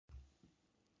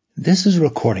This is a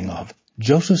recording of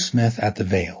Joseph Smith at the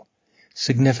Veil,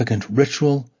 Significant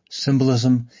Ritual,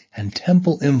 Symbolism, and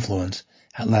Temple Influence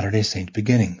at Latter-day Saint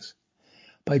Beginnings,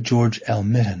 by George L.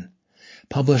 Mitten,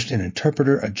 published in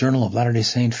Interpreter, a Journal of Latter-day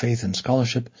Saint Faith and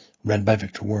Scholarship, read by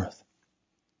Victor Worth.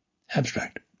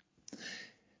 Abstract.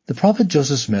 The prophet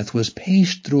Joseph Smith was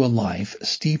paged through a life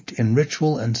steeped in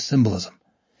ritual and symbolism.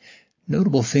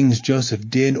 Notable things Joseph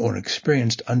did or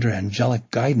experienced under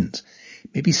angelic guidance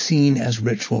may be seen as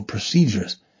ritual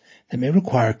procedures that may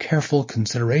require careful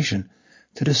consideration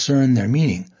to discern their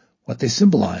meaning, what they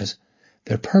symbolize,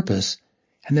 their purpose,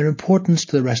 and their importance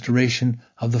to the restoration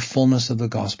of the fullness of the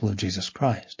gospel of Jesus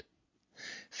Christ.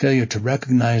 Failure to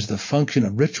recognize the function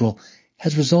of ritual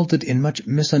has resulted in much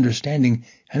misunderstanding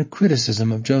and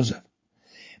criticism of Joseph.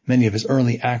 Many of his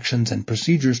early actions and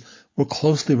procedures were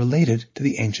closely related to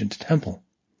the ancient temple.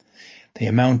 They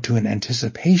amount to an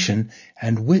anticipation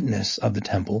and witness of the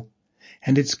temple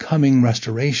and its coming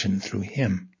restoration through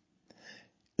him.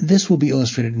 This will be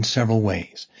illustrated in several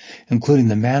ways, including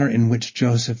the manner in which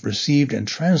Joseph received and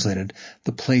translated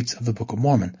the plates of the Book of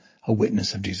Mormon, a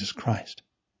witness of Jesus Christ.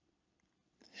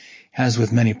 As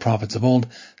with many prophets of old,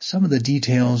 some of the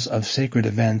details of sacred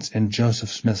events in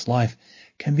Joseph Smith's life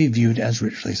can be viewed as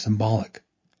richly symbolic.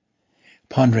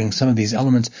 Pondering some of these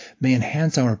elements may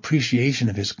enhance our appreciation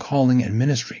of his calling and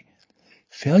ministry.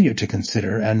 Failure to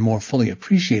consider and more fully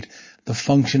appreciate the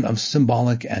function of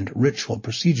symbolic and ritual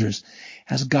procedures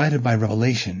as guided by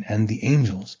revelation and the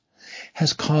angels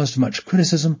has caused much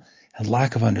criticism and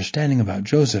lack of understanding about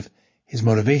Joseph, his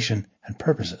motivation and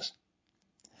purposes.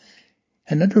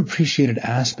 An underappreciated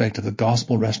aspect of the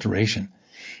gospel restoration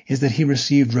is that he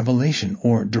received revelation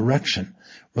or direction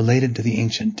related to the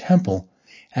ancient temple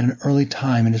at an early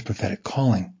time in his prophetic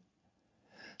calling.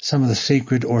 Some of the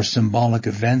sacred or symbolic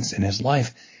events in his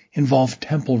life involve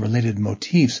temple-related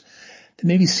motifs that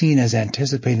may be seen as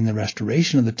anticipating the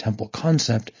restoration of the temple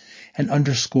concept and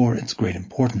underscore its great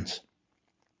importance.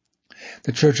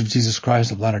 The Church of Jesus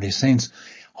Christ of Latter-day Saints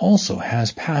also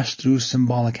has passed through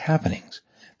symbolic happenings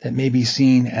that may be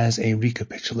seen as a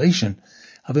recapitulation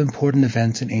of important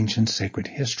events in ancient sacred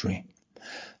history.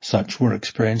 Such were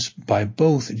experienced by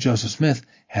both Joseph Smith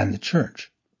and the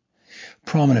Church.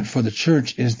 Prominent for the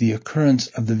Church is the occurrence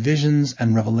of the visions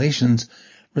and revelations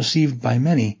received by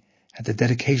many at the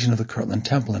dedication of the Kirtland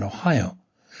Temple in Ohio,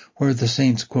 where the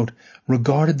saints, quote,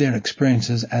 regarded their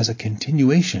experiences as a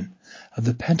continuation of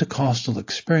the Pentecostal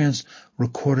experience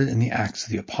recorded in the Acts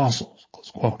of the Apostles, close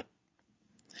quote.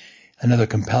 Another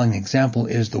compelling example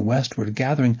is the westward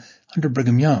gathering under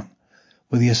Brigham Young,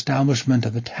 with the establishment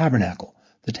of the tabernacle,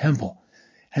 the temple,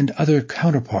 and other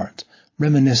counterparts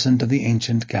reminiscent of the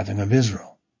ancient gathering of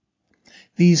Israel.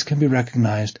 These can be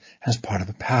recognized as part of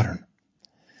a pattern.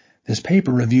 This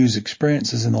paper reviews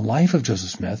experiences in the life of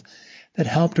Joseph Smith that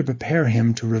help to prepare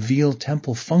him to reveal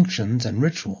temple functions and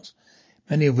rituals,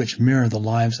 many of which mirror the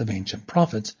lives of ancient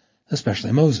prophets,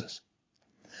 especially Moses.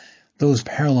 Those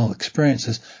parallel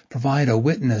experiences provide a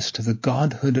witness to the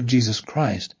godhood of Jesus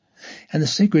Christ and the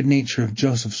sacred nature of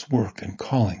Joseph's work and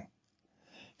calling.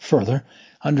 Further,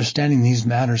 understanding these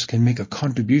matters can make a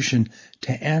contribution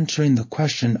to answering the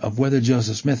question of whether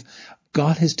Joseph Smith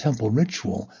got his temple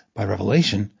ritual by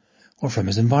revelation or from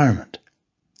his environment.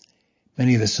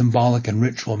 Many of the symbolic and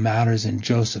ritual matters in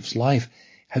Joseph's life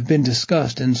have been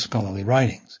discussed in scholarly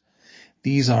writings.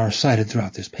 These are cited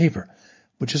throughout this paper,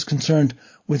 which is concerned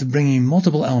with bringing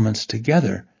multiple elements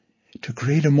together to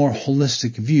create a more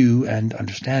holistic view and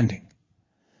understanding.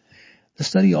 The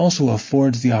study also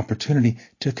affords the opportunity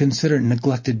to consider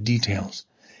neglected details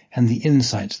and the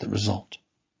insights that result.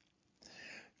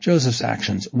 Joseph's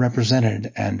actions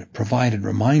represented and provided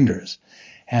reminders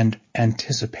and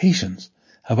anticipations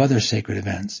of other sacred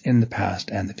events in the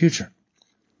past and the future.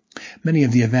 Many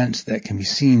of the events that can be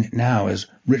seen now as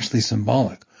richly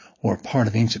symbolic or part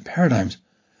of ancient paradigms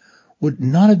would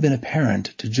not have been apparent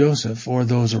to Joseph or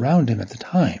those around him at the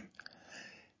time,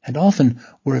 and often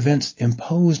were events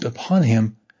imposed upon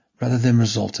him rather than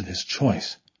results of his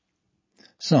choice.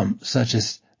 Some, such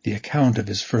as the account of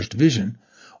his first vision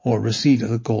or receipt of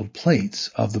the gold plates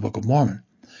of the Book of Mormon,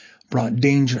 brought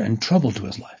danger and trouble to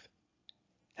his life.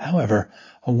 However,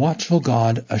 a watchful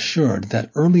God assured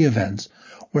that early events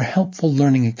were helpful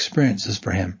learning experiences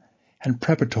for him and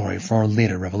preparatory for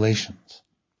later revelations.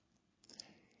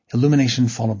 Illumination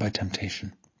followed by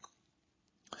temptation.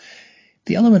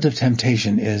 The element of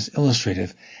temptation is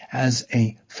illustrative as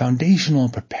a foundational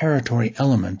preparatory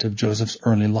element of Joseph's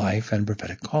early life and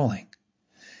prophetic calling.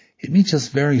 It meets us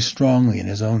very strongly in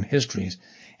his own histories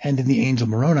and in the angel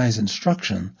Moroni's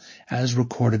instruction as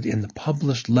recorded in the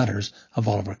published letters of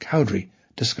Oliver Cowdery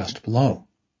discussed below.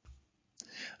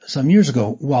 Some years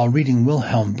ago, while reading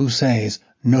Wilhelm Bousset's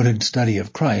noted study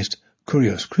of Christ,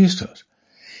 Kurios Christos,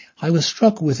 I was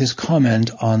struck with his comment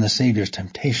on the Savior's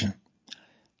temptation.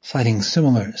 Citing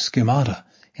similar schemata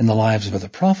in the lives of other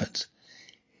prophets,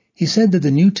 he said that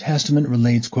the New Testament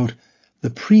relates, quote,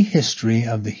 the prehistory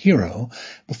of the hero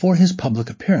before his public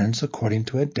appearance according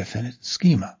to a definite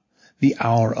schema. The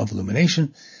hour of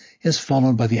illumination is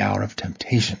followed by the hour of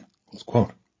temptation. Close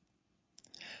quote.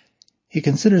 He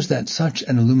considers that such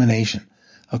an illumination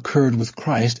occurred with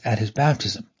Christ at his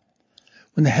baptism.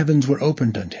 When the heavens were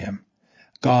opened unto him,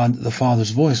 God the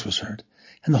Father's voice was heard,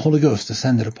 and the Holy Ghost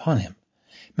descended upon him.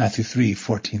 Matthew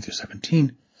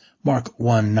 3:14-17, Mark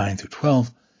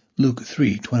 1:9-12, Luke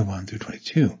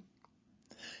 3:21-22.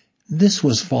 This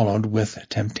was followed with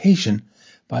temptation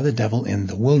by the devil in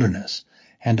the wilderness,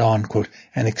 and on, quote,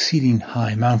 an exceeding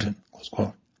high mountain, close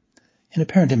quote, in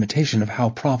apparent imitation of how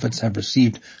prophets have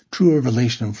received true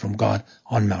revelation from God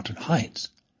on mountain heights.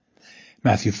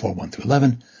 Matthew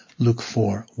 4:1-11, Luke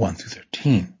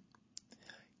 4:1-13.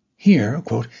 Here,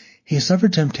 quote, he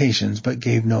suffered temptations but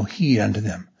gave no heed unto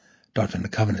them. Doctrine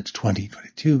and Covenants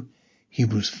 20:22,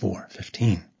 Hebrews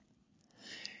 4:15.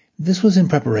 This was in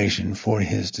preparation for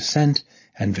his descent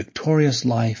and victorious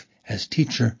life as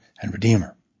teacher and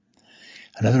redeemer.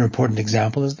 Another important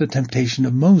example is the temptation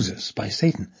of Moses by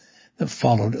Satan that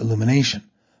followed illumination.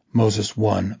 Moses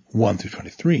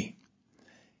 1:1-23.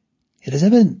 It is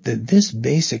evident that this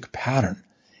basic pattern,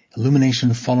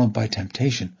 illumination followed by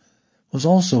temptation, was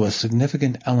also a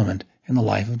significant element in the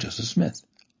life of Joseph Smith.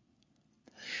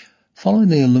 Following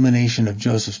the illumination of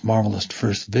Joseph's marvelous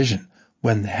first vision,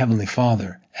 when the Heavenly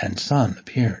Father and Son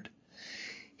appeared,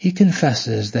 he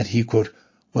confesses that he, quote,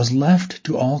 was left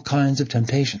to all kinds of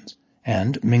temptations,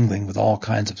 and, mingling with all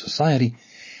kinds of society,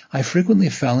 I frequently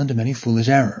fell into many foolish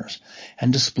errors,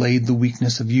 and displayed the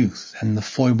weakness of youth and the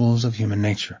foibles of human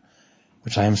nature,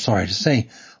 which I am sorry to say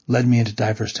led me into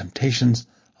diverse temptations,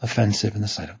 offensive in the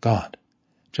sight of God.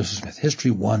 Joseph Smith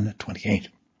History 1:28.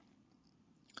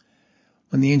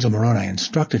 When the angel Moroni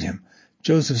instructed him,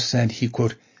 Joseph said he,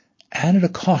 quote, added a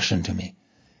caution to me,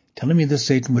 telling me that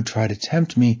Satan would try to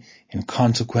tempt me in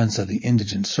consequence of the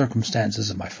indigent circumstances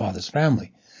of my father's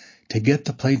family to get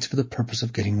the plates for the purpose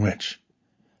of getting rich.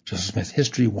 Joseph Smith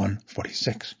History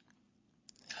 1:46.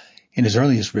 In his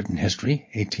earliest written history,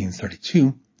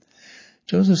 1832,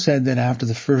 Joseph said that after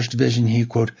the first vision he,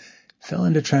 quote, fell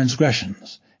into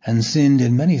transgressions and sinned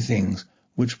in many things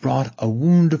which brought a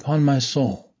wound upon my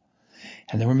soul.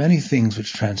 And there were many things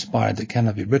which transpired that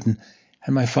cannot be written,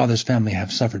 and my father's family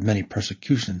have suffered many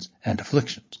persecutions and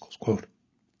afflictions. Close quote.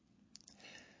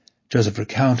 Joseph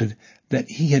recounted that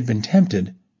he had been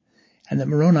tempted, and that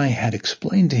Moroni had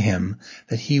explained to him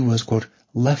that he was, quote,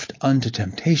 left unto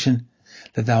temptation,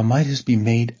 that thou mightest be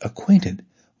made acquainted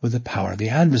with the power of the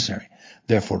adversary.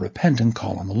 Therefore repent and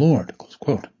call on the Lord. Close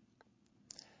quote.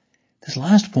 This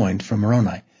last point from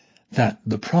Moroni, that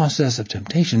the process of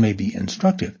temptation may be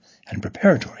instructive and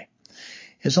preparatory,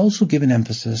 is also given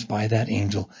emphasis by that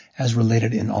angel as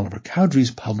related in Oliver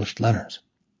Cowdery's published letters.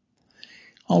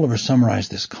 Oliver summarized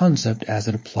this concept as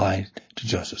it applied to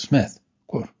Joseph Smith.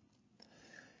 Quote,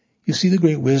 you see the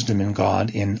great wisdom in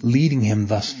God in leading him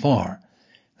thus far,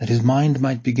 that his mind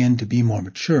might begin to be more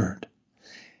matured,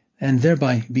 and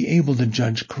thereby be able to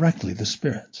judge correctly the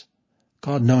spirits.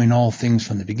 God, knowing all things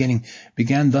from the beginning,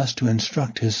 began thus to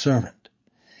instruct his servant.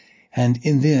 And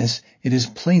in this it is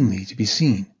plainly to be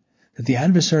seen that the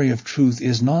adversary of truth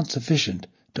is not sufficient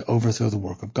to overthrow the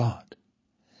work of God.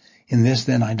 In this,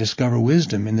 then, I discover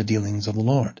wisdom in the dealings of the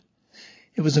Lord.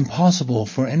 It was impossible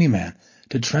for any man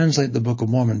to translate the Book of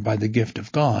Mormon by the gift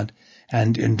of God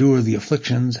and endure the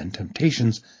afflictions and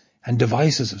temptations and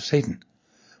devices of Satan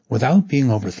without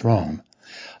being overthrown,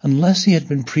 unless he had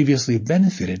been previously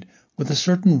benefited with a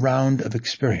certain round of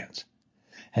experience.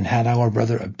 And had our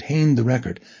brother obtained the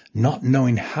record, not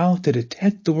knowing how to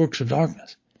detect the works of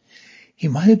darkness, he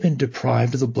might have been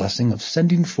deprived of the blessing of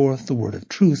sending forth the word of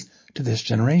truth to this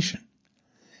generation.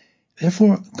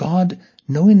 Therefore God,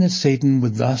 knowing that Satan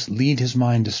would thus lead his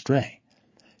mind astray,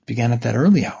 began at that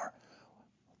early hour,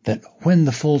 that when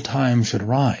the full time should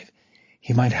arrive,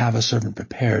 he might have a servant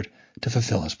prepared to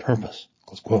fulfill his purpose.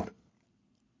 Close quote.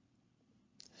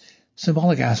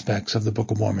 Symbolic aspects of the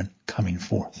Book of Mormon coming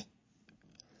forth.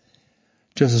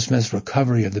 Joseph Smith's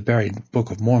recovery of the buried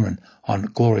Book of Mormon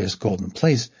on glorious golden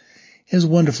plates is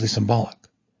wonderfully symbolic,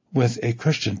 with a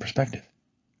Christian perspective.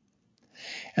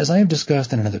 As I have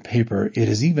discussed in another paper, it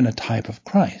is even a type of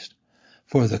Christ,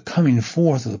 for the coming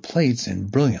forth of the plates in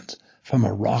brilliance from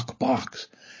a rock box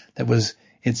that was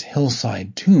its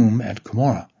hillside tomb at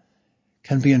Cumorah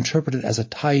can be interpreted as a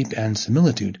type and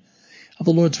similitude of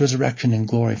the Lord's resurrection in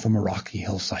glory from a rocky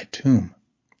hillside tomb.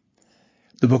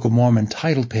 The Book of Mormon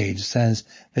title page says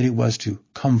that it was to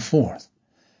come forth,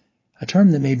 a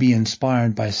term that may be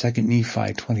inspired by 2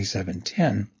 Nephi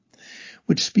 27:10,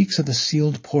 which speaks of the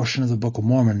sealed portion of the Book of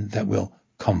Mormon that will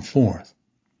come forth.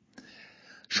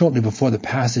 Shortly before the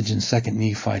passage in 2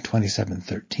 Nephi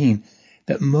 27:13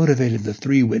 that motivated the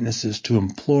three witnesses to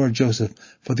implore Joseph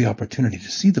for the opportunity to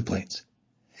see the plates,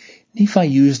 Nephi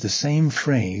used the same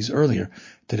phrase earlier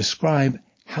to describe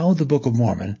how the Book of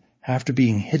Mormon, after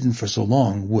being hidden for so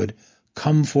long, would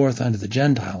come forth unto the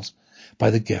Gentiles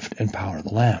by the gift and power of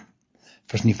the Lamb.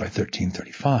 1 Nephi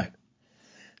 13:35.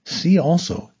 See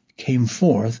also came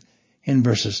forth in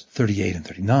verses 38 and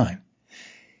 39,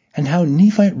 and how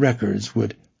Nephite records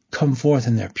would come forth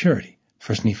in their purity.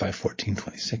 1 Nephi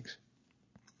 14:26.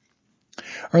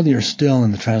 Earlier still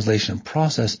in the translation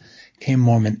process came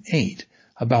Mormon 8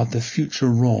 about the future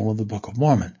role of the Book of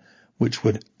Mormon, which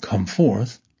would come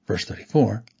forth, verse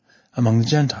 34, among the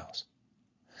Gentiles.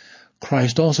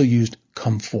 Christ also used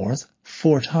come forth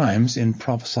 4 times in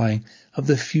prophesying of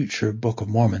the future Book of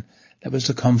Mormon that was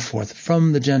to come forth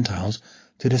from the Gentiles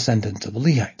to descendants of the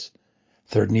Lehites,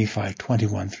 3 Nephi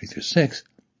 21:3-6,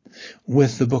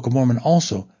 with the Book of Mormon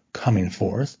also coming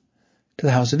forth to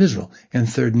the house of Israel in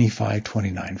 3 Nephi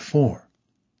 29:4.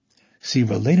 See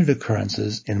related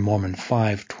occurrences in Mormon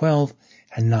 5:12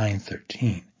 and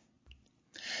 9:13.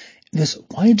 This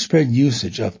widespread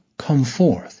usage of come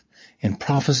forth in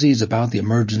prophecies about the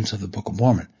emergence of the Book of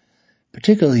Mormon,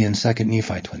 particularly in 2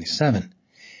 Nephi 27,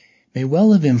 may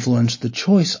well have influenced the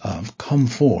choice of come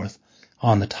forth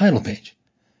on the title page,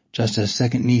 just as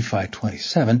 2 Nephi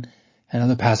 27 and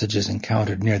other passages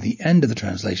encountered near the end of the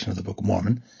translation of the Book of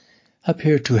Mormon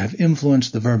appear to have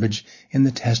influenced the verbiage in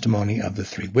the testimony of the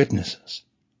three witnesses.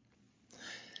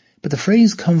 But the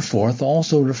phrase come forth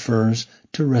also refers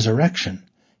to resurrection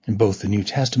in both the New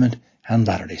Testament and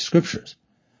Latter-day Scriptures.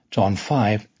 John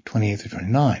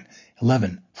 5:28-29,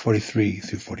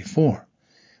 11:43-44,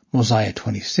 Mosiah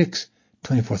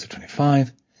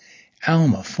 26:24-25,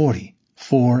 Alma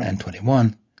 40:4 and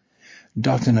 21,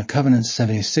 Doctrine and Covenants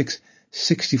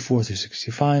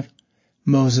 76:64-65,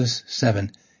 Moses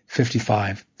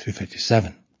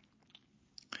 7:55-57.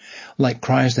 Like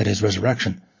Christ at his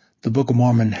resurrection, the Book of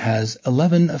Mormon has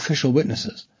 11 official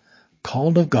witnesses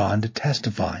called of God to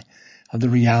testify of the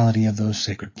reality of those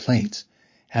sacred plates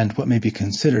and what may be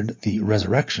considered the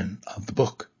resurrection of the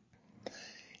book.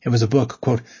 It was a book,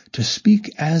 quote, to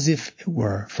speak as if it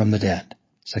were from the dead,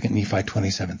 2 Nephi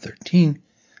 27:13,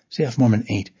 CF Mormon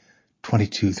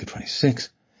 8:22-26,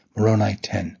 Moroni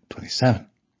 10:27.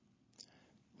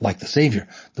 Like the Savior,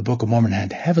 the Book of Mormon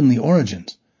had heavenly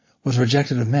origins, was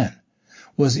rejected of men,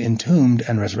 was entombed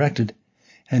and resurrected,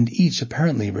 and each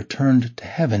apparently returned to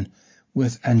heaven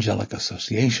with angelic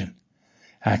association.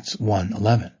 Acts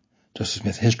 1:11, Joseph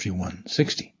Smith History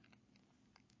 1:60.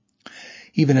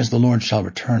 Even as the Lord shall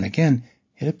return again,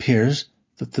 it appears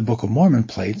that the Book of Mormon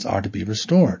plates are to be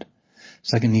restored.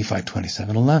 2 Nephi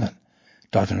 27:11,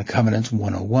 Doctrine and Covenants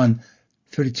 101,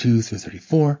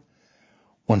 32-34,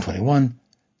 121,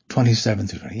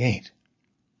 27-28.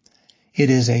 It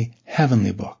is a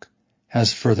heavenly book,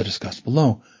 as further discussed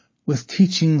below, with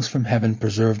teachings from heaven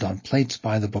preserved on plates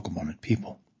by the Book of Mormon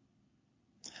people.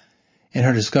 In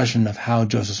her discussion of how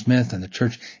Joseph Smith and the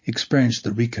Church experienced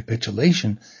the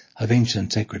recapitulation of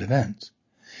ancient sacred events,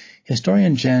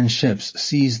 historian Jan Ships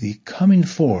sees the coming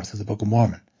forth of the Book of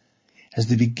Mormon as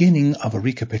the beginning of a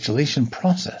recapitulation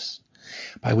process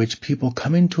by which people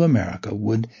coming to America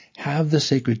would have the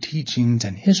sacred teachings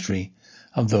and history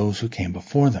of those who came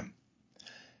before them.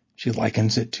 She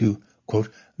likens it to,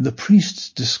 quote, the priest's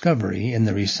discovery in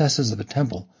the recesses of a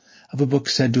temple of a book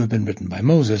said to have been written by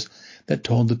Moses that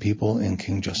told the people in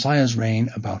King Josiah's reign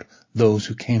about those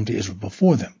who came to Israel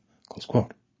before them, close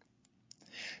quote.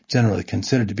 Generally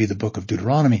considered to be the book of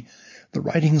Deuteronomy, the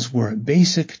writings were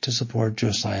basic to support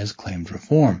Josiah's claimed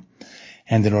reform,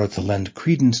 and in order to lend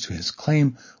credence to his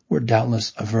claim were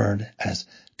doubtless averred as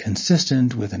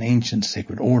consistent with an ancient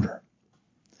sacred order.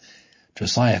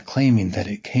 Josiah claiming that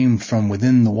it came from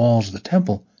within the walls of the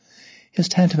temple is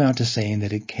tantamount to saying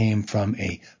that it came from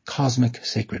a cosmic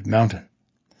sacred mountain,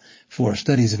 for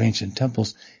studies of ancient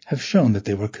temples have shown that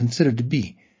they were considered to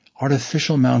be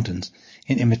artificial mountains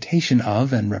in imitation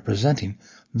of and representing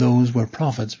those where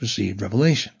prophets received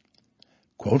revelation.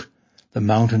 Quote, the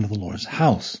mountain of the Lord's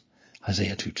house,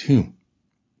 Isaiah 2:2.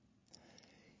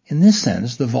 In this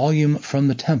sense, the volume from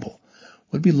the temple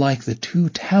would be like the 2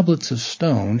 tablets of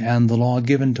stone and the law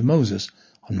given to Moses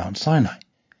on Mount Sinai,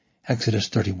 Exodus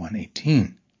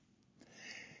 31:18.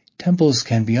 temples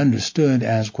can be understood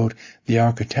as, quote, the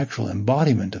architectural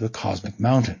embodiment of the cosmic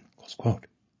mountain, close quote.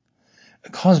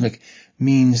 Cosmic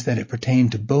means that it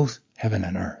pertained to both heaven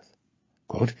and earth,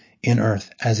 quote, in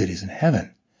earth as it is in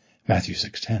heaven, Matthew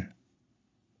 6:10.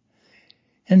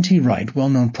 N.T. Wright,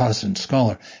 well-known Protestant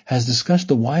scholar, has discussed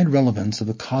the wide relevance of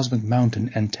the cosmic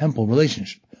mountain and temple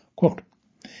relationship. Quote,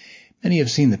 many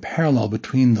have seen the parallel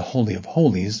between the Holy of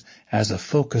Holies as a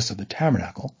focus of the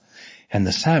tabernacle and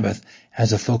the Sabbath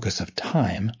as a focus of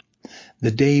time,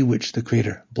 the day which the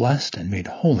Creator blessed and made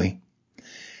holy.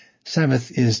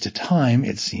 Sabbath is to time,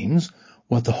 it seems,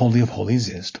 what the Holy of Holies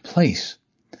is to place.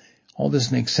 All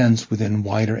this makes sense within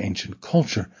wider ancient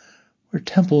culture, where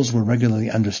temples were regularly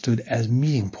understood as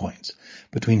meeting points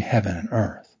between heaven and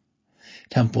earth.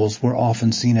 Temples were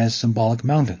often seen as symbolic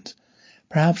mountains,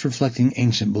 perhaps reflecting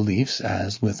ancient beliefs,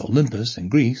 as with Olympus in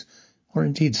Greece, or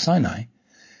indeed Sinai,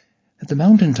 that the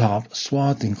mountaintop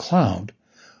swathed in cloud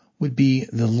would be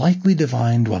the likely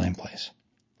divine dwelling place.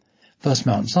 Thus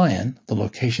Mount Zion, the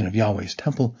location of Yahweh's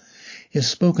temple, is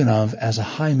spoken of as a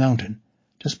high mountain,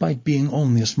 despite being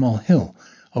only a small hill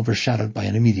overshadowed by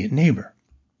an immediate neighbor.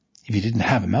 If you didn't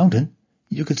have a mountain,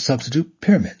 you could substitute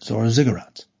pyramids or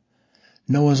ziggurats.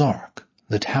 Noah's Ark,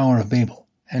 the Tower of Babel,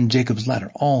 and Jacob's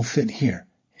Ladder all fit here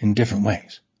in different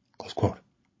ways. Close quote.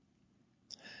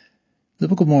 The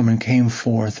Book of Mormon came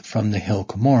forth from the hill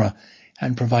Cumorah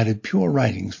and provided pure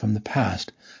writings from the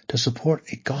past to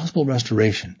support a gospel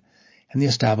restoration and the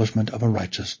establishment of a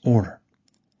righteous order.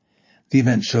 The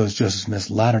event shows Joseph Smith's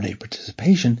latter-day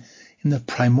participation in the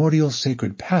primordial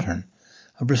sacred pattern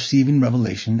of receiving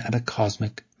revelation at a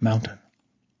cosmic mountain.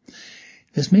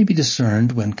 This may be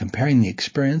discerned when comparing the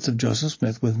experience of Joseph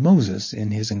Smith with Moses in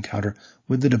his encounter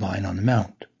with the divine on the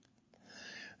mount.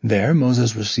 There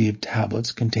Moses received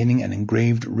tablets containing an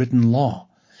engraved written law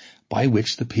by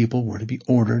which the people were to be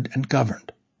ordered and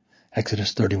governed.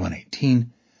 Exodus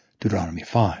 31:18, Deuteronomy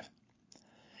 5.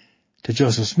 To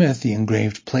Joseph Smith, the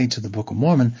engraved plates of the Book of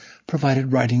Mormon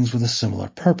provided writings with a similar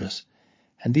purpose,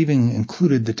 and even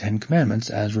included the Ten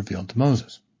Commandments as revealed to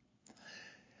Moses.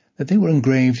 That they were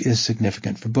engraved is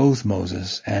significant for both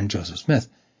Moses and Joseph Smith,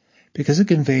 because it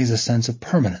conveys a sense of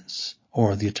permanence,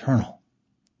 or the eternal.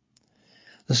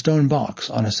 The stone box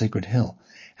on a sacred hill,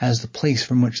 as the place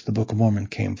from which the Book of Mormon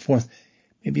came forth,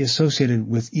 may be associated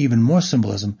with even more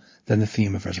symbolism than the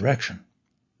theme of resurrection.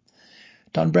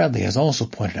 Don Bradley has also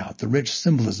pointed out the rich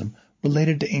symbolism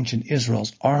related to ancient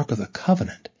Israel's Ark of the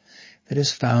Covenant that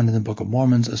is found in the Book of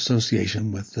Mormon's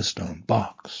association with the stone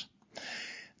box.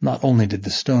 Not only did the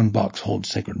stone box hold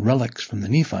sacred relics from the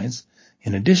Nephites,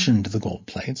 in addition to the gold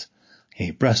plates,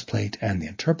 a breastplate, and the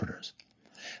interpreters,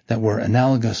 that were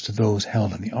analogous to those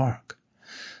held in the Ark,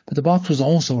 but the box was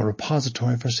also a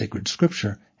repository for sacred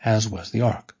scripture, as was the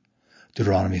Ark.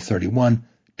 Deuteronomy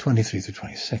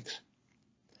 31:23-26.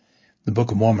 The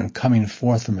Book of Mormon, coming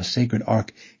forth from a sacred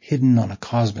ark hidden on a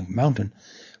cosmic mountain,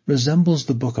 resembles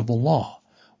the Book of the Law,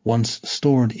 once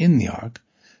stored in the ark,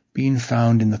 being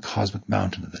found in the cosmic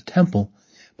mountain of the temple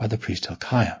by the priest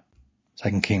Hilkiah.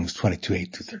 2 Kings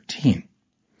 22:8-13.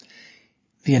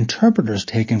 The interpreters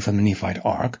taken from the Nephite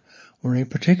ark were a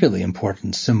particularly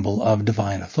important symbol of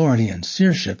divine authority and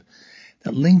seership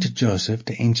that linked Joseph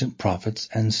to ancient prophets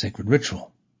and sacred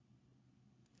ritual.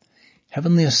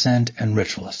 Heavenly ascent and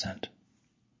ritual ascent.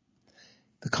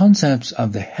 The concepts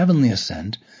of the heavenly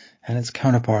ascent and its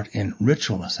counterpart in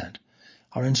ritual ascent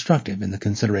are instructive in the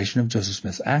consideration of Joseph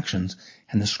Smith's actions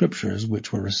and the scriptures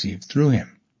which were received through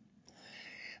him.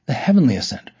 The heavenly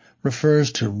ascent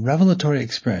refers to revelatory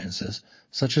experiences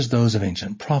such as those of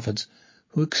ancient prophets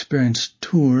who experienced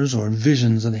tours or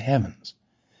visions of the heavens.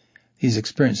 These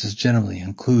experiences generally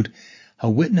include a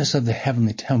witness of the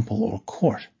heavenly temple or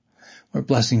court, where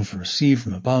blessings are received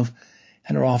from above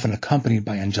and are often accompanied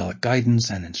by angelic guidance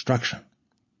and instruction.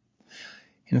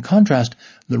 In contrast,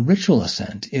 the ritual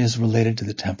ascent is related to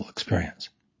the temple experience.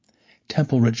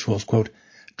 Temple rituals, quote,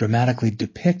 dramatically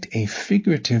depict a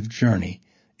figurative journey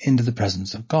into the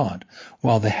presence of God,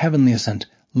 while the heavenly ascent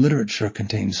literature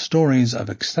contains stories of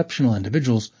exceptional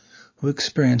individuals who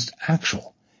experienced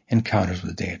actual encounters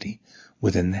with deity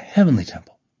within the heavenly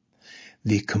temple,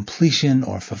 the completion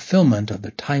or fulfillment of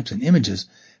the types and images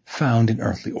found in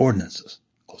earthly ordinances.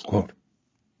 Close quote.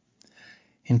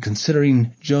 In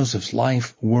considering Joseph's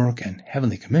life, work, and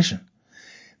heavenly commission,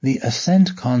 the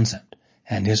ascent concept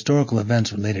and historical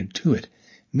events related to it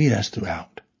meet us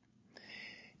throughout.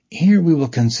 Here we will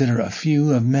consider a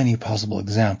few of many possible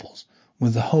examples,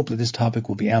 with the hope that this topic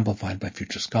will be amplified by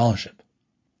future scholarship.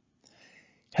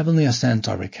 Heavenly ascents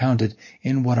are recounted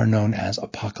in what are known as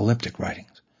apocalyptic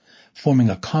writings, forming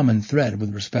a common thread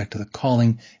with respect to the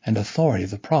calling and authority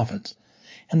of the prophets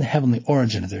and the heavenly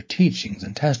origin of their teachings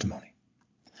and testimony.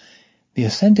 The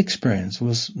ascent experience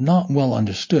was not well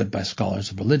understood by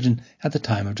scholars of religion at the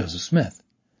time of Joseph Smith.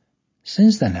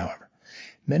 Since then, however,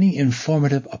 many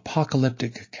informative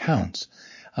apocalyptic accounts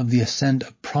of the ascent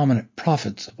of prominent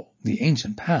prophets of the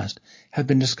ancient past have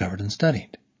been discovered and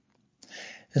studied.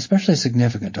 Especially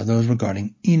significant are those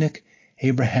regarding Enoch,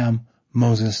 Abraham,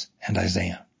 Moses, and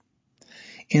Isaiah.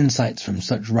 Insights from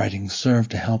such writings serve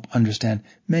to help understand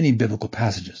many biblical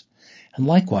passages, and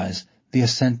likewise the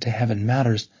ascent to heaven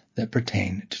matters that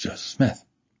pertain to Joseph Smith.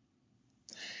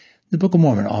 The Book of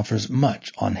Mormon offers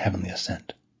much on heavenly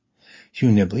ascent.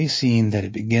 Hugh Nibley, seeing that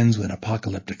it begins with an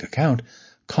apocalyptic account,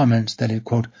 comments that it,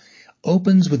 quote,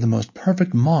 opens with the most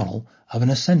perfect model of an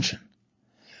ascension.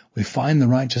 We find the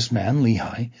righteous man,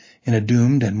 Lehi, in a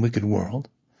doomed and wicked world,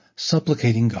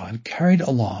 supplicating God, carried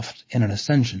aloft in an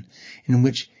ascension in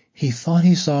which he thought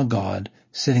he saw God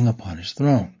sitting upon his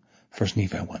throne. 1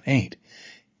 Nephi 1:8.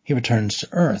 He returns to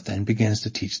earth and begins to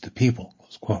teach the people.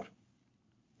 Close quote.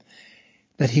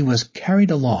 That he was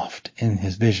carried aloft in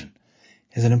his vision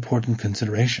is an important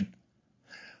consideration.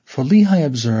 For Lehi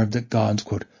observed that God's,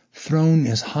 quote, throne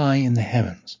is high in the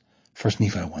heavens. 1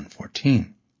 Nephi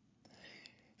 1:14.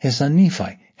 His son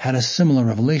Nephi had a similar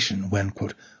revelation when,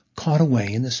 quote, caught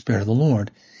away in the Spirit of the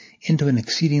Lord into an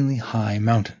exceedingly high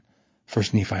mountain. 1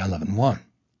 Nephi 11:1.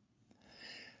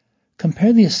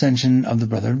 Compare the ascension of the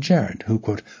brother of Jared, who,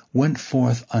 quote, went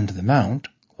forth unto the mount,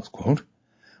 close quote,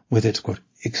 with its, quote,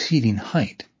 exceeding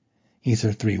height,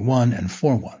 Ether 3:1 and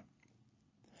 4:1.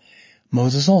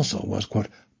 Moses also was, quote,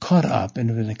 caught up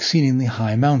into an exceedingly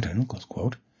high mountain, close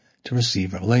quote, to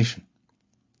receive revelation.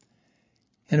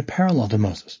 In a parallel to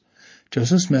Moses,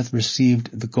 Joseph Smith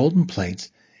received the golden plates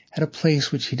at a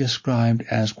place which he described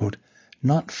as, quote,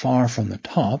 not far from the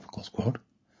top, close quote,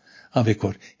 of a,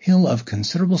 quote, hill of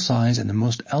considerable size and the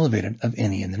most elevated of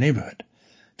any in the neighborhood.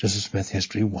 Joseph Smith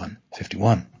History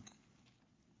 1:51.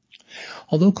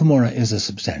 Although Cumorah is a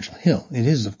substantial hill, it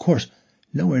is, of course,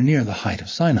 nowhere near the height of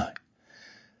Sinai.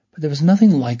 But there was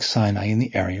nothing like Sinai in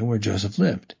the area where Joseph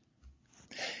lived.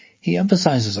 He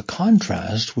emphasizes a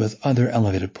contrast with other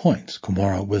elevated points.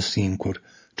 Cumorah was seen, quote,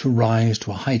 to rise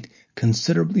to a height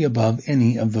considerably above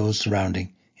any of those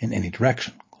surrounding in any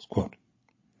direction, close quote.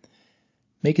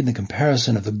 Making the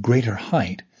comparison of the greater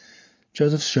height,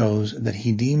 Joseph shows that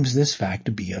he deems this fact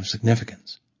to be of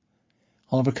significance.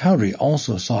 Oliver Cowdery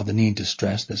also saw the need to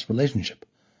stress this relationship.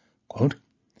 Quote,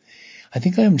 I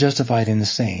think I am justified in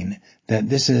saying that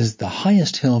this is the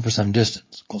highest hill for some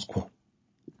distance, close quote.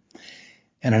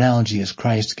 An analogy is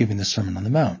Christ giving the Sermon on the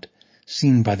Mount,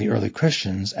 seen by the early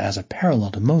Christians as a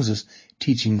parallel to Moses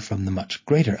teaching from the much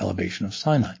greater elevation of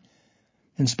Sinai,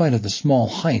 in spite of the small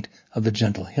height of the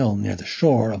gentle hill near the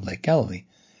shore of Lake Galilee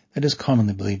that is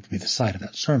commonly believed to be the site of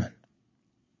that sermon.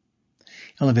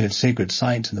 Elevated sacred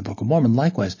sites in the Book of Mormon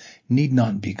likewise need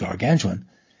not be gargantuan,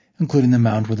 including the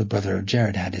mount where the brother of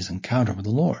Jared had his encounter with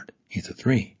the Lord, Ether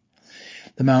 3.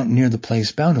 The mount near the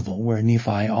place Bountiful, where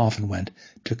Nephi often went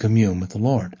to commune with the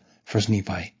Lord, 1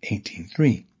 Nephi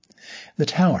 18:3. The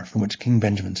tower from which King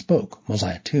Benjamin spoke,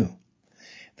 Mosiah 2.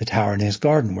 The tower in his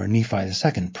garden where Nephi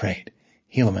II prayed,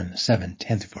 Helaman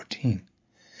 7:10-14.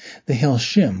 The hill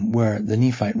Shim, where the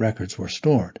Nephite records were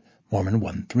stored, Mormon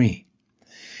 1:3.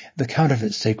 The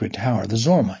counterfeit sacred tower, the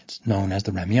Zoramites, known as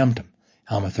the Rameumptom,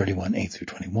 Alma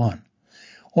 31:8-21.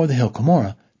 Or the hill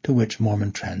Cumorah, to which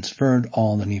Mormon transferred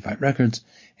all the Nephite records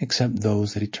except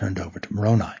those that he turned over to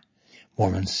Moroni,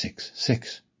 Mormon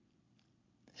 6:6.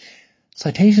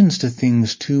 Citations to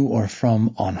things to or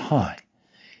from on high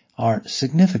are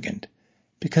significant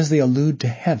because they allude to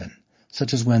heaven,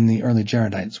 such as when the early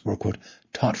Jaredites were, quote,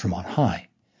 taught from on high,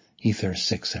 Ether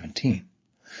 6:17,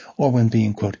 or when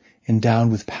being, quote, endowed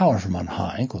with power from on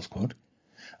high, close quote,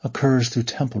 occurs through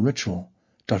temple ritual,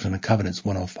 Doctrine and Covenants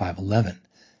 105:11,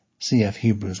 cf.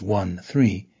 Hebrews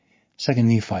 1:3, 2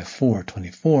 Nephi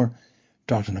 4:24,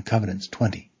 Doctrine and Covenants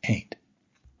 20:8.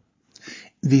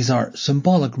 These are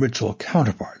symbolic ritual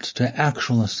counterparts to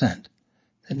actual ascent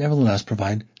that nevertheless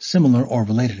provide similar or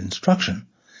related instruction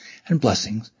and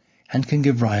blessings and can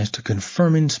give rise to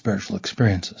confirming spiritual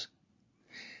experiences.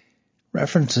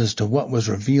 References to what was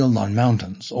revealed on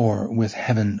mountains or with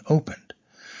heaven opened,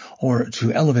 or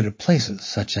to elevated places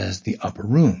such as the upper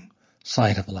room,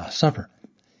 site of the Last Supper,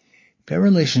 bear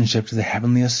relationship to the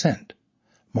heavenly ascent,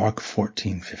 Mark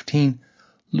 14:15,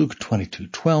 Luke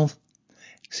 22:12,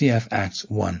 cf. Acts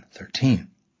 1:13.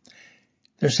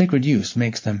 Their sacred use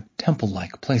makes them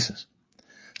temple-like places.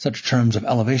 Such terms of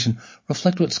elevation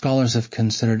reflect what scholars have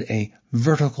considered a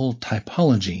vertical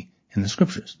typology in the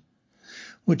Scriptures,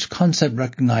 which concept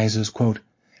recognizes, quote,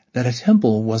 that a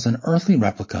temple was an earthly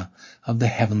replica of the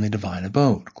heavenly divine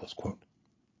abode, close quote.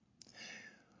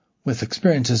 With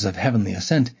experiences of heavenly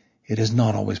ascent, it is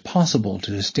not always possible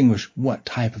to distinguish what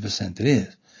type of ascent it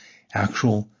is,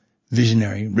 actual,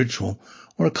 visionary, ritual,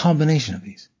 or a combination of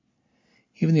these.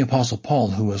 Even the Apostle Paul,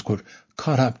 who was, quote,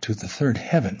 caught up to the third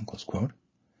heaven, close quote,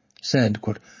 said,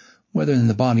 quote, whether in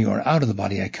the body or out of the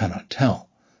body I cannot tell,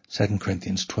 2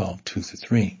 Corinthians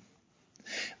 12:2-3.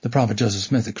 The prophet Joseph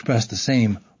Smith expressed the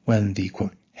same when the,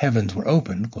 quote, heavens were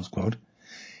opened, close quote,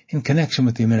 in connection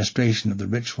with the administration of the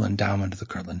ritual endowment of the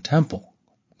Kirtland Temple.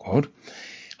 Quote,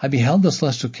 I beheld the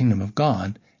celestial kingdom of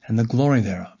God and the glory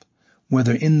thereof,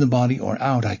 whether in the body or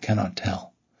out I cannot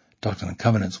tell. Doctrine and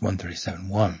Covenants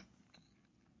 137:1.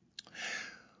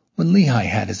 When Lehi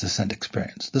had his ascent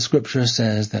experience, the scripture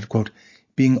says that, quote,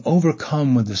 being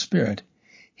overcome with the Spirit,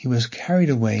 he was carried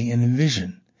away in a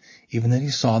vision, even that he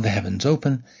saw the heavens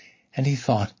open, and he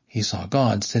thought he saw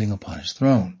God sitting upon his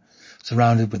throne,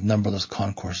 surrounded with numberless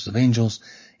concourses of angels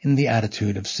in the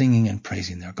attitude of singing and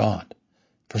praising their God.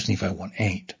 1 Nephi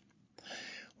 1:8.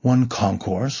 One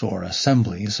concourse or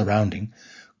assembly surrounding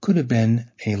could have been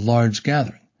a large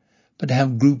gathering, but to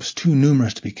have groups too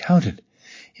numerous to be counted,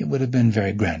 it would have been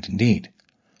very grand indeed.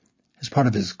 As part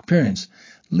of his experience,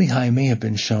 Lehi may have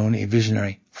been shown a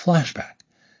visionary flashback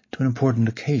to an important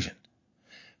occasion,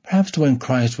 perhaps to when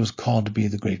Christ was called to be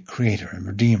the great creator and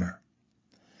redeemer.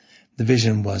 The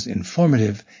vision was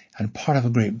informative and part of a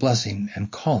great blessing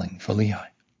and calling for Lehi.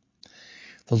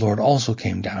 The Lord also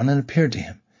came down and appeared to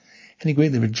him, and he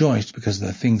greatly rejoiced because of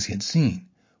the things he had seen,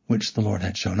 which the Lord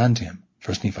had shown unto him.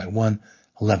 1 Nephi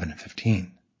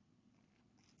 1:11-15.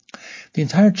 The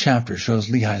entire chapter shows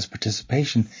Lehi's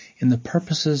participation in the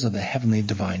purposes of the heavenly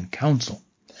divine council,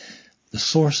 the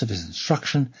source of his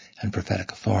instruction and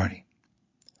prophetic authority.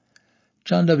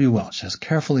 John W. Welch has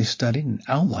carefully studied and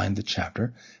outlined the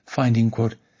chapter, finding,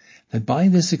 quote, that by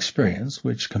this experience,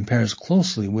 which compares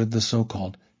closely with the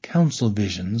so-called council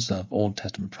visions of Old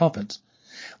Testament prophets,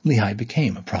 Lehi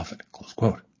became a prophet, close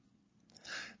quote.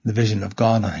 The vision of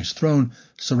God on his throne,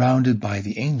 surrounded by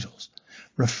the angels,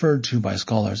 referred to by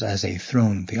scholars as a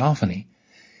throne theophany,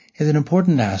 is an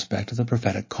important aspect of the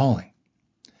prophetic calling.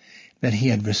 That he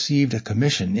had received a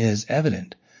commission is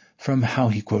evident from how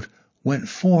he, quote, went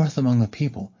forth among the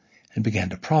people and began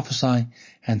to prophesy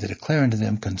and to declare unto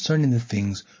them concerning the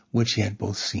things which he had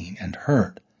both seen and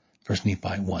heard. 1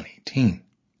 Nephi 1:18.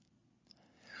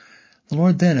 The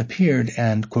Lord then appeared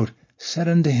and, quote, said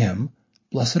unto him,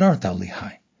 Blessed art thou,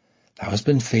 Lehi. Thou hast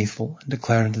been faithful and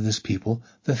declared unto this people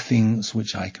the things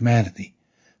which I commanded thee.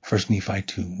 1 Nephi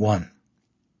 2:1.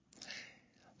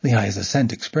 Lehi's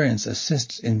ascent experience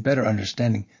assists in better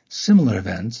understanding similar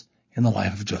events in the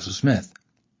life of Joseph Smith.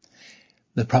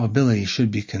 The probability should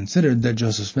be considered that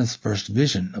Joseph Smith's first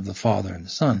vision of the Father and the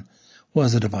Son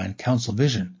was a divine council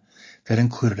vision that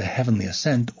included a heavenly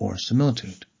ascent or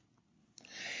similitude.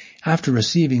 After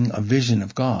receiving a vision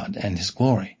of God and his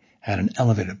glory at an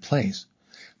elevated place,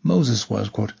 Moses was,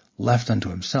 quote, left unto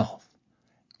himself,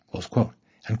 close quote,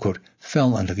 and, quote,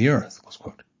 fell unto the earth, close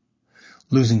quote,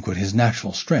 losing, quote, his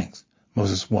natural strength,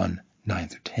 Moses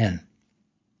 1:9-10.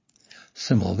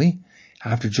 Similarly,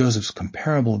 after Joseph's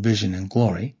comparable vision in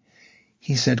glory,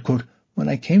 he said, quote, when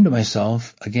I came to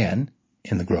myself again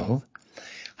in the grove,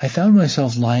 I found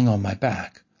myself lying on my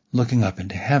back, looking up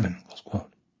into heaven, close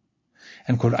quote,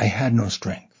 and, quote, I had no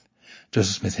strength,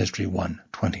 Joseph Smith History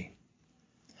 1:20.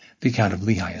 The account of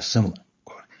Lehi is similar.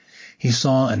 Quote, he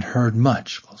saw and heard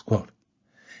much, close quote,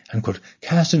 and, quote,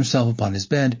 cast himself upon his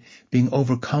bed, being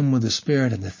overcome with the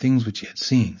Spirit and the things which he had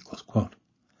seen, close quote.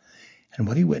 And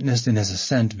what he witnessed in his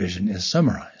ascent vision is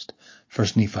summarized, 1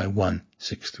 Nephi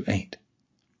 1:6-8.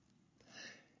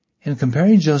 In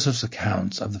comparing Joseph's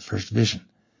accounts of the first vision,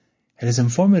 it is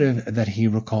informative that he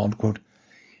recalled, quote,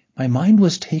 my mind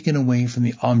was taken away from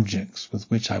the objects with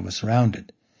which I was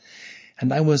surrounded,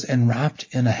 and I was enwrapped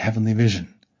in a heavenly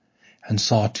vision, and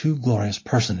saw two glorious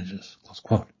personages, close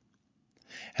quote,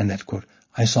 and that, quote,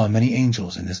 I saw many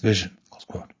angels in this vision, close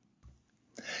quote.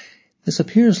 This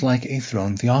appears like a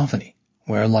throne theophany,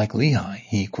 where, like Lehi,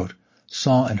 he, quote,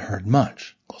 saw and heard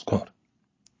much, close quote.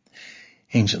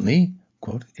 Anciently,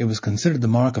 quote, it was considered the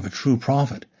mark of a true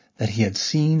prophet that he had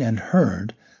seen and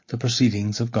heard the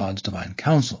proceedings of God's divine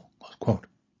counsel, close quote.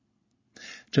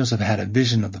 Joseph had a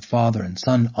vision of the Father and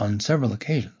Son on several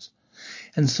occasions,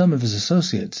 and some of his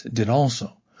associates did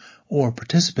also, or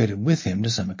participated with him to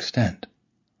some extent.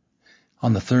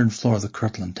 On the third floor of the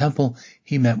Kirtland Temple,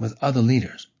 he met with other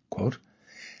leaders, quote,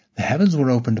 the heavens were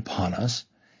opened upon us,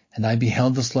 and I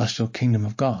beheld the celestial kingdom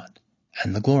of God,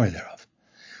 and the glory thereof,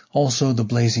 Also the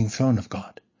blazing throne of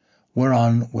God,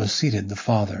 whereon was seated the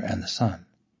Father and the Son.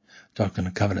 Doctrine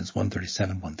and Covenants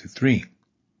 137, 1-3.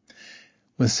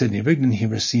 With Sidney Rigdon he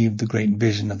received the great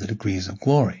vision of the degrees of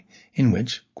glory, in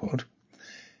which, quote,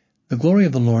 the glory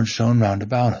of the Lord shone round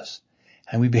about us,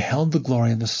 and we beheld the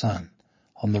glory of the Son,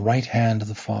 on the right hand of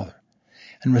the Father,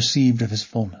 and received of his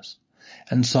fullness,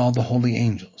 and saw the holy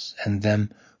angels, and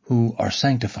them who are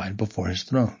sanctified before his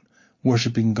throne,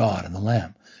 worshipping God and the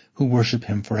Lamb, who worship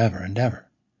him forever and ever.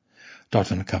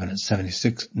 Doctrine and Covenants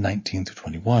 76,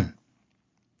 19-21.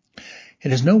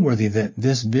 It is noteworthy that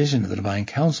this vision of the divine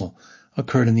council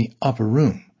occurred in the upper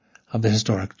room of the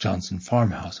historic Johnson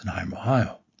farmhouse in Hyrum,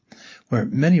 Ohio, where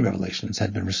many revelations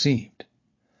had been received.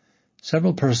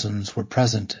 Several persons were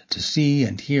present to see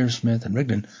and hear Smith and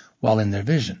Rigdon while in their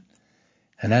vision,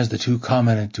 and as the two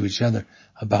commented to each other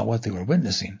about what they were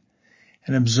witnessing,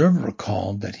 an observer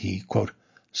recalled that he, quote,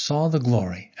 saw the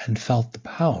glory and felt the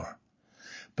power,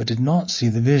 but did not see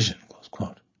the vision, close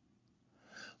quote.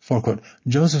 For, quote,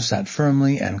 Joseph sat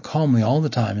firmly and calmly all the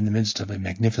time in the midst of a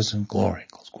magnificent glory,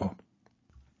 close quote.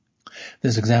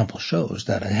 This example shows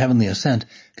that a heavenly ascent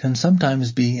can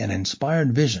sometimes be an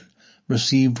inspired vision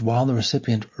received while the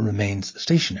recipient remains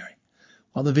stationary,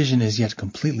 while the vision is yet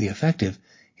completely effective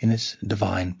in its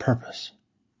divine purpose.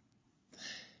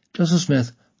 Joseph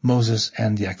Smith, Moses,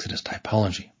 and the Exodus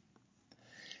typology.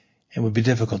 It would be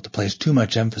difficult to place too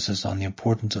much emphasis on the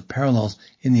importance of parallels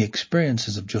in the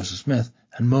experiences of Joseph Smith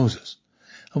and Moses,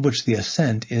 of which the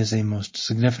ascent is a most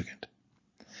significant.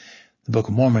 The Book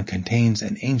of Mormon contains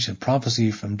an ancient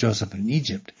prophecy from Joseph in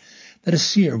Egypt that a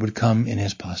seer would come in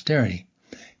his posterity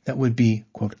that would be,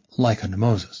 quote, like unto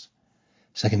Moses.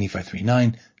 2 Nephi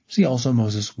 3:9, see also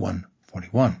Moses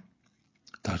 1:41.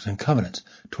 Doctrine and Covenants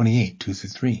 28,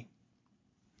 2-3.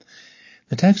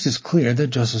 The text is clear that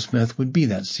Joseph Smith would be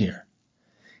that seer.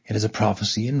 It is a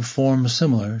prophecy in form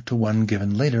similar to one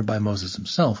given later by Moses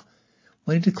himself,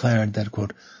 when he declared that,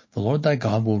 quote, the Lord thy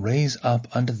God will raise up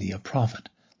unto thee a prophet,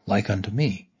 like unto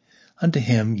me. Unto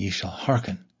him ye shall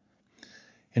hearken.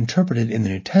 Interpreted in the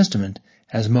New Testament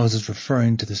as Moses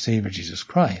referring to the Savior Jesus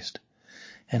Christ,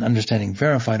 and understanding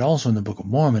verified also in the Book of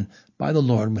Mormon by the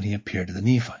Lord when he appeared to the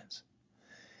Nephites.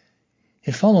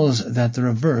 It follows that the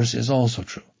reverse is also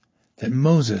true, that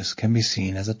Moses can be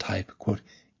seen as a type, quote,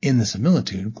 in the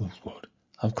similitude, close quote,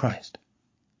 of Christ.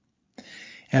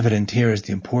 Evident here is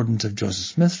the importance of Joseph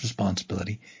Smith's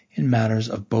responsibility in matters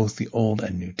of both the Old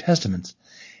and New Testaments,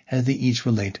 as they each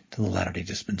relate to the Latter-day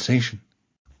Dispensation.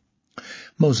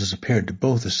 Moses appeared to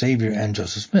both the Savior and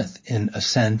Joseph Smith in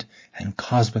ascent and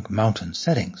cosmic mountain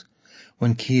settings,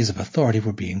 when keys of authority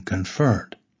were being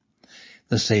conferred.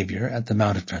 The Savior at the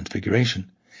Mount of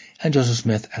Transfiguration, and Joseph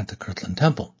Smith at the Kirtland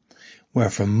Temple, where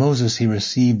from Moses he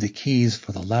received the keys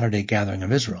for the latter-day gathering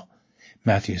of Israel,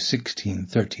 Matthew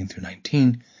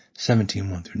 16:13-19,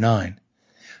 17:1-9,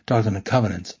 Doctrine and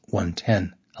Covenants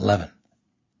 1:10-11.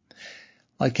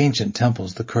 Like ancient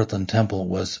temples, the Kirtland Temple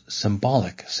was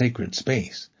symbolic sacred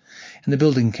space, and the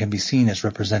building can be seen as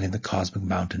representing the cosmic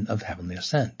mountain of heavenly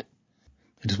ascent.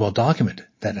 It is well documented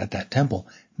that at that temple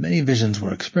many visions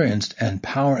were experienced and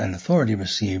power and authority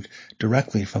received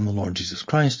directly from the Lord Jesus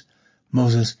Christ,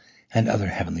 Moses, and other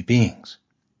heavenly beings.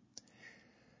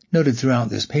 Noted throughout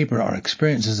this paper are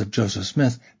experiences of Joseph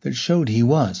Smith that showed he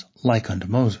was like unto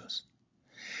Moses.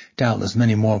 Doubtless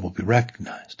many more will be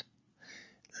recognized.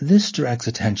 This directs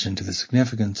attention to the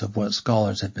significance of what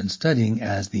scholars have been studying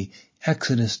as the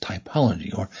Exodus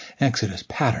typology, or Exodus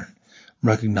pattern,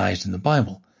 recognized in the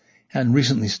Bible, and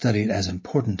recently studied as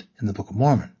important in the Book of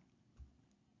Mormon.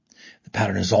 The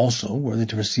pattern is also worthy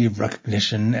to receive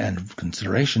recognition and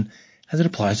consideration as it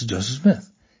applies to Joseph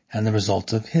Smith and the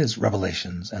results of his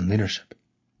revelations and leadership.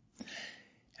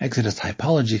 Exodus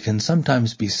typology can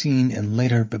sometimes be seen in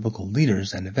later biblical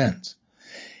leaders and events.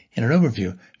 In an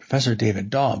overview, Professor David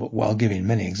Daub, while giving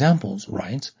many examples,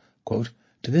 writes, quote,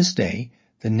 to this day,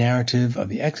 the narrative of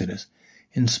the Exodus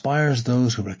inspires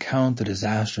those who recount the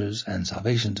disasters and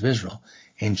salvations of Israel,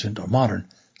 ancient or modern,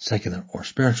 secular or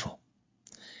spiritual.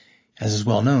 As is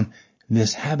well known,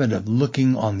 this habit of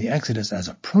looking on the Exodus as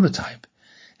a prototype,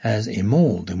 as a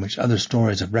mold in which other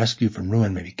stories of rescue from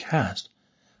ruin may be cast,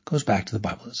 goes back to the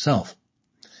Bible itself.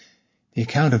 The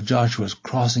account of Joshua's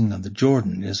crossing of the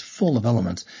Jordan is full of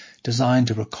elements designed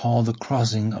to recall the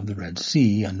crossing of the Red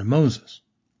Sea under Moses.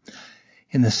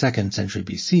 In the 2nd century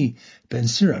BC, Ben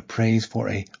Sira prays for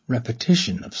a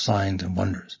repetition of signs and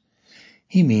wonders.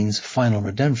 He means final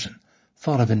redemption,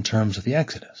 thought of in terms of the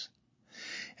Exodus.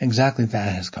 Exactly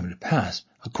that has come to pass,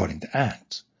 according to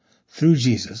Acts, through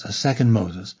Jesus, a second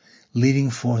Moses, leading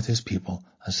forth his people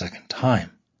a second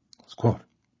time. Close quote.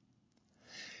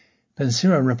 Ben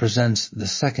Sira represents the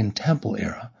Second Temple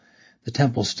era, the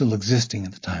temple still existing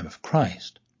at the time of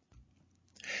Christ.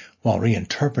 While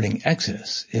reinterpreting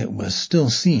Exodus, it was still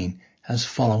seen as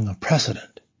following a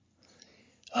precedent.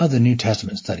 Other New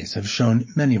Testament studies have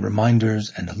shown many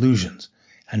reminders and allusions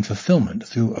and fulfillment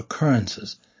through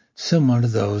occurrences similar to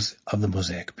those of the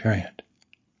Mosaic period.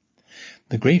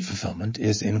 The great fulfillment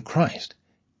is in Christ,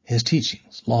 his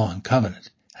teachings, law and covenant,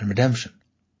 and redemption.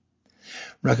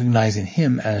 Recognizing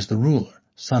him as the ruler,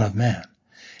 Son of Man,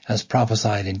 as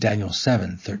prophesied in Daniel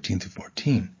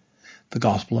 7:13-14, the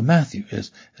Gospel of Matthew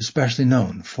is especially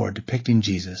known for depicting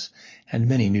Jesus and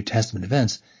many New Testament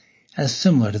events as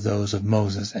similar to those of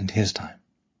Moses and his time.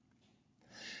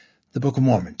 The Book of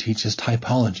Mormon teaches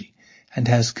typology and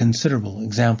has considerable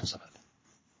examples of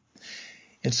it.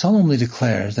 It solemnly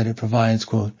declares that it provides,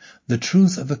 quote, the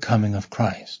truth of the coming of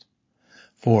Christ.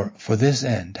 For this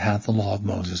end hath the law of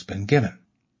Moses been given.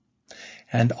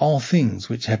 And all things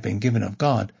which have been given of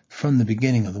God from the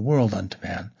beginning of the world unto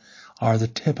man are the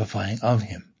typifying of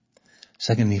him.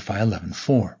 2 Nephi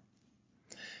 11:4.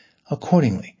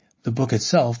 Accordingly, the book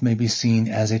itself may be seen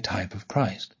as a type of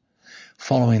Christ,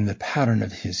 following the pattern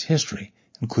of his history,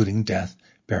 including death,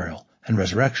 burial, and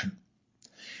resurrection.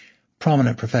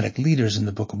 Prominent prophetic leaders in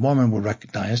the Book of Mormon were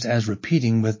recognized as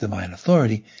repeating with divine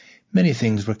authority many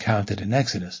things recounted in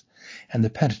Exodus and the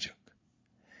Pentateuch.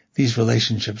 These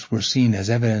relationships were seen as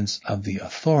evidence of the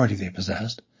authority they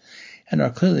possessed and are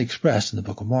clearly expressed in the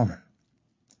Book of Mormon.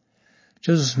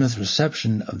 Joseph Smith's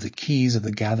reception of the keys of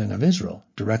the gathering of Israel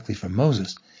directly from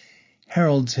Moses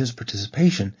heralds his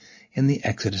participation in the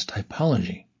Exodus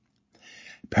typology.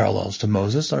 Parallels to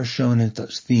Moses are shown in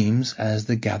such themes as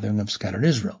the gathering of scattered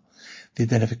Israel, the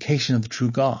identification of the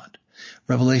true God,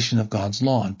 revelation of God's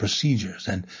law and procedures,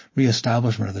 and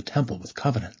reestablishment of the temple with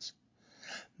covenants.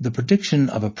 The prediction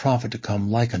of a prophet to come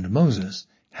like unto Moses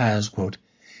has, quote,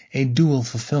 a dual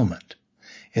fulfillment.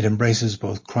 It embraces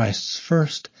both Christ's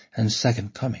first and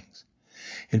second comings.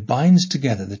 It binds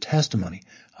together the testimony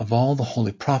of all the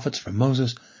holy prophets from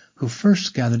Moses who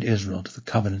first gathered Israel to the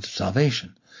covenant of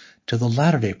salvation, to the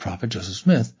latter-day prophet Joseph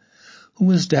Smith, who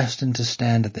was destined to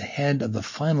stand at the head of the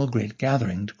final great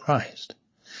gathering to Christ.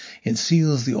 It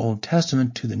seals the Old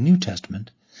Testament to the New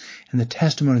Testament and the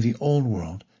testimony of the Old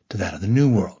World to that of the New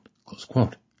World. Close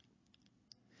quote.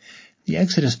 The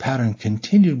Exodus pattern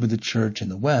continued with the church in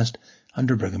the West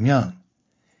under Brigham Young.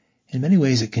 In many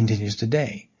ways it continues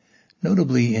today,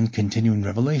 notably in continuing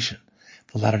revelation,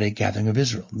 the latter-day gathering of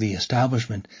Israel, the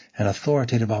establishment and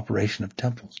authoritative operation of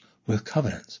temples with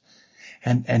covenants,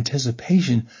 and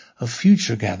anticipation of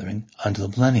future gathering unto the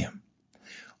millennium,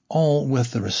 all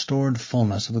with the restored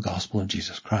fullness of the gospel of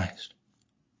Jesus Christ.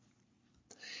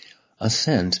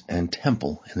 Ascent and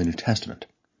temple in the New Testament.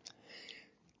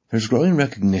 There's growing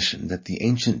recognition that the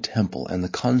ancient temple and the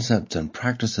concepts and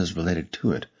practices related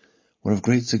to it were of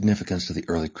great significance to the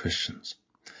early Christians.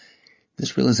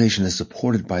 This realization is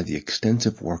supported by the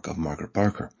extensive work of Margaret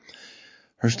Barker.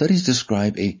 Her studies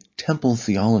describe a temple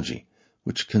theology,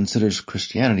 which considers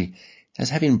Christianity as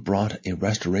having brought a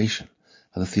restoration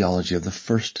of the theology of the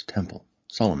first temple,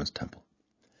 Solomon's temple.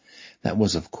 That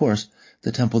was, of course,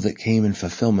 the temple that came in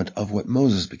fulfillment of what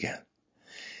Moses began,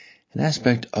 an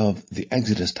aspect of the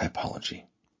Exodus typology.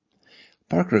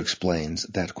 Barker explains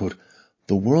that, quote,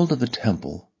 the world of the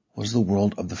temple was the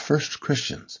world of the first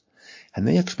Christians, and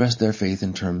they expressed their faith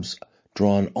in terms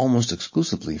drawn almost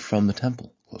exclusively from the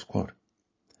temple, close quote.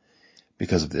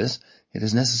 Because of this, it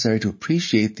is necessary to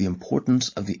appreciate the importance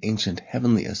of the ancient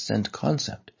heavenly ascent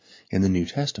concept in the New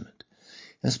Testament,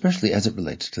 especially as it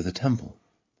relates to the temple.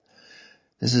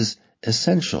 This is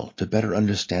essential to better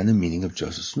understand the meaning of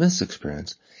Joseph Smith's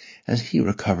experience as he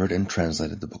recovered and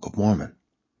translated the Book of Mormon.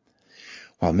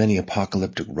 While many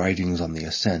apocalyptic writings on the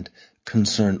ascent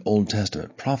concern Old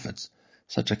Testament prophets,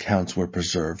 such accounts were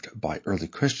preserved by early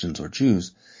Christians or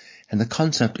Jews, and the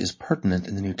concept is pertinent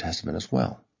in the New Testament as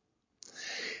well.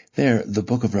 There, the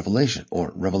book of Revelation,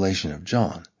 or Revelation of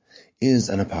John, is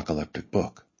an apocalyptic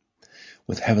book,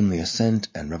 with heavenly ascent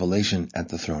and revelation at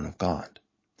the throne of God.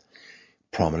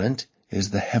 Prominent is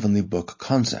the heavenly book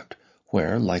concept,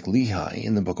 where, like Lehi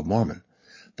in the Book of Mormon,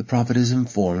 the prophet is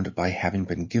informed by having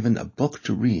been given a book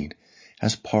to read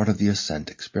as part of the ascent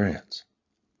experience.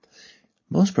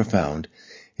 Most profound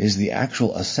is the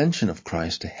actual ascension of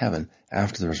Christ to heaven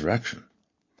after the resurrection.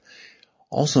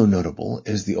 Also notable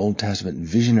is the Old Testament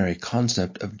visionary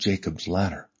concept of Jacob's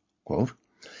ladder. Quote,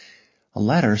 a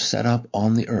ladder set up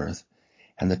on the earth,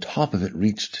 and the top of it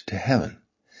reached to heaven,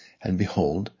 and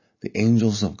behold, the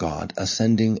angels of God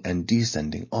ascending and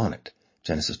descending on it.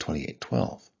 Genesis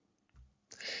 28:12.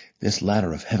 This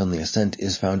ladder of heavenly ascent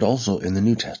is found also in the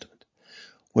New Testament.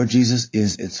 where Jesus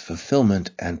is its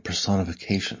fulfillment and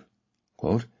personification.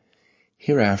 Quote,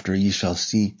 "Hereafter ye shall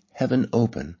see heaven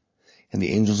open, and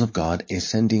the angels of God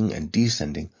ascending and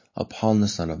descending upon the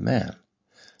Son of Man."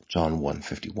 John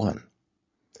 1:51.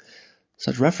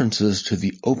 Such references to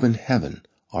the open heaven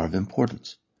are of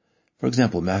importance. For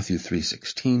example, Matthew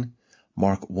 3:16,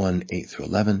 Mark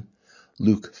 1:8-11,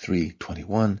 Luke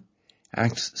 3:21,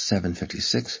 Acts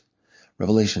 7:56,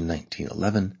 Revelation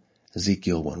 19:11,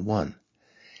 Ezekiel 1:1,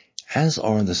 as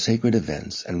are the sacred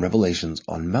events and revelations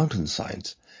on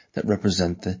mountainsides that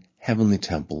represent the heavenly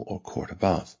temple or court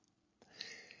above.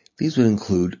 These would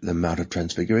include the Mount of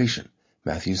Transfiguration,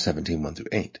 Matthew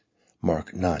 17:1-8,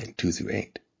 Mark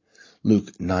 9:2-8,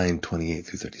 Luke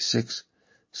 9:28-36,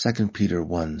 2 Peter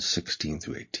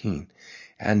 1:16-18,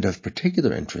 and of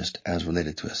particular interest as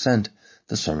related to ascent,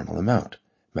 the Sermon on the Mount,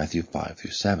 Matthew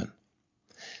 5-7.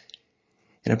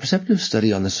 In a perceptive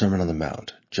study on the Sermon on the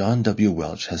Mount, John W.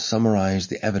 Welch has summarized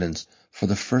the evidence for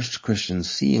the first Christians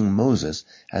seeing Moses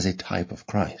as a type of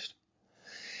Christ,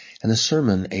 and the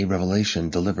sermon a revelation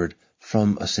delivered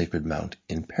from a sacred mount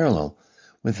in parallel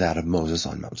with that of Moses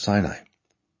on Mount Sinai.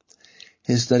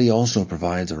 His study also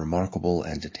provides a remarkable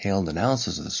and detailed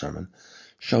analysis of the sermon,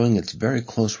 showing its very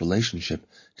close relationship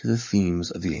to the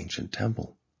themes of the ancient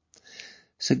temple.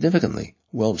 Significantly,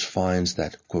 Welch finds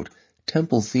that, quote,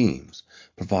 "temple themes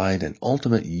provide an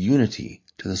ultimate unity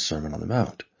to the Sermon on the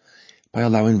Mount by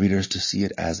allowing readers to see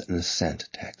it as an ascent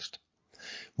text.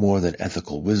 More than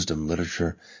ethical wisdom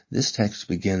literature, this text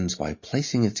begins by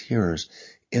placing its hearers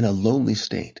in a lowly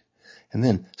state, and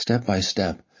then, step by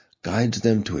step, guides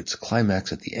them to its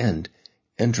climax at the end,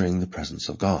 entering the presence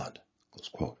of God." Close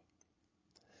quote.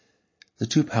 The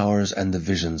Two Powers and the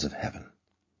Visions of Heaven.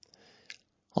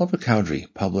 Oliver Cowdery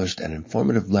published an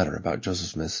informative letter about Joseph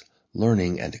Smith's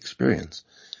learning and experience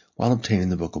while obtaining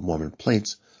the Book of Mormon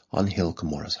plates on Hill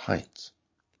Cumorah's Heights.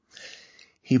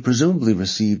 He presumably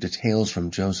received details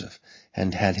from Joseph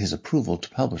and had his approval to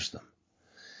publish them.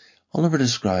 Oliver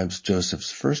describes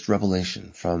Joseph's first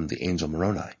revelation from the angel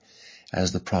Moroni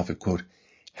as the prophet, quote,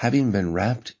 "having been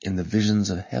wrapped in the visions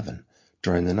of heaven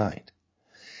during the night,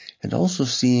 and also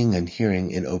seeing and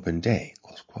hearing in open day."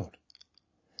 Close quote.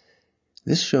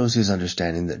 This shows his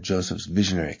understanding that Joseph's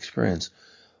visionary experience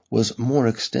was more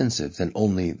extensive than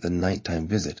only the nighttime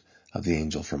visit of the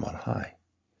angel from on high.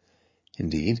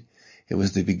 Indeed, it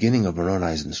was the beginning of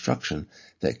Moroni's instruction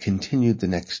that continued the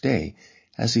next day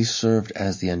as he served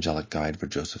as the angelic guide for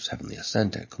Joseph's heavenly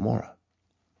ascent at Cumorah.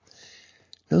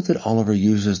 Note that Oliver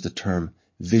uses the term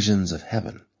visions of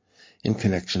heaven in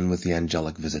connection with the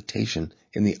angelic visitation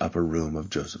in the upper room of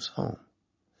Joseph's home.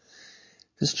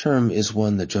 This term is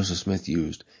one that Joseph Smith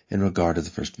used in regard to the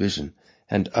first vision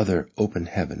and other open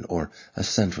heaven or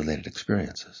ascent-related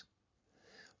experiences.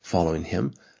 Following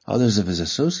him, others of his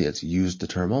associates used the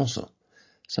term also,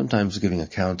 sometimes giving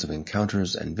accounts of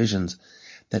encounters and visions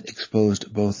that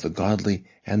exposed both the godly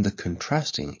and the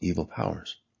contrasting evil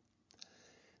powers.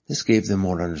 This gave them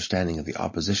more understanding of the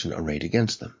opposition arrayed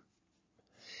against them.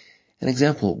 An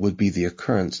example would be the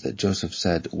occurrence that Joseph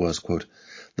said was, quote,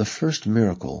 "the first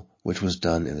miracle which was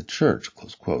done in the church,"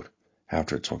 close quote,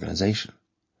 after its organization.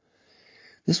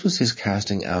 This was his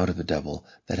casting out of a devil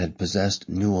that had possessed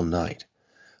Newell Knight,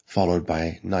 followed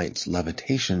by Knight's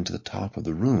levitation to the top of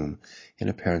the room in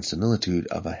apparent similitude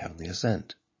of a heavenly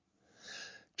ascent.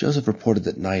 Joseph reported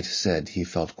that Knight said he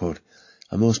felt, quote,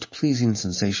 "a most pleasing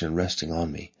sensation resting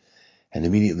on me, and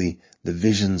immediately the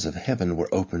visions of heaven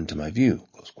were opened to my view,"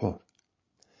 close quote.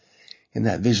 In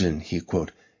that vision he,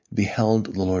 quote,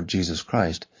 "beheld the Lord Jesus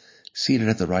Christ seated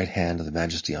at the right hand of the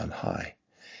Majesty on high,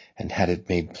 and had it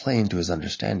made plain to his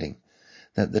understanding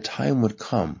that the time would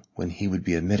come when he would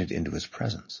be admitted into his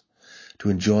presence, to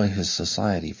enjoy his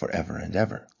society for ever and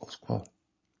ever." Close quote.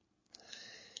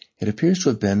 It appears to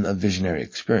have been a visionary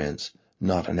experience,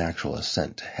 not an actual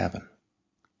ascent to heaven.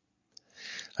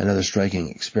 Another striking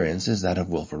experience is that of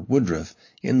Wilford Woodruff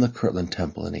in the Kirtland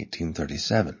Temple in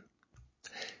 1837.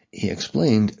 He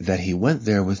explained that he went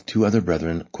there with two other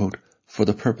brethren, quote, "for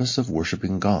the purpose of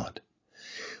worshiping God.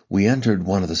 We entered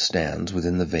one of the stands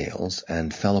within the veils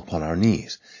and fell upon our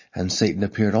knees, and Satan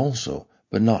appeared also,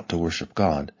 but not to worship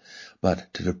God,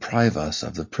 but to deprive us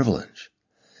of the privilege.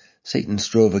 Satan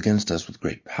strove against us with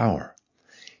great power.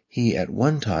 He at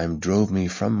one time drove me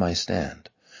from my stand,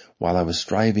 while I was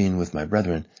striving with my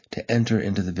brethren to enter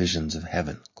into the visions of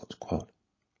heaven." Close quote.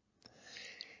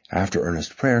 After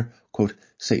earnest prayer, quote,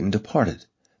 "Satan departed,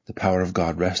 the power of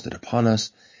God rested upon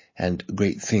us, and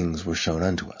great things were shown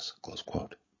unto us." Close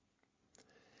quote.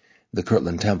 The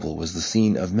Kirtland Temple was the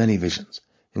scene of many visions,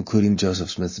 including Joseph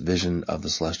Smith's vision of the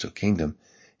celestial kingdom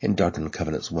in Doctrine and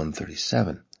Covenants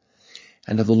 137,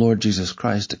 and of the Lord Jesus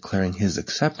Christ declaring his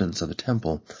acceptance of the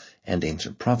temple and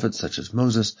ancient prophets such as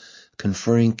Moses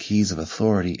conferring keys of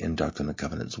authority in Doctrine and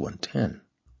Covenants 110.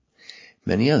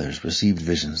 Many others received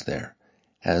visions there,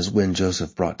 as when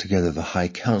Joseph brought together the high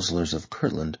counselors of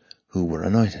Kirtland who were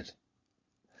anointed.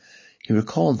 He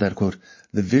recalled that, quote,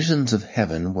 the visions of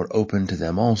heaven were open to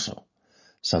them also.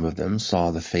 Some of them saw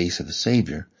the face of the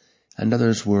Savior, and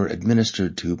others were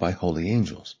administered to by holy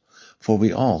angels, for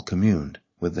we all communed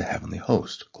with the heavenly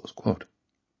host. Close quote.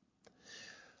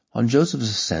 On Joseph's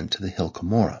ascent to the hill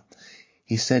Cumorah,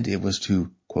 he said it was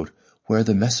to, quote, where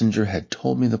the messenger had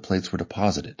told me the plates were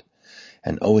deposited,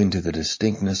 and owing to the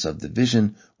distinctness of the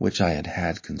vision which I had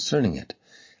had concerning it,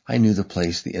 I knew the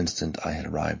place the instant I had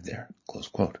arrived there. Close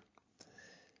quote.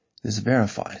 This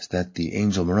verifies that the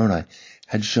angel Moroni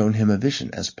had shown him a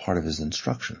vision as part of his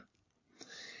instruction.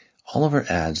 Oliver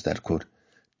adds that, quote,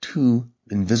 two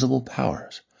invisible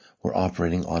powers were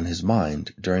operating on his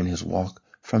mind during his walk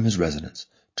from his residence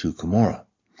to Cumorah.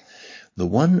 The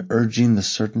one urging the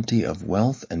certainty of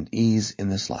wealth and ease in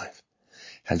this life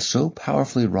had so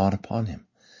powerfully wrought upon him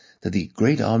that the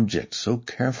great object so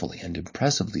carefully and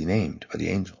impressively named by the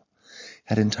angel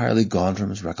had entirely gone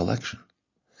from his recollection,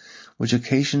 which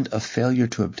occasioned a failure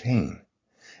to obtain,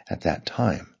 at that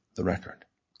time, the record.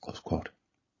 Close quote.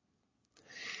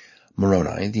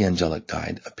 Moroni, the angelic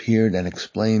guide, appeared and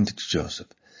explained to Joseph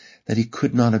that he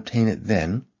could not obtain it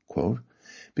then, quote,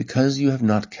 because you have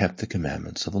not kept the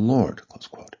commandments of the Lord. Close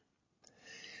quote.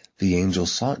 The angel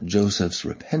sought Joseph's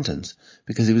repentance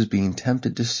because he was being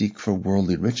tempted to seek for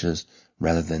worldly riches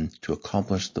rather than to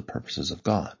accomplish the purposes of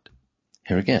God.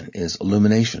 Here again is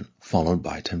illumination followed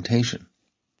by temptation.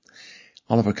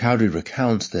 Oliver Cowdery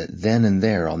recounts that then and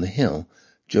there on the hill,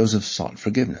 Joseph sought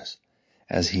forgiveness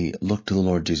as he looked to the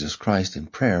Lord Jesus Christ in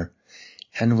prayer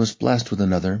and was blessed with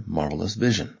another marvelous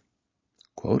vision.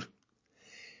 Quote,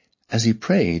 as he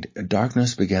prayed,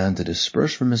 darkness began to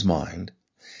disperse from his mind,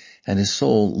 and his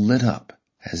soul lit up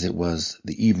as it was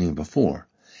the evening before,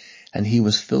 and he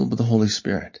was filled with the Holy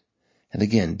Spirit. And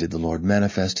again did the Lord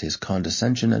manifest his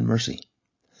condescension and mercy.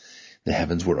 The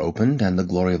heavens were opened, and the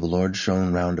glory of the Lord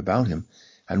shone round about him,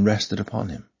 and rested upon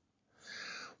him.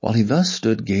 While he thus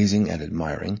stood gazing and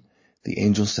admiring, the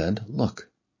angel said, look.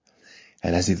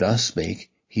 And as he thus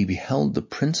spake, he beheld the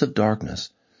Prince of Darkness,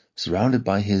 surrounded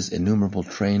by his innumerable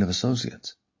train of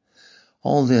associates.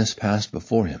 All this passed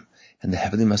before him, and the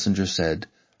heavenly messenger said,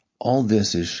 all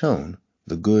this is shown,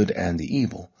 the good and the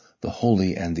evil, the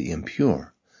holy and the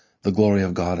impure, the glory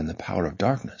of God and the power of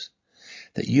darkness,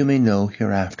 that you may know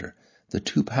hereafter the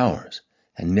two powers,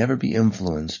 and never be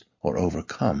influenced or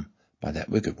overcome by that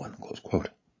wicked one. Close quote.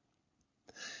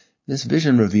 This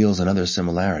vision reveals another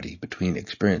similarity between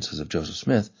experiences of Joseph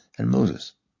Smith and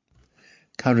Moses.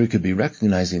 Cowdery could be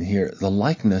recognizing here the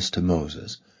likeness to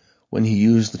Moses when he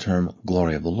used the term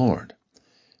glory of the Lord,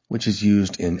 which is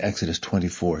used in Exodus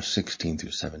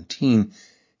 24:16-17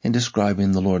 in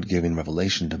describing the Lord giving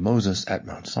revelation to Moses at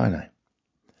Mount Sinai.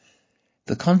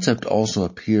 The concept also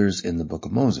appears in the book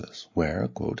of Moses, where,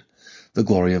 quote, the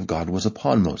glory of God was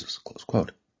upon Moses, close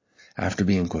quote, after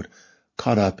being, quote,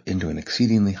 caught up into an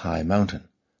exceedingly high mountain,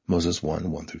 Moses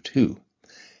 1:1-2,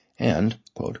 and,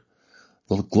 quote,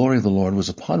 the glory of the Lord was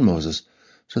upon Moses,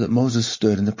 so that Moses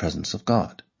stood in the presence of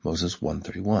God, Moses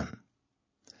 1:31.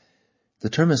 The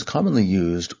term is commonly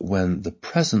used when the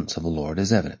presence of the Lord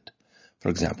is evident. For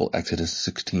example, Exodus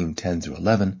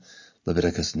 16:10-11,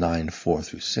 Leviticus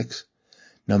 9:4-6,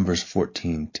 Numbers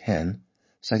 14:10,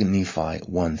 2 Nephi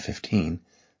 1:15,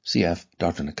 cf.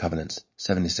 Doctrine and Covenants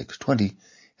 76:20,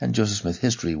 and Joseph Smith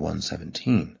History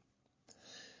 1:17.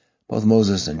 Both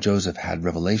Moses and Joseph had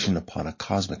revelation upon a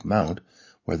cosmic mount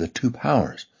where the two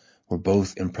powers were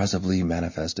both impressively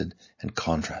manifested and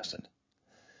contrasted.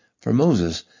 For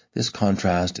Moses, this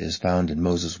contrast is found in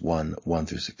Moses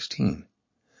 1:1-16.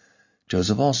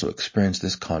 Joseph also experienced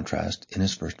this contrast in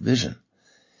his first vision.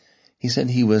 He said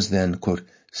he was then, quote,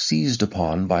 seized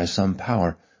upon by some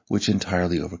power which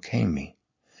entirely overcame me,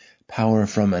 power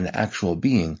from an actual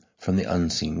being from the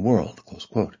unseen world, close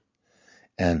quote,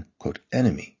 an, quote,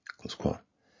 enemy, close quote,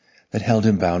 that held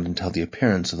him bound until the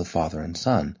appearance of the Father and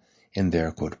Son in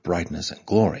their, quote, brightness and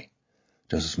glory,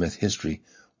 Joseph Smith History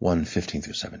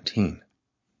 1:15-17.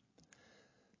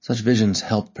 Such visions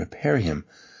helped prepare him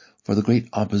for the great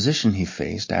opposition he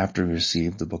faced after he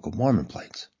received the Book of Mormon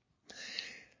plates.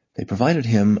 They provided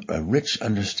him a rich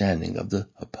understanding of the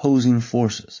opposing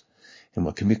forces in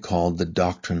what can be called the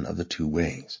doctrine of the two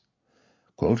ways.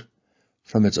 Quote,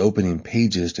 from its opening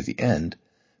pages to the end,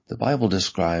 the Bible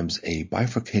describes a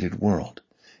bifurcated world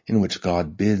in which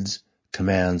God bids,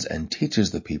 commands and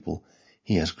teaches the people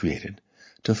he has created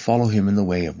to follow him in the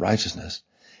way of righteousness,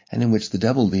 and in which the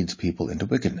devil leads people into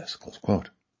wickedness." Close quote.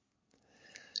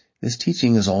 This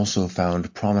teaching is also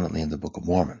found prominently in the Book of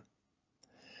Mormon.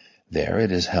 There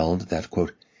it is held that,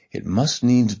 quote, "It must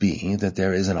needs be that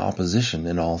there is an opposition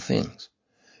in all things.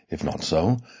 If not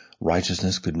so,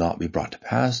 righteousness could not be brought to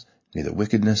pass, neither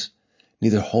wickedness,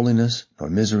 neither holiness nor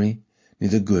misery,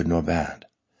 neither good nor bad."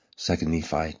 2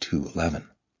 Nephi 2:11.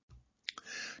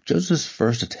 Joseph's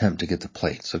first attempt to get the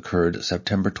plates occurred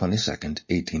September 22,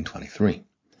 1823.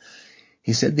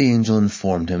 He said the angel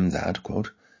informed him that, quote,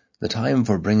 "The time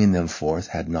for bringing them forth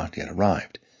had not yet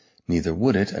arrived, neither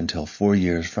would it until 4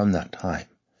 years from that time.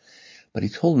 But he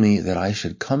told me that I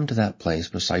should come to that place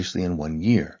precisely in 1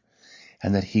 year,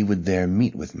 and that he would there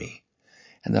meet with me,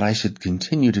 and that I should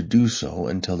continue to do so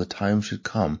until the time should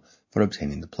come for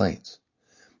obtaining the plates.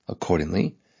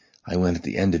 Accordingly, I went at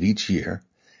the end of each year,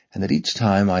 and at each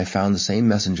time I found the same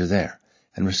messenger there,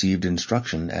 and received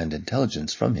instruction and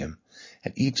intelligence from him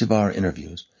at each of our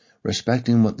interviews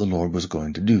respecting what the Lord was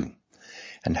going to do,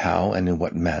 and how and in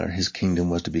what manner his kingdom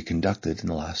was to be conducted in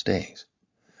the last days."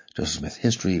 Joseph Smith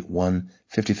History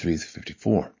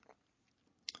 1:53-54.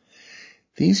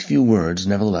 These few words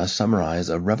nevertheless summarize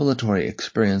a revelatory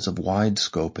experience of wide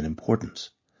scope and importance.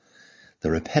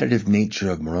 The repetitive nature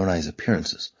of Moroni's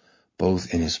appearances,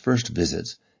 both in his first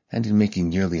visits and in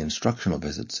making yearly instructional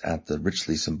visits at the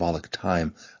richly symbolic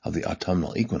time of the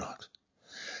autumnal equinox,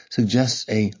 suggests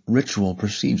a ritual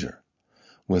procedure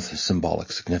with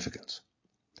symbolic significance.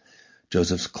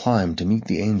 Joseph's climb to meet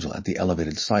the angel at the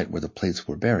elevated site where the plates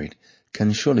were buried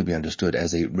can surely be understood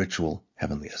as a ritual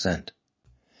heavenly ascent.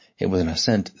 It was an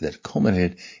ascent that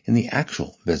culminated in the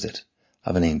actual visit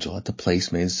of an angel at the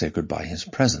place made sacred by his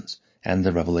presence and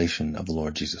the revelation of the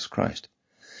Lord Jesus Christ,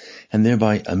 and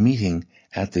thereby a meeting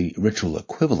at the ritual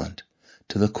equivalent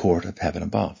to the court of heaven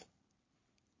above.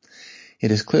 It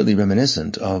is clearly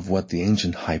reminiscent of what the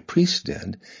ancient high priest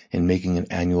did in making an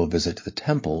annual visit to the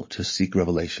temple to seek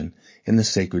revelation in the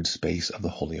sacred space of the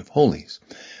Holy of Holies,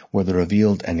 where the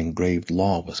revealed and engraved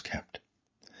law was kept.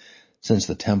 Since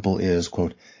the temple is,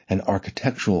 quote, "an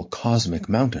architectural cosmic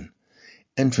mountain,"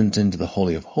 entrance into the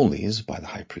Holy of Holies by the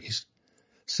high priest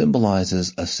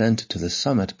symbolizes ascent to the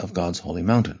summit of God's holy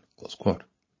mountain. Close quote.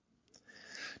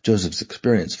 Joseph's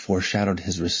experience foreshadowed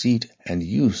his receipt and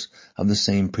use of the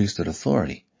same priesthood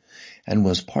authority, and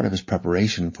was part of his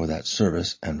preparation for that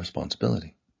service and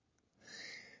responsibility.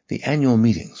 The annual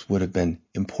meetings would have been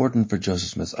important for Joseph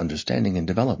Smith's understanding and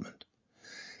development.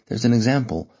 There's an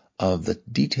example of the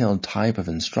detailed type of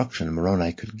instruction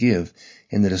Moroni could give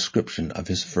in the description of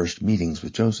his first meetings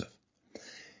with Joseph.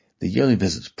 The yearly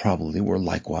visits probably were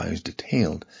likewise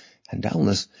detailed, and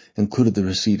doubtless included the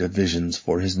receipt of visions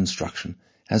for his instruction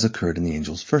as occurred in the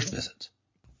angel's first visits.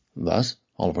 Thus,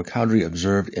 Oliver Cowdery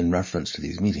observed in reference to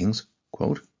these meetings,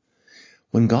 quote,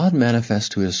 "When God manifests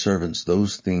to his servants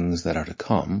those things that are to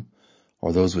come,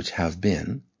 or those which have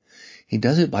been, he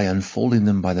does it by unfolding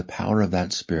them by the power of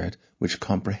that Spirit which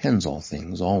comprehends all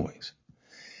things always.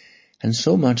 And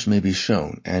so much may be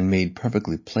shown and made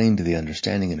perfectly plain to the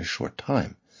understanding in a short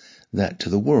time, that to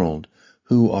the world,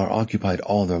 who are occupied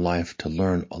all their life to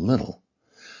learn a little,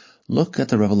 look at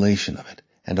the revelation of it,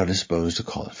 and are disposed to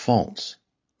call it false.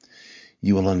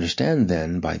 You will understand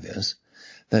then by this,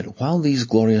 that while these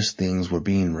glorious things were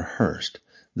being rehearsed,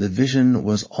 the vision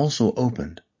was also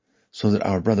opened, so that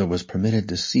our brother was permitted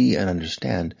to see and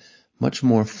understand much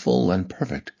more full and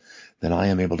perfect than I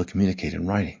am able to communicate in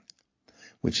writing,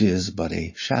 which is but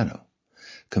a shadow,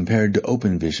 compared to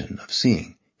open vision of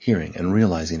seeing, hearing, and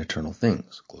realizing eternal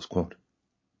things." Close quote.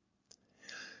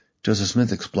 Joseph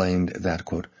Smith explained that,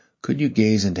 quote, "Could you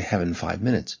gaze into heaven 5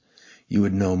 minutes, you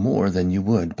would know more than you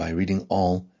would by reading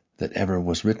all that ever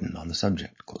was written on the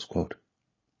subject." Close quote.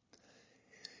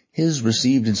 His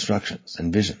received instructions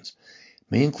and visions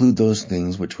may include those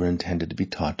things which were intended to be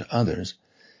taught to others,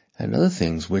 and other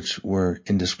things which were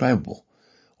indescribable,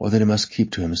 or that he must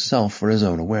keep to himself for his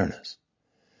own awareness.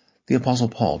 The Apostle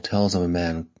Paul tells of a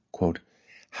man, quote,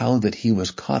 "how that he was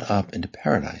caught up into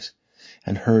paradise,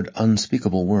 and heard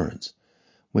unspeakable words,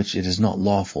 which it is not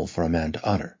lawful for a man to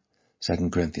utter."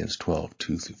 2 Corinthians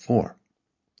 12:2-4.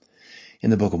 In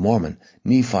the Book of Mormon,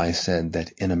 Nephi said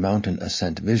that in a mountain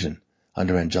ascent vision,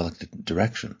 under angelic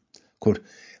direction, quote,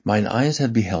 "Mine eyes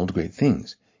have beheld great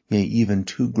things, yea, even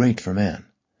too great for man.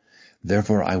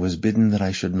 Therefore I was bidden that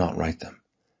I should not write them."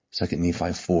 2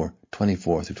 Nephi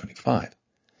 4:24-25.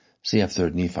 Cf.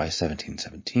 3 Nephi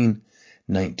 17:17,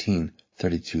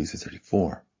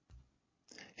 19:32-34.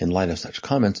 In light of such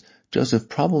comments, Joseph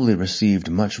probably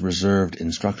received much reserved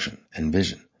instruction and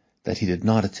vision, that he did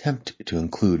not attempt to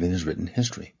include in his written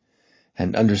history,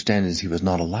 and understandings he was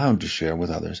not allowed to share with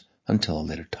others until a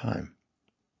later time.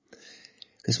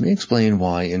 This may explain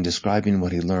why, in describing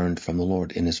what he learned from the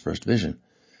Lord in his first vision,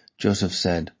 Joseph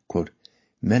said, quote,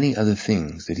 "Many other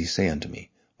things did he say unto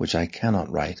me, which I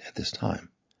cannot write at this time."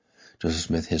 Joseph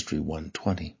Smith History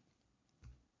 1:20.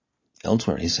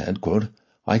 Elsewhere he said, quote,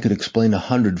 "I could explain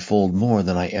 100-fold more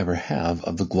than I ever have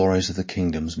of the glories of the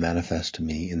kingdoms manifest to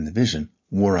me in the vision,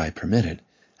 were I permitted,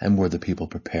 and were the people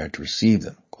prepared to receive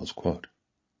them." Close quote.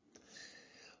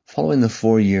 Following the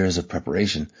 4 years of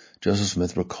preparation, Joseph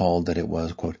Smith recalled that it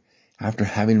was, quote, "after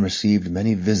having received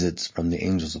many visits from the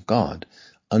angels of God,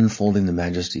 unfolding the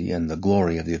majesty and the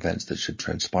glory of the events that should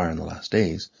transpire in the last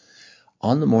days,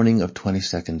 on the morning of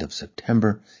 22nd of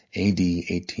September, A.D.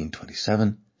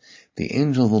 1827, the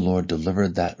angel of the Lord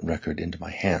delivered that record into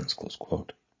my hands." Close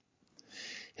quote.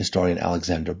 Historian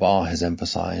Alexander Baugh has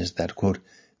emphasized that, quote,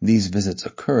 "these visits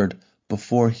occurred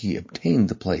before he obtained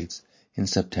the plates in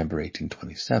September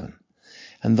 1827,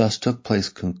 and thus took place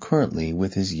concurrently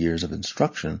with his years of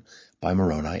instruction by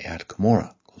Moroni at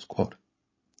Gomorrah." Close quote.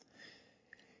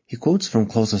 He quotes from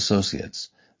close associates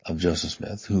of Joseph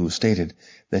Smith who stated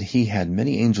that he had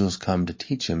many angels come to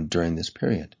teach him during this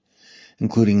period,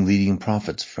 including leading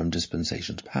prophets from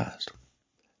dispensations past.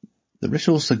 The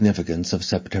ritual significance of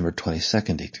September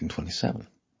 22nd, 1827.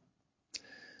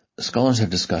 Scholars have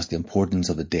discussed the importance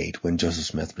of the date when Joseph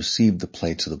Smith received the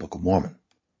plates of the Book of Mormon.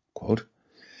 Quote,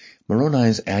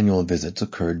 "Moroni's annual visits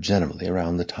occurred generally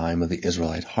around the time of the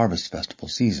Israelite harvest festival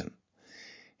season.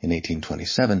 In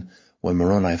 1827, when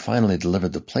Moroni finally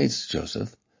delivered the plates to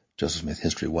Joseph Smith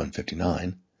History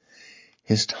 159,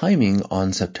 his timing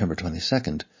on September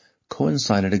 22nd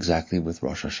coincided exactly with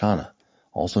Rosh Hashanah,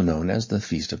 also known as the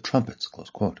Feast of Trumpets."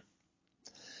 Close quote.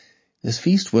 This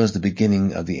feast was the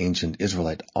beginning of the ancient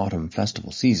Israelite autumn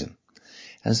festival season,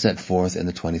 as set forth in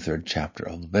the 23rd chapter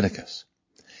of Leviticus.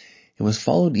 It was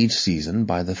followed each season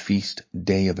by the feast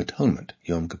Day of Atonement,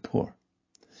 Yom Kippur,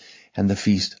 and the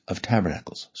Feast of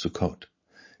Tabernacles, Sukkot,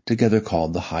 together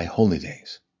called the High Holy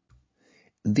Days.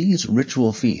 These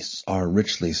ritual feasts are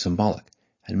richly symbolic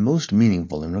and most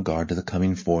meaningful in regard to the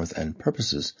coming forth and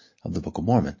purposes of the Book of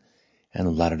Mormon and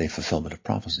the latter-day fulfillment of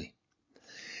prophecy.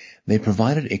 They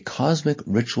provided a cosmic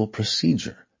ritual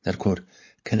procedure that, quote,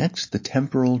 "connects the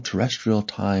temporal terrestrial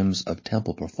times of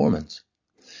temple performance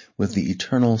with the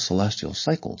eternal celestial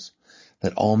cycles,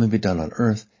 that all may be done on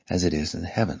earth as it is in the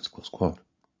heavens." Close quote.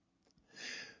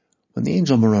 When the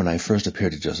angel Moroni first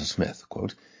appeared to Joseph Smith,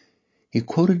 quote, he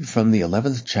quoted from the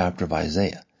 11th chapter of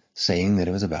Isaiah, saying that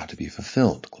it was about to be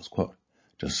fulfilled. Close quote.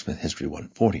 Joseph Smith History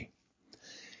 140.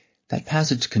 That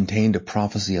passage contained a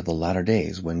prophecy of the latter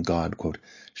days when God, quote,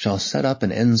 "shall set up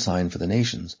an ensign for the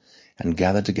nations, and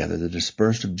gather together the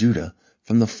dispersed of Judah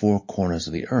from the four corners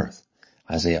of the earth."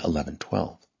 Isaiah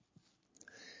 11:12.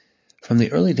 From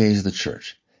the early days of the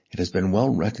Church, it has been well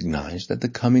recognized that the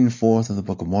coming forth of the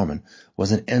Book of Mormon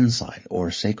was an ensign or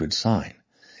sacred sign,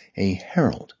 a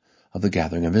herald of the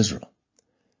gathering of Israel.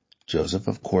 Joseph,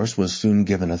 of course, was soon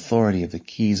given authority of the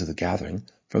keys of the gathering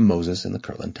from Moses in the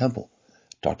Kirtland Temple,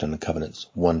 Doctrine and Covenants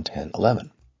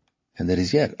 1:10-11, and that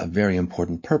is yet a very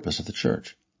important purpose of the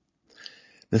Church.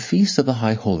 The feasts of the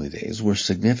High Holy Days were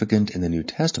significant in the New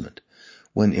Testament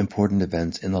when important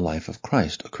events in the life of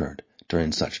Christ occurred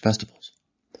during such festivals.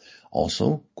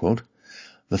 Also, quote,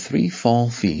 "the 3 fall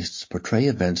feasts portray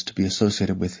events to be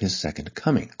associated with his second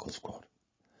coming." Close quote.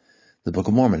 The Book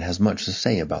of Mormon has much to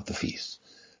say about the feasts,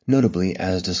 notably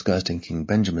as discussed in King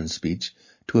Benjamin's speech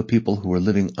to a people who were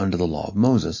living under the law of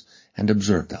Moses and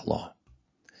observed that law.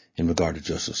 In regard to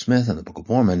Joseph Smith and the Book of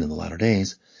Mormon in the latter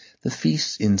days, the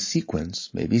feasts in sequence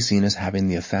may be seen as having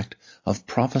the effect of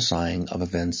prophesying of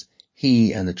events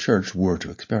he and the Church were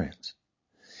to experience.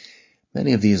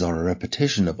 Many of these are a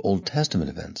repetition of Old Testament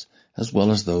events, as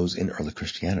well as those in early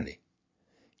Christianity.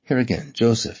 Here again,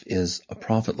 Joseph is a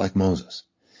prophet like Moses,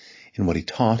 in what he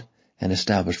taught and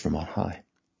established from on high.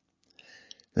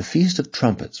 The Feast of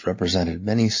Trumpets represented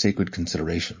many sacred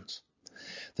considerations.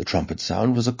 The trumpet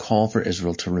sound was a call for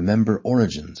Israel to remember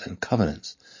origins and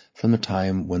covenants from the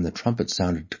time when the trumpet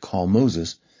sounded to call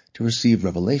Moses to receive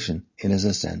revelation in his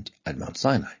ascent at Mount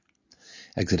Sinai.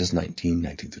 Exodus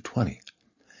 19:19-20.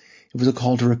 It was a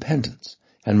call to repentance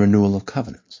and renewal of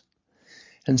covenants,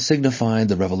 and signified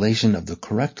the revelation of the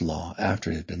correct law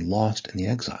after it had been lost in the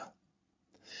exile.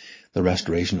 The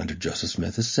restoration under Joseph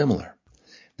Smith is similar.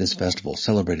 This festival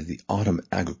celebrated the autumn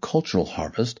agricultural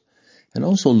harvest and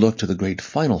also looked to the great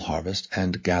final harvest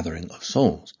and gathering of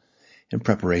souls in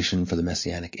preparation for the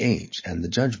Messianic age and the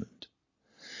judgment.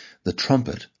 The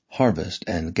trumpet, harvest,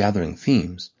 and gathering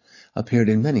themes appeared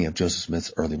in many of Joseph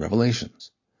Smith's early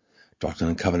revelations. Doctrine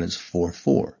and Covenants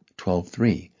 4:4,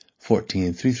 12:3,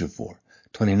 14:3-4,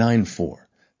 29:4,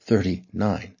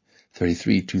 39,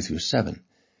 33, 2-7,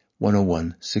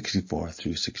 101,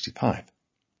 64-65.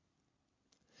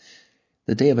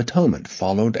 The Day of Atonement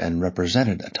followed and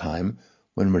represented a time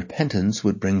when repentance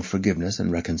would bring forgiveness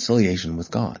and reconciliation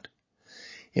with God.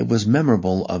 It was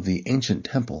memorable of the ancient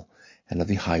temple and of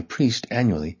the high priest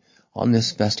annually on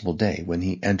this festival day when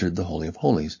he entered the Holy of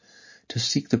Holies to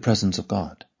seek the presence of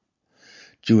God.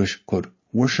 Jewish,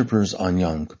 worshippers on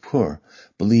Yom Kippur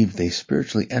believed they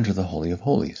spiritually enter the Holy of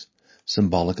Holies,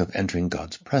 symbolic of entering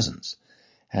God's presence,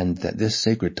 and that this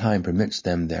sacred time permits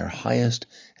them their highest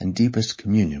and deepest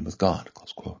communion with God.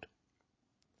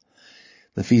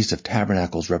 The Feast of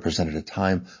Tabernacles represented a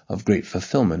time of great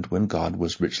fulfillment when God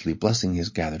was richly blessing his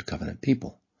gathered covenant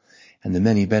people, and the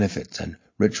many benefits and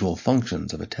ritual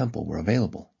functions of a temple were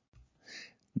available.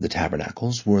 The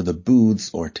tabernacles were the booths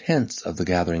or tents of the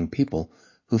gathering people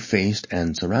who faced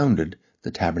and surrounded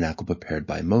the tabernacle prepared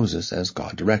by Moses as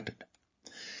God directed.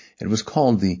 It was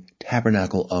called the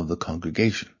Tabernacle of the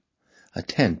Congregation, a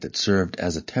tent that served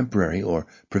as a temporary or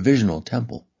provisional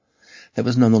temple that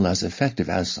was nonetheless effective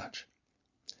as such.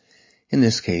 In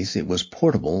this case, it was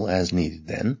portable as needed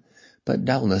then, but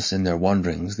doubtless in their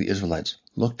wanderings the Israelites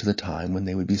looked to the time when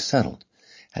they would be settled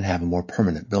and have a more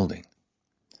permanent building.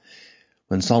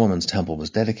 When Solomon's temple was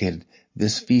dedicated,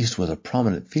 this feast was a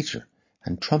prominent feature,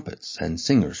 and trumpets and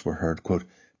singers were heard,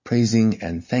 praising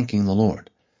and thanking the Lord.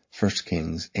 1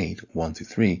 Kings 8,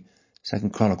 1-3, 2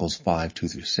 Chronicles 5,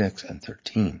 2-6, and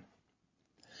 13.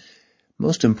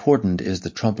 Most important is the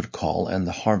trumpet call and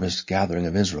the harvest gathering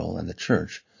of Israel and the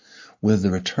church, with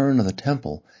the return of the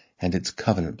temple and its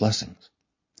covenant blessings.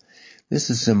 This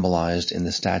is symbolized in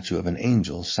the statue of an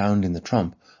angel sounding the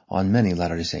trump on many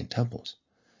Latter-day Saint temples,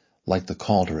 like the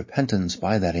call to repentance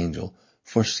by that angel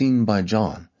foreseen by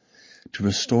John to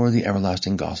restore the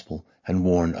everlasting gospel and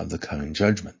warn of the coming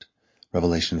judgment.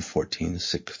 Revelation 14,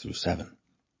 6-7.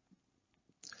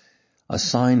 A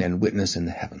sign and witness in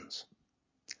the heavens.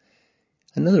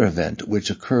 Another event, which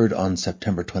occurred on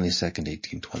September 22,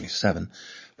 1827,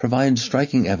 provides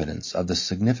striking evidence of the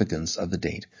significance of the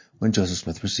date when Joseph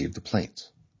Smith received the plates.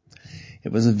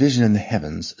 It was a vision in the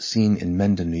heavens seen in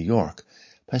Mendon, New York,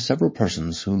 by several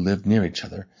persons who lived near each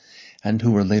other and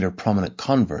who were later prominent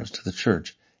converts to the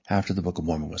church after the Book of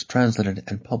Mormon was translated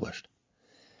and published.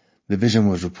 The vision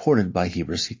was reported by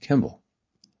Heber C. Kimball.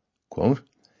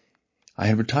 I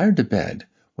had retired to bed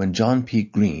when John P.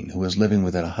 Green, who was living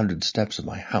within 100 steps of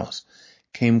my house,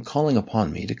 came calling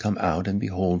upon me to come out and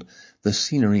behold the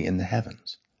scenery in the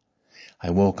heavens. I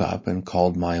woke up and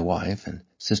called my wife and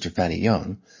Sister Fanny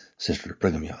Young, sister of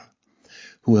Brigham Young,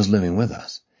 who was living with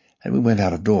us, and we went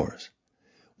out of doors.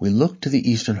 We looked to the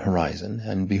eastern horizon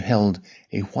and beheld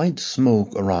a white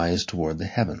smoke arise toward the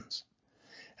heavens.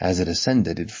 As it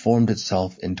ascended, it formed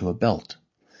itself into a belt,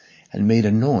 and made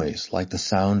a noise like the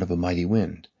sound of a mighty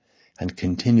wind, and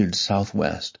continued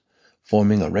southwest,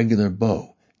 forming a regular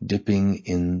bow dipping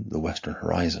in the western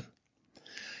horizon.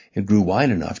 It grew wide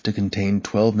enough to contain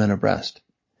 12 men abreast.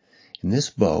 In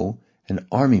this bow an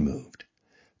army moved,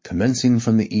 commencing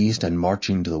from the east and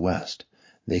marching to the west.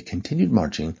 They continued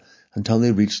marching until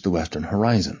they reached the western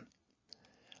horizon.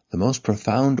 The most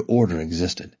profound order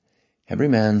existed. Every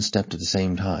man stepped at the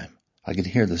same time. I could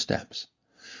hear the steps.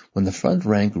 When the front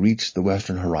rank reached the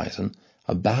western horizon,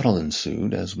 a battle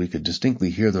ensued, as we could distinctly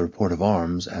hear the report of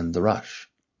arms and the rush.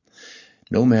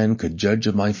 No man could judge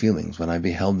of my feelings when I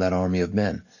beheld that army of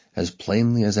men, as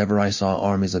plainly as ever I saw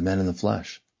armies of men in the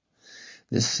flesh.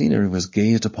 This scenery was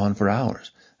gazed upon for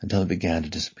hours, until it began to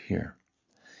disappear.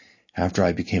 After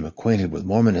I became acquainted with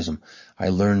Mormonism, I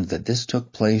learned that this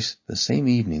took place the same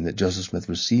evening that Joseph Smith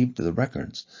received the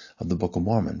records of the Book of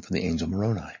Mormon from the angel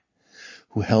Moroni,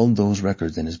 who held those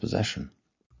records in his possession.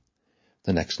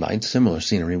 The next night, similar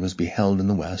scenery was beheld in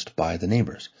the west by the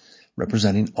neighbors,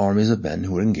 representing armies of men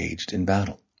who were engaged in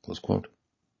battle.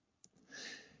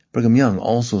 Brigham Young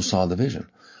also saw the vision,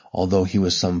 although he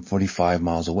was some 45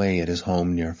 miles away at his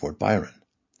home near Fort Byron.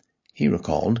 He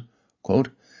recalled,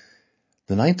 The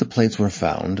night the plates were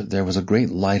found, there was a great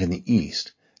light in the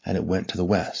east, and it went to the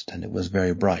west, and it was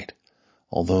very bright,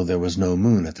 although there was no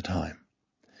moon at the time.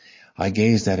 I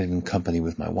gazed at it in company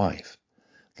with my wife.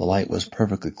 The light was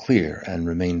perfectly clear and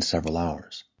remained several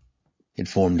hours. It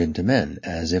formed into men,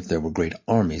 as if there were great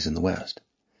armies in the west.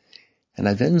 And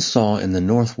I then saw in the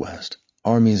northwest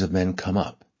armies of men come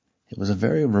up. It was a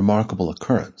very remarkable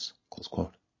occurrence.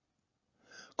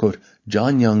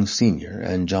 John Young Sr.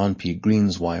 and John P.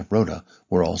 Green's wife Rhoda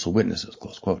were also witnesses.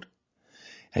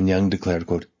 And Young declared,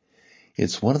 It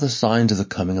It's one of the signs of the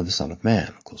coming of the Son of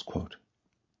Man, close quote.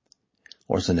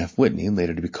 Orson F. Whitney,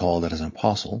 later to be called as an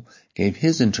apostle, gave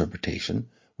his interpretation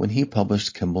when he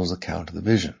published Kimball's account of the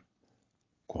vision.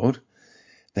 Quote,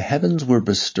 "The heavens were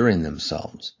bestirring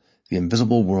themselves. The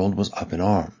invisible world was up in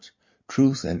arms.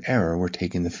 Truth and error were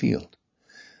taking the field.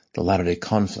 The latter-day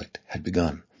conflict had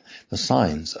begun. The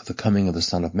signs of the coming of the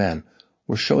Son of Man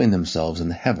were showing themselves in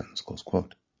the heavens." Close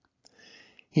quote.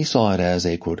 He saw it as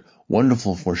a, quote,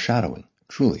 "wonderful foreshadowing,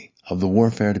 truly, of the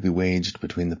warfare to be waged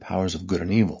between the powers of good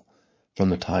and evil, from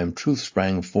the time truth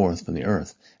sprang forth from the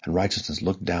earth and righteousness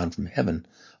looked down from heaven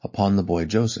upon the boy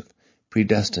Joseph,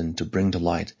 predestined to bring to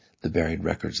light the buried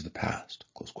records of the past."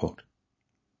 Close quote.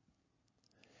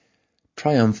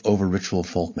 Triumph over ritual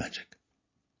folk magic.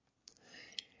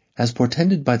 As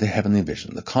portended by the heavenly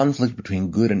vision, the conflict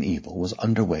between good and evil was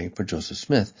underway for Joseph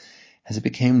Smith as it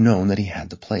became known that he had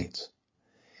the plates.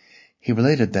 He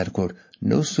related that, quote,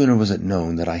 "No sooner was it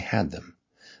known that I had them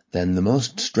than the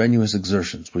most strenuous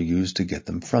exertions were used to get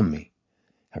them from me.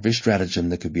 Every stratagem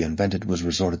that could be invented was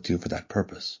resorted to for that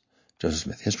purpose." Joseph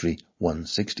Smith History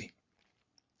 160.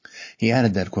 He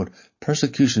added that, quote,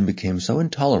 "Persecution became so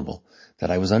intolerable that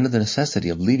I was under the necessity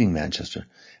of leaving Manchester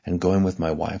and going with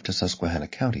my wife to Susquehanna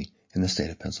County in the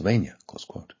state of Pennsylvania." Close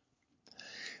quote.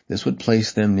 This would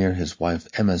place them near his wife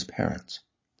Emma's parents.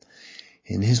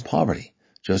 In his poverty,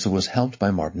 Joseph was helped by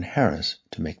Martin Harris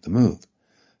to make the move.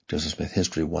 Joseph Smith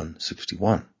History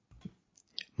 161.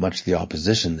 Much of the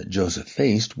opposition that Joseph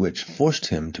faced, which forced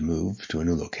him to move to a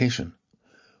new location,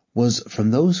 was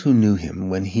from those who knew him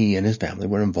when he and his family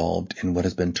were involved in what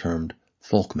has been termed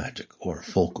folk magic or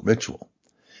folk ritual,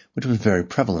 which was very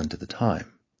prevalent at the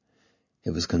time. It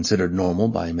was considered normal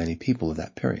by many people of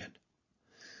that period.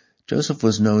 Joseph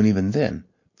was known even then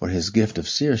for his gift of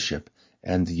seership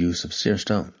and the use of seer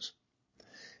stones.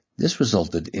 This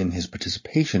resulted in his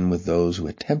participation with those who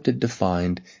attempted to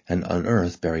find and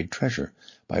unearth buried treasure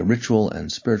by ritual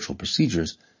and spiritual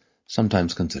procedures,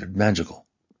 sometimes considered magical.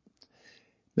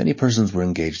 Many persons were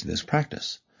engaged in this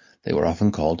practice. They were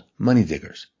often called money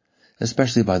diggers,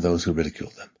 especially by those who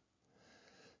ridiculed them.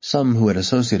 Some who had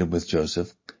associated with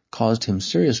Joseph caused him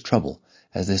serious trouble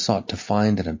as they sought to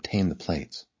find and obtain the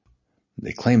plates.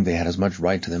 They claimed they had as much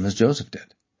right to them as Joseph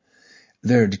did.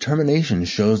 Their determination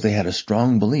shows they had a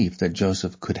strong belief that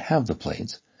Joseph could have the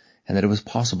plates and that it was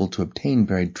possible to obtain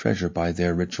buried treasure by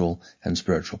their ritual and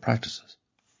spiritual practices.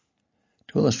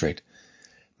 To illustrate,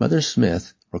 Mother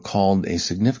Smith recalled a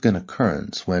significant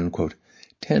occurrence when, quote,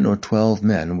 10 or 12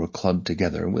 men were clubbed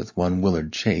together with one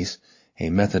Willard Chase,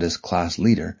 a Methodist class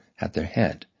leader, at their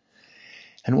head.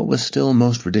 And what was still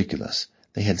most ridiculous,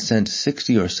 they had sent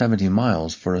 60 or 70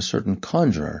 miles for a certain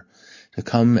conjurer to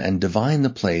come and divine the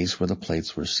place where the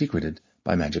plates were secreted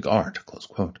by magic art. Close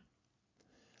quote.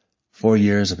 4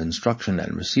 years of instruction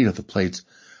and receipt of the plates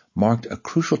marked a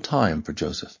crucial time for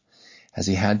Joseph, as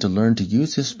he had to learn to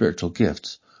use his spiritual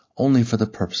gifts only for the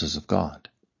purposes of God.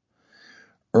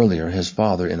 Earlier, his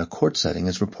father in a court setting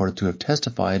is reported to have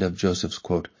testified of Joseph's,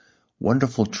 quote,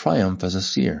 "wonderful triumph as a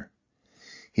seer."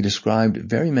 He described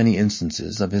very many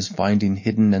instances of his finding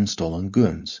hidden and stolen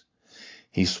goods.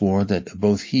 He swore that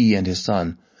both he and his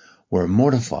son were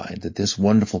mortified that this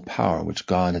wonderful power which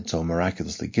God had so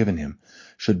miraculously given him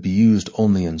should be used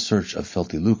only in search of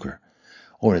filthy lucre,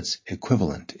 or its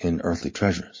equivalent in earthly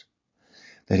treasures.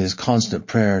 That his constant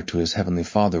prayer to his heavenly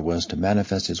Father was to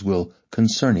manifest his will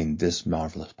concerning this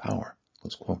marvelous power.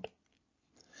 Close quote.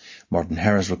 Martin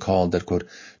Harris recalled that, quote,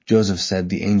 Joseph said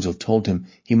the angel told him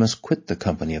he must quit the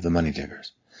company of the money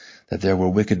diggers, that there were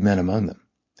wicked men among them.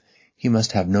 He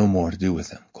must have no more to do with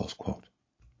them. Close quote.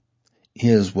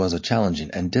 His was a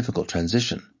challenging and difficult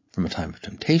transition from a time of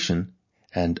temptation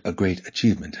and a great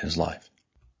achievement in his life.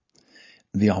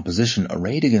 The opposition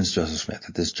arrayed against Joseph Smith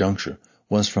at this juncture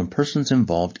was from persons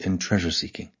involved in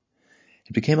treasure-seeking.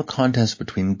 It became a contest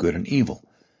between good and evil,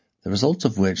 the results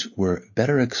of which were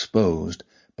better exposed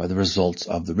by the results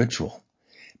of the ritual,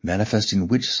 manifesting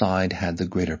which side had the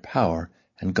greater power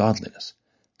and godliness.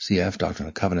 Cf. Doctrine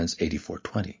and Covenants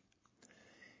 8420.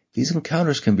 These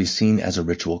encounters can be seen as a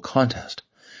ritual contest,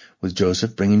 with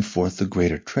Joseph bringing forth the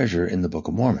greater treasure in the Book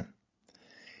of Mormon.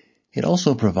 It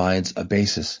also provides a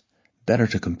basis better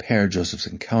to compare Joseph's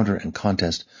encounter and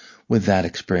contest with that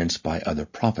experienced by other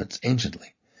prophets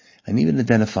anciently, and even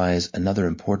identifies another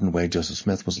important way Joseph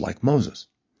Smith was like Moses.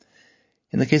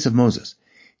 In the case of Moses,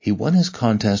 he won his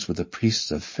contest with the priests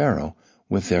of Pharaoh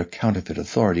with their counterfeit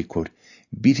authority, quote,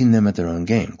 beating them at their own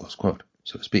game, close quote,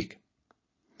 so to speak.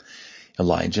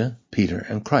 Elijah, Peter,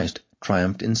 and Christ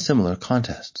triumphed in similar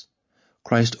contests,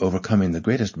 Christ overcoming the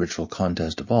greatest ritual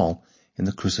contest of all in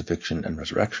the crucifixion and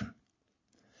resurrection.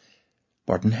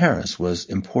 Barton Harris was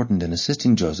important in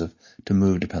assisting Joseph to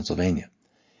move to Pennsylvania.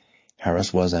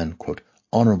 Harris was an, quote,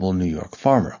 honorable New York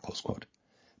farmer, close quote,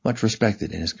 much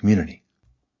respected in his community.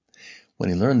 When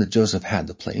he learned that Joseph had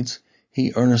the plates,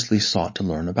 he earnestly sought to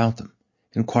learn about them,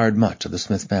 inquired much of the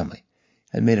Smith family,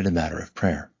 and made it a matter of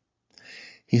prayer.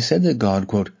 He said that God,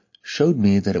 quote, showed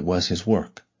me that it was his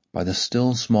work, by the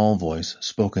still small voice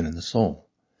spoken in the soul.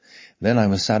 Then I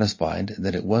was satisfied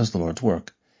that it was the Lord's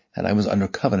work, and I was under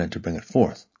covenant to bring it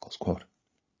forth, close quote.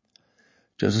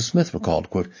 Joseph Smith recalled,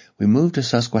 quote, we moved to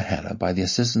Susquehanna by the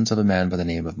assistance of a man by the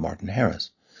name of Martin Harris,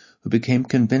 who became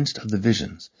convinced of the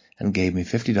visions and gave me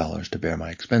 $50 to bear my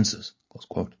expenses, close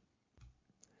quote.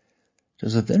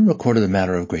 Joseph then recorded a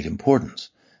matter of great importance,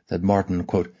 that Martin,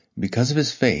 quote, because of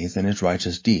his faith and his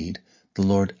righteous deed, the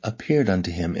Lord appeared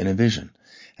unto him in a vision,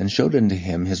 and showed unto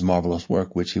him his marvelous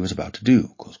work which he was about to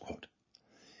do, close quote.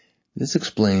 This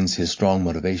explains his strong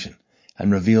motivation,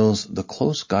 and reveals the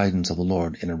close guidance of the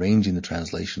Lord in arranging the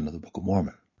translation of the Book of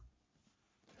Mormon.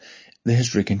 The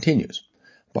history continues.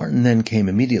 Barton then came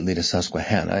immediately to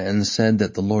Susquehanna and said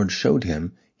that the Lord showed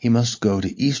him he must go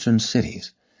to eastern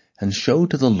cities and show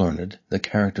to the learned the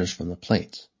characters from the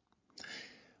plates.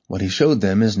 What he showed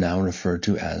them is now referred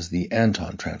to as the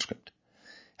Anton transcript,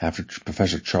 after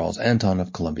Professor Charles Anton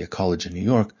of Columbia College in New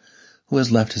York, who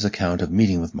has left his account of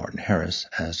meeting with Martin Harris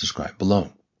as described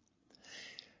below.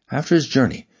 After his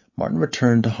journey, Martin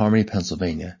returned to Harmony,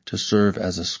 Pennsylvania to serve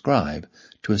as a scribe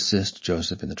to assist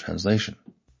Joseph in the translation.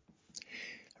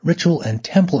 Ritual and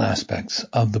temple aspects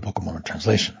of the Book of Mormon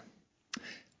translation.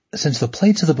 Since the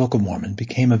plates of the Book of Mormon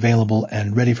became available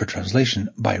and ready for translation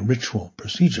by ritual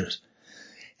procedures,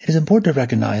 it is important to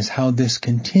recognize how this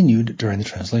continued during the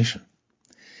translation.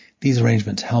 These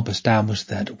arrangements help establish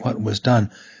that what was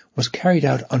done was carried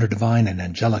out under divine and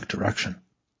angelic direction.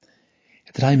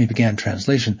 At the time he began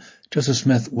translation, Joseph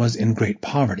Smith was in great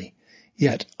poverty,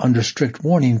 yet under strict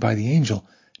warning by the angel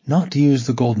not to use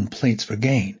the golden plates for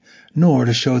gain, nor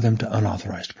to show them to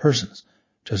unauthorized persons.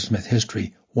 Joseph Smith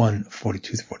History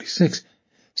 1:42-46,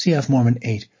 cf. Mormon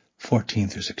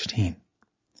 8:14-16.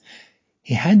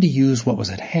 He had to use what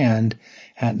was at hand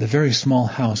at the very small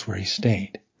house where he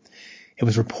stayed. It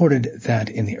was reported that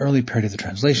in the early period of the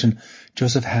translation,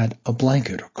 Joseph had a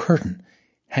blanket or curtain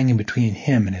hanging between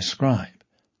him and his scribe,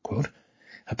 quote,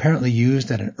 apparently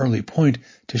used at an early point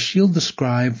to shield the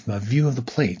scribe from a view of the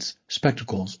plates,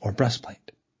 spectacles, or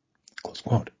breastplate, close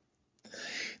quote.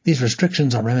 These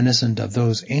restrictions are reminiscent of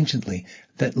those anciently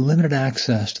that limited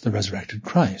access to the resurrected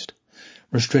Christ,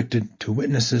 restricted to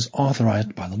witnesses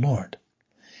authorized by the Lord.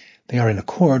 They are in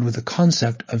accord with the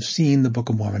concept of seeing the Book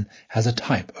of Mormon as a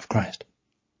type of Christ.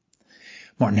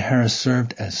 Martin Harris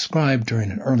served as scribe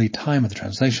during an early time of the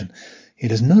translation.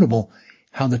 It is notable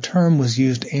how the term was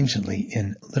used anciently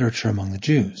in literature among the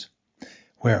Jews,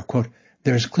 where, quote,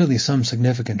 there is clearly some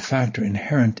significant factor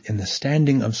inherent in the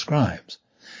standing of scribes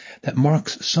that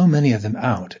marks so many of them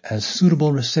out as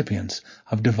suitable recipients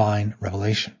of divine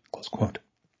revelation, close quote.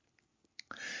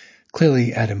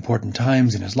 Clearly, at important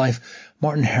times in his life,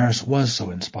 Martin Harris was so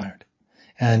inspired,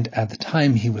 and at the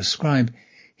time he was scribe,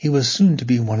 he was soon to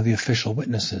be one of the official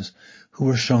witnesses who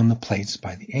were shown the plates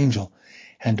by the angel,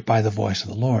 and by the voice of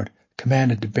the Lord,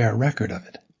 commanded to bear record of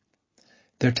it.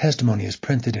 Their testimony is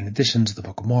printed in editions of the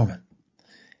Book of Mormon.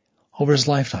 Over his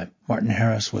lifetime, Martin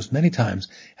Harris was many times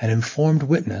an informed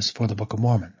witness for the Book of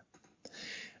Mormon.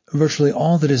 Virtually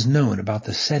all that is known about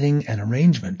the setting and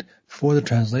arrangement for the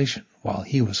translation while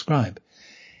he was scribe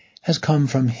has come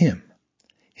from him.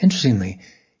 Interestingly,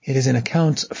 it is in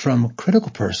accounts from critical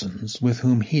persons with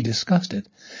whom he discussed it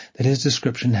that his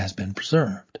description has been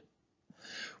preserved.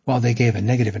 While they gave a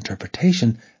negative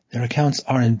interpretation, their accounts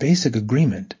are in basic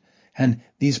agreement, and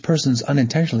these persons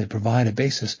unintentionally provide a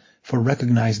basis for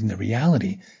recognizing the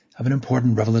reality of an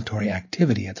important revelatory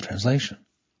activity at the translation.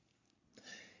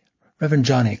 Reverend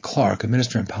John A. Clark, a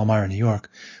minister in Palmyra, New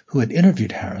York, who had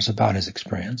interviewed Harris about his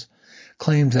experience,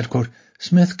 claimed that, quote,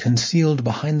 Smith concealed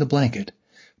behind the blanket,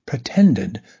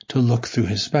 pretended to look through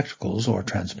his spectacles or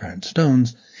transparent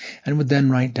stones, and would then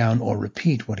write down or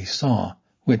repeat what he saw,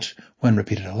 which, when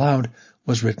repeated aloud,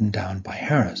 was written down by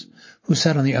Harris, who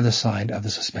sat on the other side of the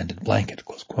suspended blanket,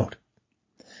 close quote.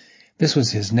 This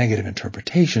was his negative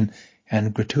interpretation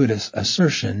and gratuitous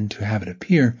assertion to have it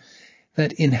appear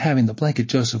that in having the blanket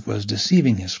Joseph was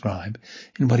deceiving his scribe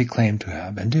in what he claimed to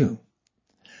have and do.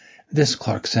 This,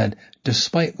 Clark said,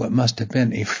 despite what must have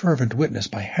been a fervent witness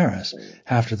by Harris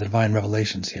after the divine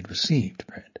revelations he had received.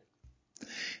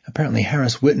 Apparently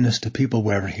Harris witnessed to people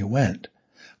wherever he went.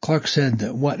 Clark said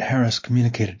that what Harris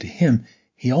communicated to him,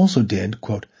 he also did,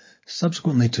 quote,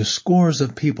 subsequently to scores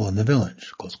of people in the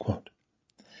village, close quote.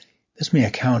 This may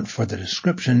account for the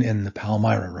description in the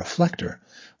Palmyra Reflector,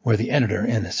 where the editor,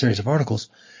 in a series of articles,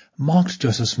 mocked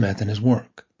Joseph Smith and his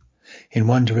work. In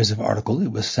one derisive article,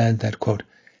 it was said that, quote,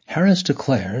 Harris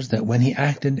declares that when he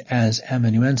acted as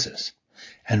amanuensis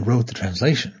and wrote the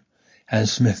translation,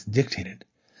 as Smith dictated,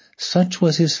 such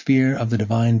was his fear of the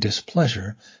divine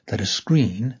displeasure that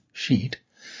a sheet,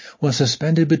 was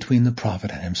suspended between the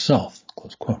prophet and himself.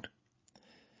 Close quote.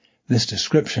 This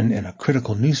description in a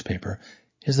critical newspaper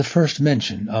is the first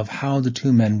mention of how the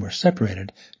two men were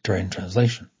separated during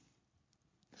translation.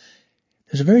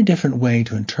 There's a very different way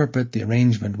to interpret the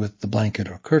arrangement with the blanket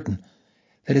or curtain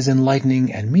that is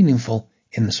enlightening and meaningful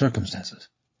in the circumstances.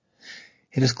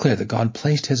 It is clear that God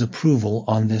placed his approval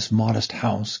on this modest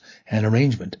house and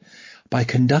arrangement by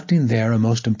conducting there a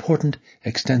most important,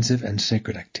 extensive, and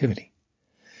sacred activity.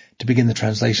 To begin the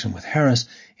translation with Harris,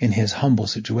 in his humble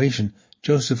situation,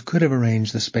 Joseph could have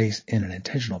arranged the space in an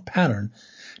intentional pattern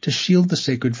to shield the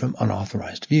sacred from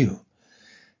unauthorized view,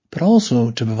 but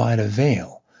also to provide a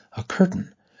veil, a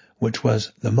curtain, which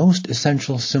was the most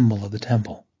essential symbol of the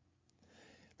temple.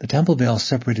 The temple veil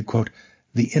separated, quote,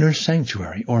 the inner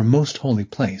sanctuary or most holy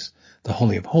place, the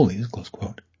Holy of Holies, close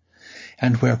quote,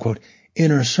 and where, quote,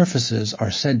 inner surfaces are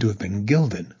said to have been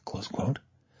gilded, close quote,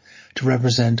 to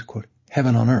represent, quote,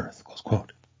 heaven on earth, close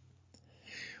quote.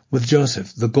 With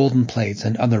Joseph, the golden plates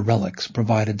and other relics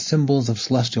provided symbols of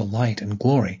celestial light and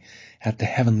glory at the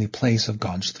heavenly place of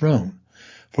God's throne,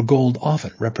 for gold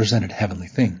often represented heavenly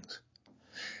things.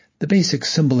 The basic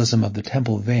symbolism of the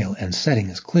temple veil and setting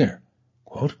is clear.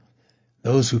 Quote,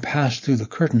 those who passed through the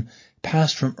curtain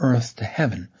passed from earth to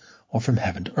heaven or from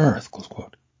heaven to earth, close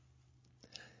quote.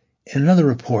 In another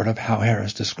report of how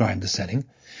Harris described the setting,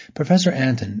 Professor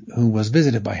Anton, who was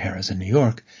visited by Harris in New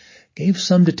York, gave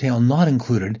some detail not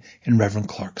included in Reverend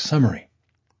Clark's summary.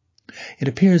 It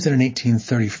appears in an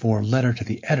 1834 letter to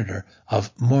the editor of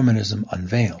Mormonism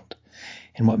Unveiled,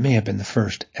 in what may have been the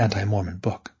first anti-Mormon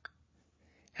book.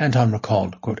 Anton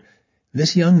recalled, quote,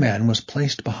 this young man was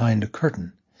placed behind a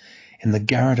curtain in the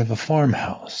garret of a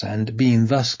farmhouse, and being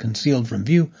thus concealed from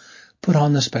view, put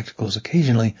on the spectacles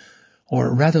occasionally,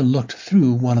 or rather looked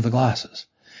through one of the glasses,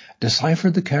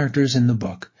 deciphered the characters in the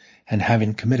book, and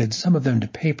having committed some of them to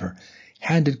paper,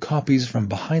 handed copies from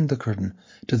behind the curtain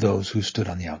to those who stood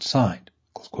on the outside.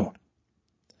 Close quote.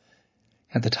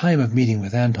 At the time of meeting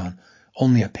with Anton,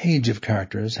 only a page of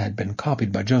characters had been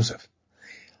copied by Joseph.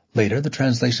 Later, the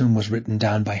translation was written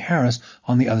down by Harris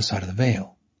on the other side of the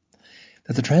veil.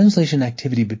 That the translation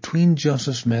activity between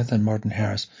Joseph Smith and Martin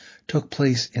Harris took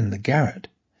place in the garret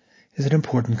is an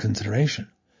important consideration,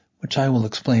 which I will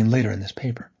explain later in this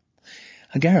paper.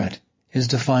 A garret is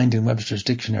defined in Webster's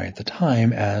dictionary at the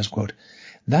time as, quote,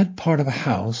 that part of a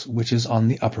house which is on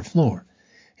the upper floor,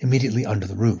 immediately under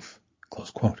the roof, close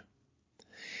quote.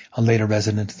 A later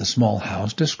resident of the small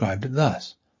house described it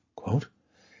thus, quote,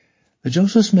 the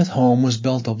Joseph Smith home was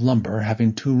built of lumber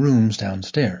having 2 rooms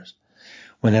downstairs.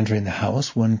 When entering the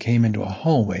house, one came into a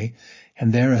hallway,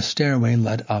 and there a stairway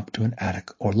led up to an attic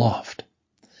or loft.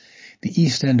 The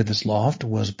east end of this loft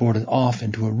was boarded off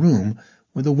into a room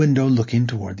with a window looking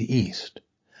toward the east.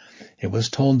 It was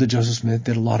told that Joseph Smith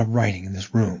did a lot of writing in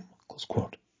this room, close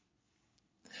quote.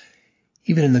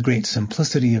 Even in the great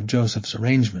simplicity of Joseph's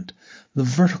arrangement, the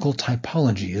vertical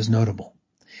typology is notable,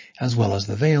 as well as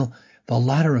the veil, the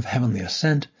ladder of heavenly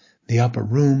ascent, the upper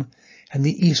room, and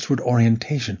the eastward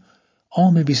orientation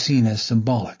all may be seen as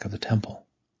symbolic of the temple.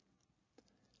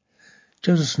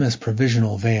 Joseph Smith's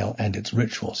provisional veil and its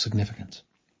ritual significance.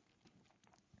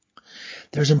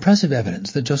 There is impressive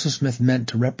evidence that Joseph Smith meant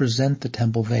to represent the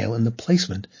temple veil in the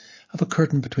placement of a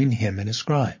curtain between him and his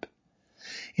scribe.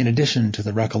 In addition to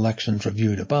the recollections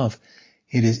reviewed above,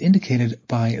 it is indicated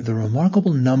by the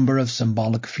remarkable number of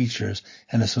symbolic features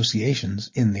and associations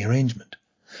in the arrangement,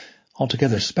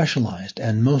 altogether specialized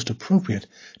and most appropriate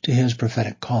to his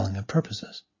prophetic calling and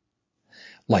purposes.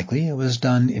 Likely it was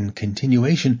done in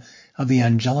continuation of the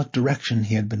angelic direction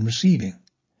he had been receiving.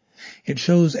 It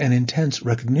shows an intense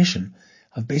recognition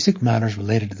of basic matters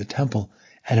related to the temple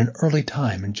at an early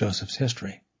time in Joseph's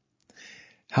history.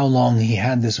 How long he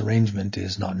had this arrangement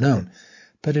is not known,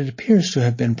 but it appears to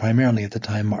have been primarily at the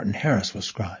time Martin Harris was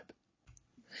scribe.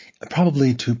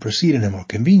 Probably to proceed in a more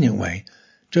convenient way,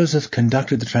 Joseph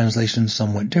conducted the translation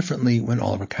somewhat differently when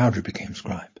Oliver Cowdery became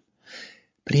scribe.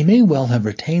 But he may well have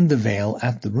retained the veil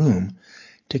at the room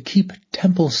to keep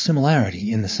temple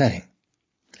similarity in the setting.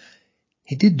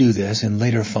 He did do this in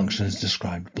later functions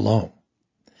described below.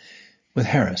 With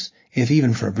Harris, if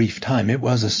even for a brief time, it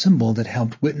was a symbol that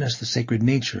helped witness the sacred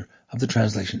nature of the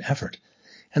translation effort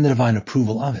and the divine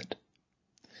approval of it.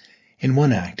 In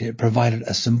one act, it provided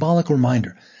a symbolic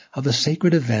reminder of the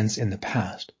sacred events in the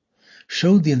past,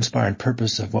 showed the inspired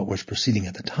purpose of what was proceeding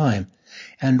at the time,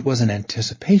 and was an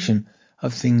anticipation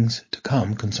of things to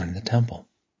come concerning the temple.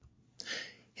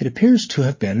 It appears to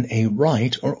have been a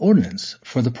rite or ordinance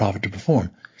for the prophet to perform,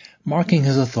 marking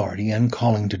his authority and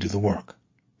calling to do the work.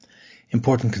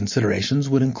 Important considerations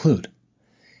would include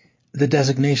the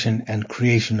designation and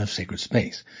creation of sacred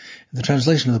space. The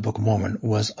translation of the Book of Mormon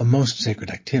was a most sacred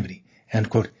activity, and,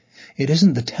 quote, "It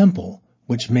isn't the temple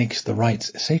which makes the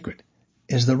rites sacred,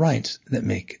 it is the rites that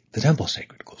make the temple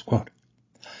sacred," close quote.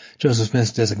 Joseph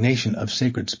Smith's designation of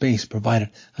sacred space provided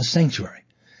a sanctuary,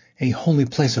 a holy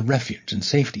place of refuge and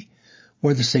safety,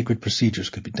 where the sacred procedures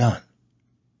could be done.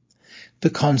 The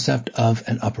concept of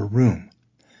an upper room,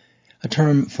 a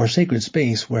term for sacred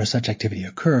space where such activity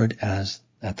occurred, as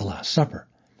at the Last Supper.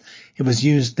 It was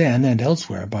used then and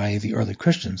elsewhere by the early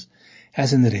Christians,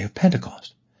 as in the day of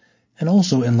Pentecost, and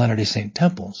also in Latter-day Saint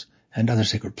temples and other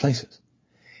sacred places.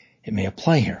 It may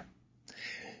apply here.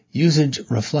 Usage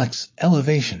reflects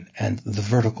elevation and the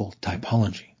vertical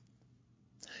typology.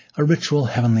 A ritual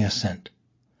heavenly ascent.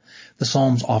 The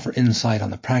Psalms offer insight on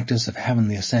the practice of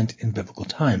heavenly ascent in biblical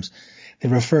times. They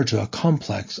refer to a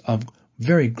complex of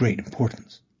very great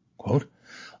importance. Quote,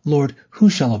 "Lord, who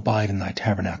shall abide in thy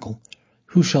tabernacle?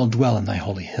 Who shall dwell in thy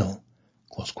holy hill?"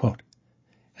 Close quote.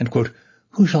 And, quote,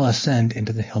 "Who shall ascend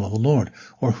into the hill of the Lord?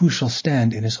 Or who shall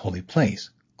stand in his holy place?"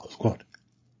 Close quote.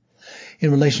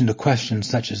 In relation to questions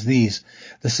such as these,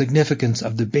 the significance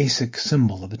of the basic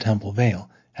symbol of the temple veil,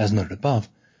 as noted above,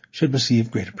 should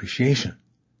receive great appreciation.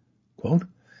 Quote,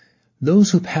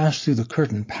 "Those who passed through the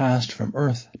curtain passed from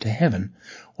earth to heaven,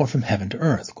 or from heaven to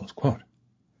earth." Close quote.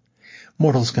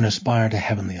 Mortals can aspire to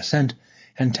heavenly ascent,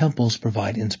 and temples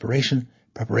provide inspiration,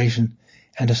 preparation,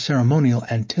 and a ceremonial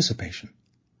anticipation.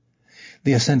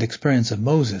 The ascent experience of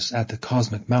Moses at the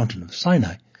cosmic mountain of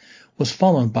Sinai was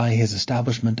followed by his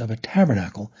establishment of a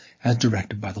tabernacle as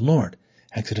directed by the Lord,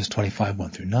 Exodus 25,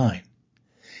 1-9.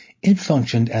 It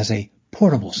functioned as a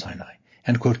portable Sinai,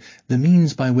 and, quote, "the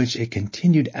means by which a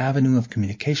continued avenue of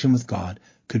communication with God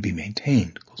could be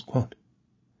maintained," close quote.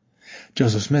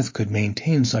 Joseph Smith could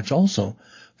maintain such also,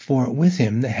 for with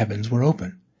him the heavens were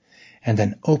open, and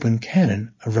an open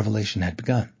canon of revelation had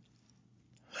begun.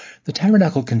 The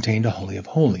tabernacle contained a Holy of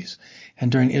Holies,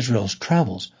 and during Israel's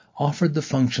travels offered the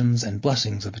functions and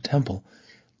blessings of a temple,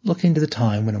 looking to the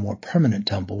time when a more permanent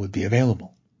temple would be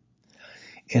available.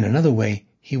 In another way,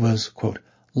 he was, quote,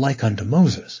 "like unto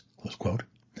Moses," close quote.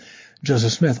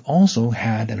 Joseph Smith also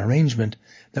had an arrangement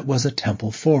that was a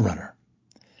temple forerunner.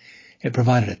 It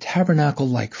provided a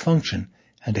tabernacle-like function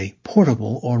and a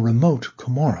portable or remote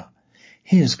Cumorah,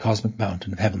 his cosmic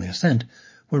mountain of heavenly ascent,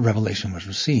 where revelation was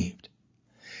received.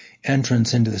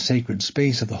 Entrance into the sacred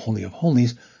space of the Holy of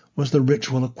Holies was the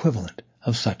ritual equivalent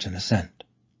of such an ascent.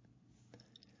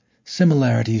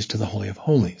 Similarities to the Holy of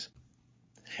Holies.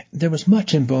 There was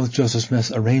much in both Joseph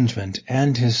Smith's arrangement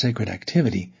and his sacred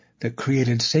activity that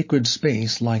created sacred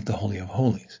space like the Holy of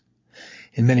Holies.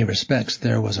 In many respects,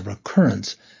 there was a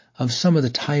recurrence of some of the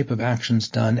type of actions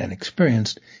done and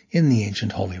experienced in the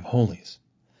ancient Holy of Holies.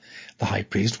 The high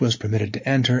priest was permitted to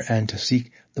enter and to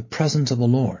seek the presence of the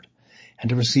Lord, and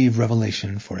to receive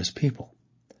revelation for his people.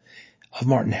 Of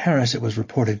Martin Harris it was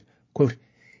reported, quote,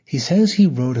 "He says he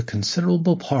wrote a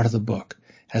considerable part of the book,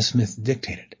 as Smith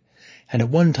dictated, and at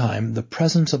one time the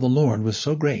presence of the Lord was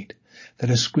so great that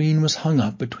a screen was hung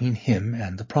up between him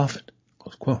and the prophet."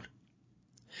 Close quote.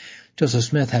 Joseph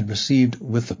Smith had received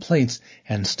with the plates,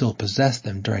 and still possessed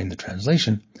them during the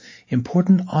translation,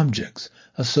 important objects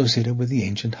associated with the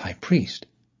ancient high priest.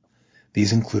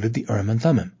 These included the Urim and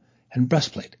Thummim and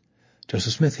breastplate,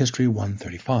 Joseph Smith History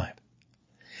 135.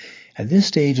 At this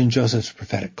stage in Joseph's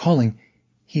prophetic calling,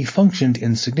 he functioned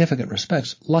in significant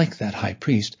respects like that high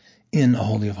priest in a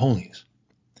Holy of Holies.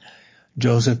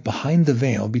 Joseph behind the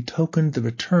veil betokened the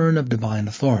return of divine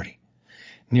authority.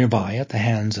 Nearby, at the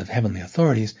hands of heavenly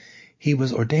authorities, he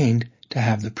was ordained to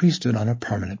have the priesthood on a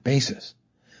permanent basis.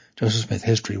 Joseph Smith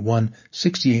History 1,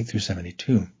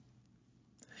 68-72.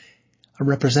 A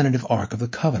representative Ark of the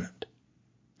Covenant.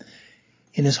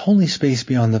 In his holy space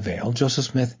beyond the veil, Joseph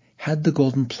Smith had the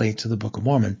golden plates of the Book of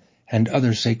Mormon and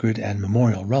other sacred and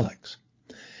memorial relics.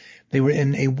 They were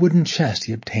in a wooden chest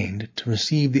he obtained to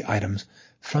receive the items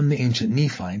from the ancient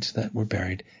Nephites that were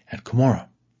buried at Cumorah.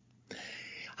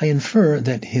 I infer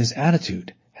that his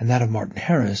attitude and that of Martin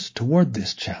Harris toward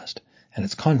this chest and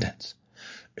its contents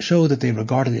show that they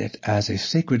regarded it as a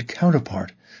sacred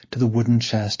counterpart to the wooden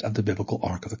chest of the biblical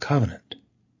Ark of the Covenant.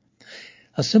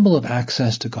 A symbol of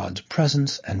access to God's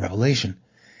presence and revelation,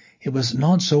 it was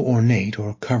not so ornate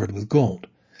or covered with gold,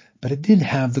 but it did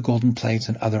have the golden plates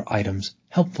and other items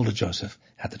helpful to Joseph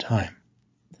at the time.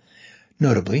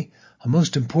 Notably, a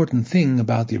most important thing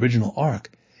about the original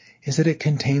Ark is that it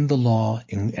contained the law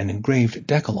in an engraved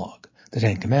Decalogue, the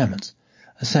Ten Commandments,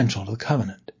 essential to the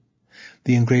covenant.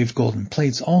 The engraved golden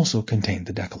plates also contained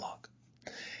the Decalogue,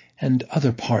 and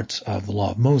other parts of the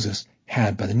law of Moses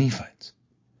had by the Nephites.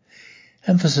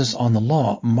 Emphasis on the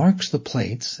law marks the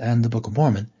plates and the Book of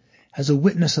Mormon as a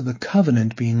witness of the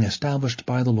covenant being established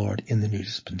by the Lord in the new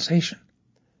dispensation.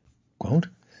 Quote,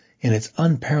 in its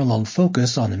unparalleled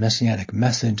focus on the messianic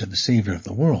message of the Savior of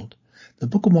the world, the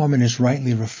Book of Mormon is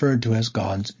rightly referred to as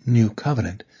God's new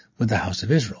covenant with the house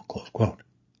of Israel. Close quote.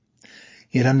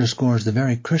 It underscores the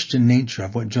very Christian nature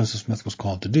of what Joseph Smith was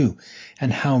called to do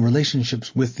and how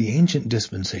relationships with the ancient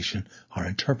dispensation are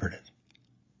interpreted.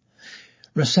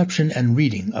 Reception and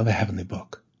reading of a heavenly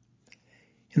book.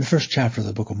 In the first chapter of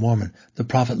the Book of Mormon, the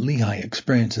prophet Lehi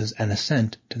experiences an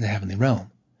ascent to the heavenly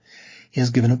realm. He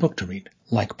is given a book to read,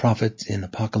 like prophets in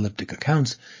apocalyptic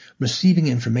accounts, receiving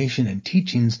information and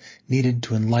teachings needed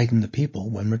to enlighten the people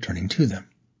when returning to them.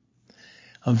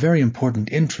 Of very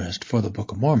important interest for the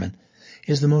Book of Mormon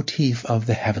is the motif of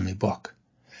the heavenly book,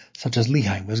 such as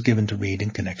Lehi was given to read in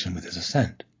connection with his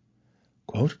ascent.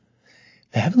 Quote,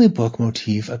 the heavenly book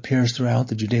motif appears throughout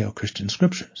the Judeo-Christian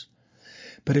scriptures,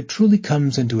 but it truly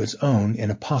comes into its own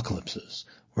in apocalypses,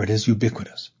 where it is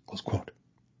ubiquitous. Close quote.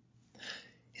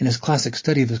 In his classic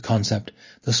study of this concept,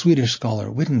 the Swedish scholar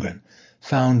Wittengren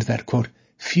found that, quote,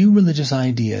 few religious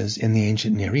ideas in the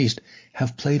ancient Near East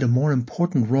have played a more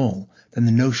important role than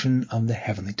the notion of the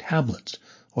heavenly tablets,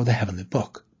 or the heavenly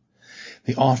book.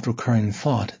 The oft-recurring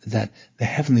thought that the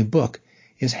heavenly book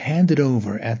is handed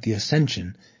over at the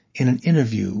ascension in an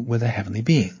interview with a heavenly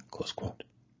being. Close quote.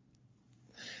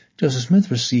 Joseph Smith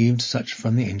received such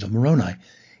from the angel Moroni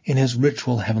in his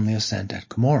ritual heavenly ascent at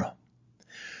Cumorah.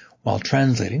 While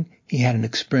translating, he had an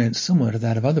experience similar to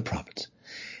that of other prophets,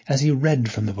 as he read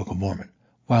from the Book of Mormon,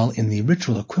 while in the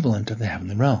ritual equivalent of the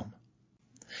heavenly realm.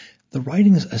 The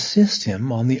writings assist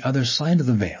him on the other side of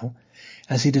the veil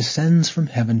as he descends from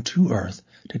heaven to earth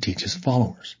to teach his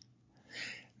followers.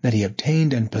 That he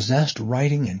obtained and possessed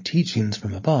writing and teachings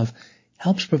from above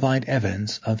helps provide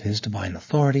evidence of his divine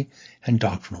authority and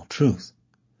doctrinal truth.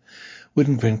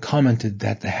 Wittengren commented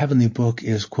that the heavenly book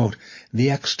is, quote, the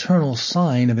external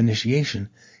sign of initiation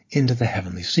into the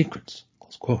heavenly secrets,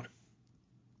 close quote.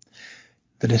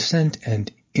 The descent and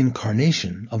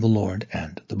incarnation of the Lord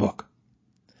and the book.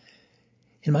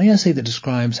 In my essay that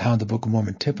describes how the Book of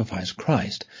Mormon typifies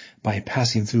Christ by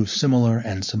passing through similar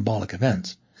and symbolic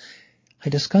events, I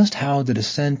discussed how the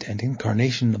descent and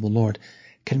incarnation of the Lord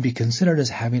can be considered as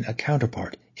having a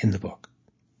counterpart in the book.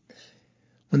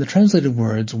 When the translated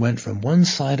words went from one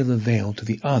side of the veil to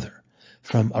the other,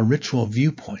 from a ritual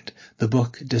viewpoint, the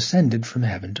book descended from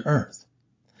heaven to earth.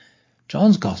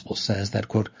 John's Gospel says that,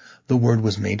 quote, the Word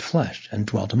was made flesh and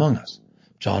dwelt among us,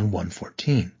 John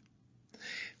 1:14.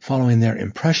 Following their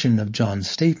impression of John's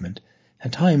statement,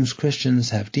 at times Christians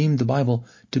have deemed the Bible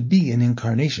to be an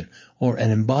incarnation or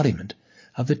an embodiment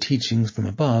of the teachings from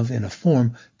above in a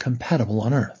form compatible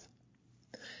on earth.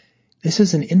 This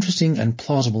is an interesting and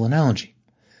plausible analogy.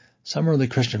 Some early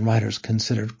Christian writers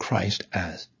considered Christ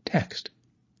as text.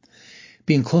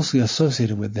 Being closely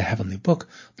associated with the heavenly book,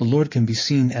 the Lord can be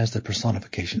seen as the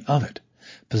personification of it,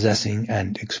 possessing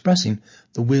and expressing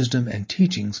the wisdom and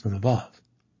teachings from above.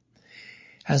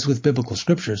 As with biblical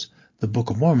scriptures, the Book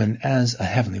of Mormon, as a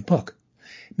heavenly book,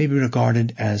 may be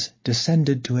regarded as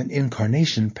descended to an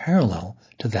incarnation parallel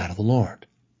to that of the Lord.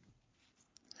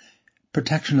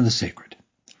 Protection of the sacred.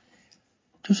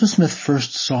 Joseph Smith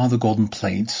first saw the golden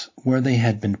plates where they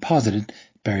had been deposited,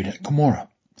 buried at Cumorah.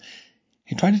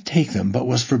 He tried to take them, but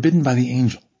was forbidden by the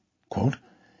angel. Quote,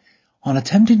 on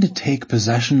attempting to take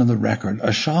possession of the record,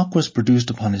 a shock was produced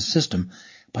upon his system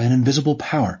by an invisible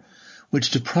power,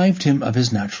 which deprived him of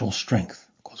his natural strength.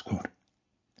 Close quote.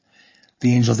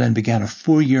 The angel then began a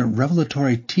 4-year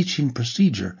revelatory teaching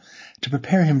procedure to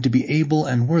prepare him to be able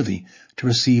and worthy to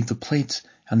receive the plates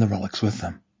and the relics with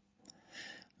them.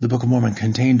 The Book of Mormon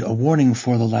contained a warning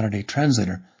for the Latter-day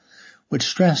translator, which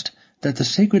stressed that the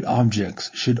sacred objects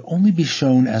should only be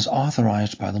shown as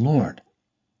authorized by the Lord.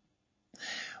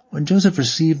 When Joseph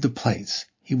received the plates,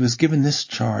 he was given this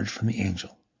charge from the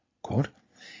angel, quote,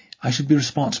 I should be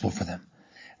responsible for them,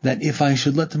 that if I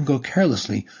should let them go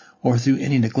carelessly or through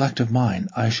any neglect of mine,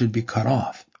 I should be cut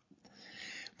off.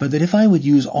 But that if I would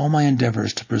use all my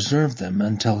endeavors to preserve them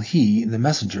until he, the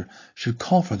messenger, should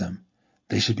call for them,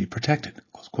 they should be protected.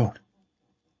 Close quote.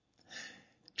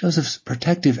 Joseph's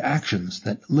protective actions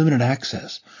that limited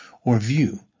access or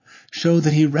view show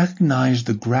that he recognized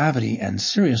the gravity and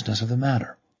seriousness of the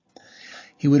matter.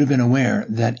 He would have been aware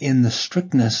that in the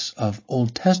strictness of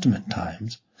Old Testament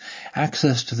times,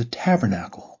 access to the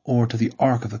tabernacle or to the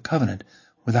Ark of the Covenant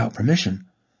without permission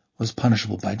was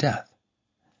punishable by death.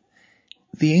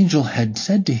 The angel had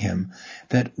said to him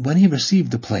that when he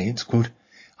received the plates, quote,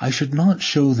 "I should not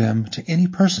show them to any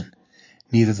person,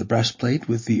 neither the breastplate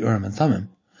with the Urim and Thummim,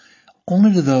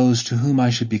 only to those to whom I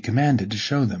should be commanded to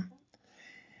show them.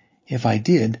 If I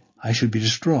did, I should be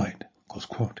destroyed." Close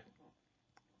quote.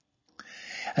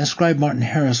 And scribe Martin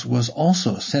Harris was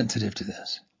also sensitive to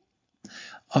this.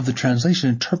 Of the translation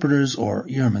interpreters or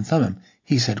Urim and Thummim,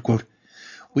 he said, quote,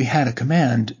 "We had a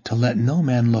command to let no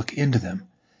man look into them,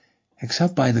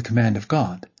 except by the command of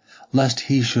God, lest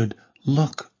he should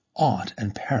look aught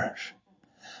and perish."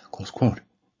 Close quote.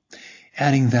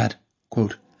 Adding that,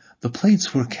 quote, "The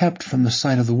plates were kept from the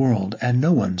sight of the world, and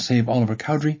no one save Oliver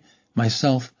Cowdery,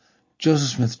 myself,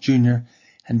 Joseph Smith Jr.,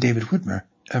 and David Whitmer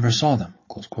ever saw them."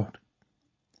 Close quote.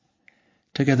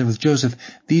 Together with Joseph,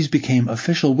 these became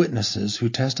official witnesses who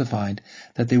testified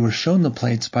that they were shown the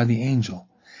plates by the angel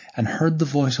and heard the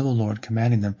voice of the Lord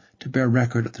commanding them to bear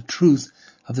record of the truth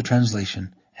of the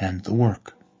translation and the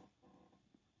work.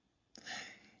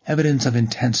 Evidence of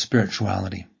intense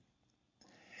spirituality.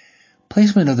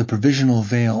 Placement of the provisional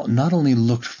veil not only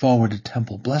looked forward to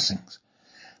temple blessings,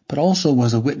 but also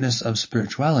was a witness of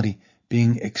spirituality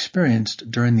being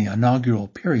experienced during the inaugural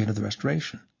period of the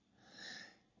Restoration.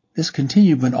 This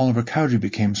continued when Oliver Cowdery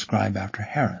became scribe after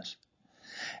Harris.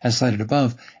 As cited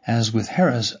above, as with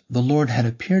Harris, the Lord had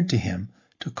appeared to him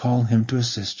to call him to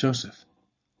assist Joseph.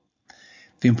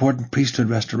 The important priesthood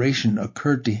restoration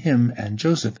occurred to him and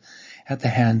Joseph at the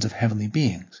hands of heavenly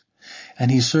beings, and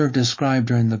he served as scribe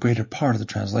during the greater part of the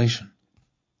translation.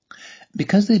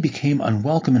 Because they became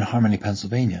unwelcome in Harmony,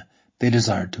 Pennsylvania, they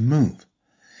desired to move.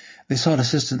 They sought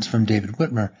assistance from David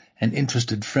Whitmer, an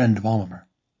interested friend of Oliver.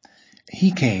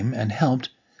 He came and helped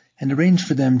and arranged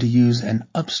for them to use an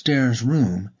upstairs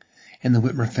room in the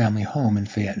Whitmer family home in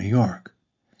Fayette, New York.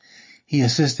 He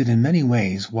assisted in many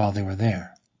ways while they were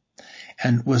there,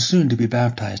 and was soon to be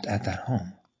baptized at that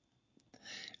home.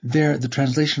 There, the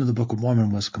translation of the Book of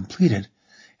Mormon was completed,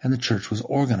 and the church was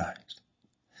organized.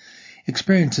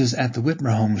 Experiences at the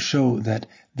Whitmer home show that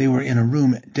they were in a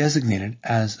room designated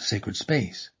as sacred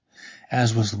space,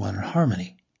 as was the one in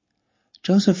Harmony.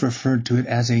 Joseph referred to it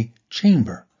as a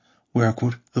chamber where,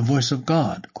 quote, "the voice of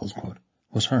God," close quote,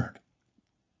 was heard.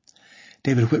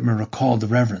 David Whitmer recalled the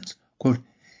reverence, quote,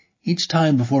 "Each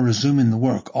time before resuming the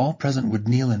work, all present would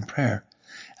kneel in prayer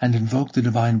and invoke the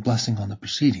divine blessing on the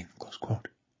proceeding," close quote.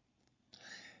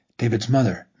 David's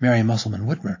mother, Mary Musselman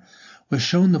Whitmer, was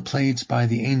shown the plates by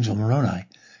the angel Moroni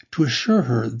to assure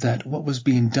her that what was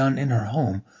being done in her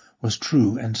home was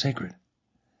true and sacred.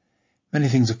 Many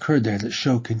things occurred there that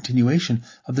show continuation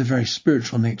of the very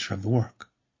spiritual nature of the work.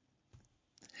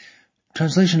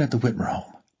 Translation at the Whitmer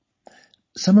home.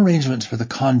 Some arrangements for the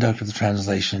conduct of the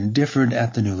translation differed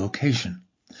at the new location.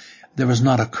 There was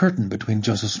not a curtain between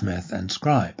Joseph Smith and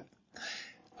scribe.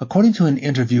 According to an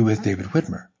interview with David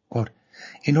Whitmer, quote,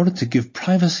 "In order to give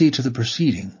privacy to the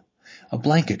proceeding, a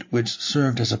blanket which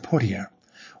served as a portiere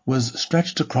was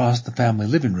stretched across the family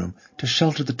living room to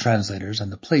shelter the translators and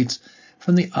the plates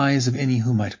from the eyes of any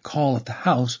who might call at the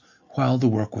house while the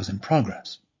work was in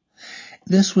progress.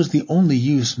 This was the only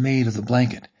use made of the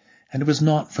blanket, and it was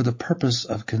not for the purpose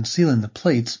of concealing the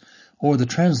plates or the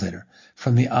translator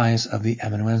from the eyes of the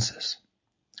amanuensis."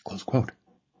 Close quote.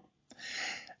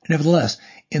 Nevertheless,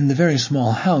 in the very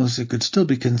small house it could still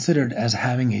be considered as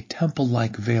having a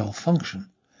temple-like veil function,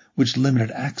 which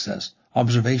limited access,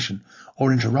 observation,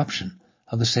 or interruption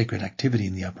of the sacred activity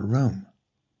in the upper room.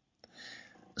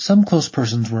 Some close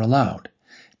persons were allowed.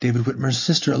 David Whitmer's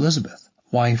sister Elizabeth,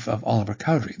 wife of Oliver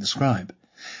Cowdery, the scribe,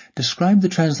 described the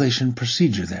translation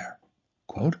procedure there.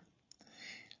 Quote,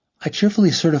 "I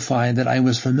cheerfully certify that I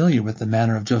was familiar with the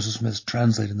manner of Joseph Smith's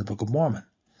translating the Book of Mormon.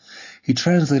 He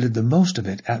translated the most of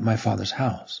it at my father's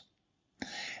house.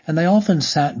 And I often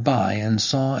sat by and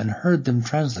saw and heard them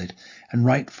translate and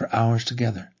write for hours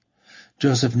together.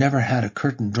 Joseph never had a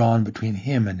curtain drawn between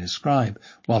him and his scribe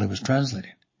while he was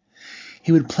translating.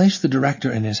 He would place the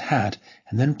director in his hat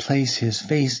and then place his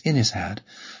face in his hat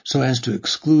so as to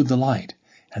exclude the light,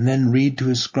 and then read to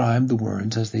his scribe the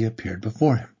words as they appeared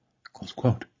before him." Close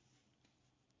quote.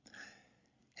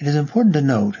 It is important to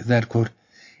note that, quote,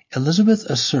 "Elizabeth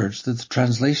asserts that the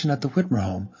translation at the Whitmer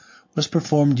home was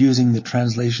performed using the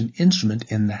translation instrument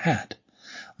in the hat,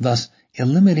 thus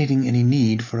eliminating any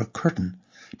need for a curtain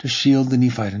to shield the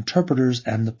Nephite interpreters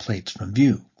and the plates from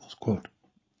view." Close quote.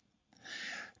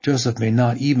 Joseph may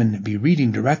not even be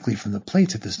reading directly from the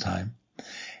plates at this time,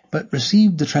 but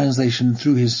received the translation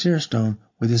through his seer stone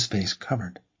with his face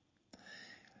covered.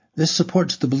 This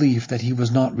supports the belief that he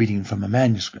was not reading from a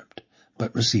manuscript,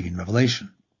 but receiving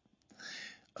revelation.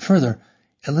 Further,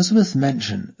 Elizabeth's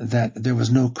mention that there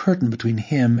was no curtain between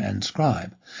him and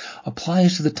scribe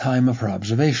applies to the time of her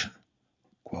observation.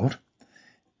 Quote,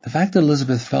 "The fact that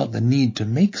Elizabeth felt the need to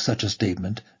make such a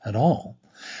statement at all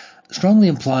strongly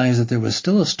implies that there was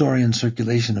still a story in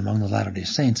circulation among the Latter-day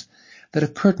Saints that a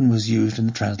curtain was used in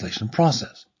the translation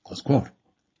process." Close quote.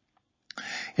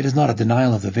 It is not a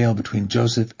denial of the veil between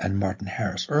Joseph and Martin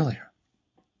Harris earlier.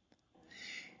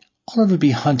 Oliver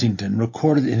B. Huntington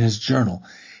recorded in his journal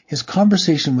his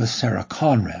conversation with Sarah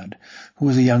Conrad, who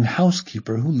was a young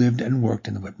housekeeper who lived and worked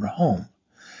in the Whitmer home.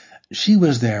 She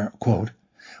was there, quote,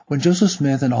 "when Joseph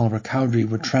Smith and Oliver Cowdery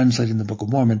were translating the Book of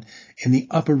Mormon in the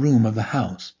upper room of the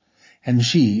house, and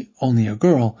she, only a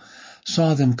girl,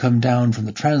 saw them come down from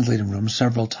the translating room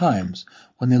several times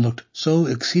when they looked so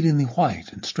exceedingly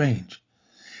white and strange,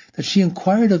 that she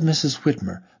inquired of Mrs.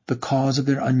 Whitmer the cause of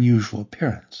their unusual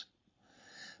appearance.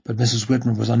 But Mrs.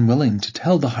 Whitmer was unwilling to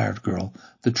tell the hired girl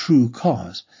the true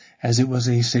cause, as it was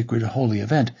a sacred holy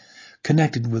event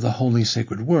connected with a holy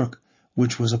sacred work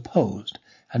which was opposed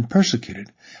and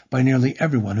persecuted by nearly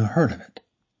everyone who heard of it.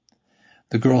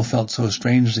 The girl felt so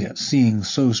strangely at seeing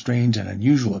so strange and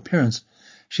unusual appearance,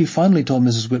 she finally told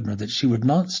Mrs. Whitmer that she would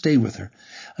not stay with her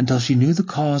until she knew the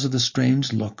cause of the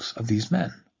strange looks of these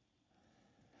men.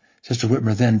 Sister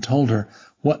Whitmer then told her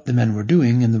what the men were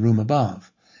doing in the room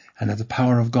above, and that the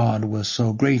power of God was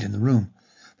so great in the room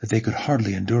that they could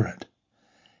hardly endure it.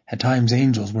 At times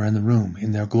angels were in the room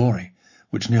in their glory,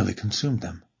 which nearly consumed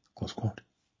them." Close quote.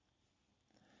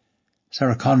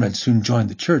 Sarah Conrad soon joined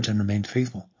the church and remained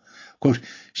faithful. Quote,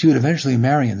 "She would eventually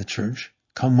marry in the church,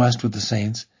 come west with the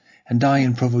saints, and die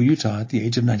in Provo, Utah at the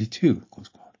age of 92. Close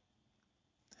quote.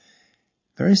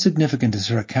 Very significant is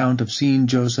her account of seeing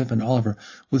Joseph and Oliver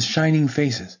with shining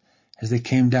faces as they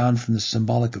came down from the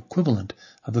symbolic equivalent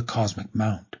of the cosmic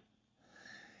mount.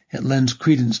 It lends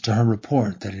credence to her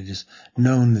report that it is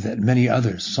known that many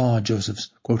others saw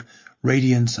Joseph's, quote,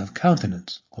 "radiance of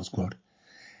countenance," close quote,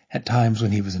 at times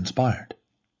when he was inspired.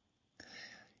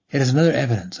 It is another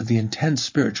evidence of the intense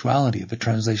spirituality of the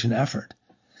translation effort,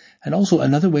 and also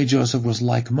another way Joseph was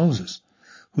like Moses,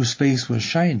 whose face was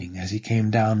shining as he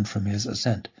came down from his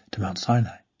ascent to Mount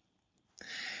Sinai.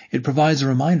 It provides a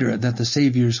reminder that the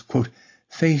Savior's, quote,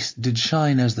 "face did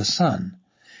shine as the sun,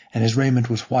 and his raiment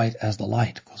was white as the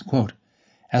light," close quote,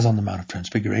 as on the Mount of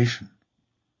Transfiguration.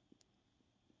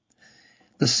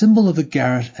 The symbol of the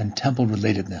garret and temple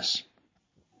relatedness.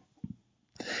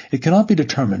 It cannot be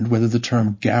determined whether the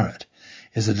term garret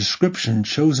is a description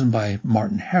chosen by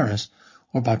Martin Harris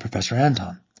or by Professor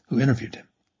Anton, who interviewed him.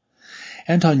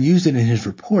 Anton used it in his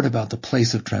report about the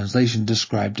place of translation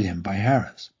described to him by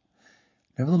Harris.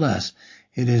 Nevertheless,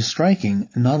 it is striking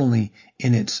not only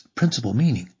in its principal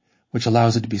meaning, which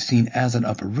allows it to be seen as an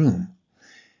upper room,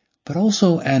 but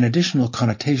also an additional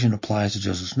connotation applies to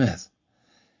Joseph Smith.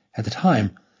 At the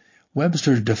time,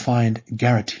 Webster defined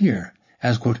garreteer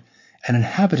as, quote, "an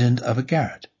inhabitant of a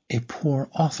garret, a poor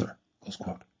author," close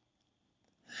quote.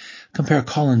 Compare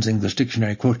Collins' English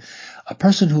Dictionary, quote, "a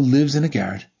person who lives in a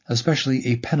garret, especially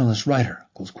a penniless writer,"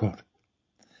 close quote.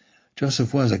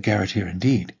 Joseph was a garreteer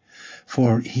indeed,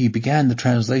 for he began the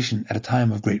translation at a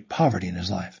time of great poverty in his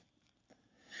life.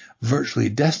 Virtually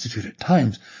destitute at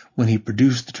times when he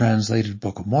produced the translated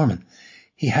Book of Mormon,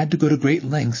 he had to go to great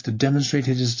lengths to demonstrate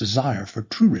his desire for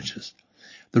true riches,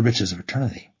 the riches of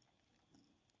eternity.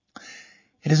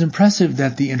 It is impressive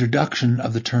that the introduction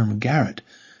of the term garret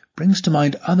brings to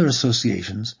mind other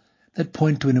associations that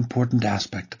point to an important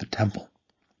aspect of the temple.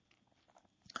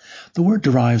 The word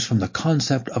derives from the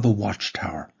concept of a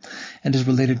watchtower and is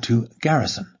related to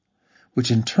garrison,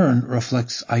 which in turn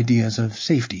reflects ideas of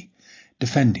safety,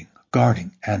 defending,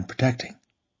 guarding, and protecting.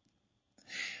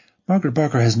 Margaret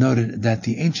Barker has noted that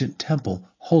the ancient temple,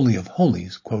 Holy of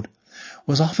Holies, quote,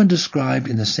 was often described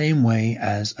in the same way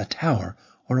as a tower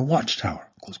or a watchtower,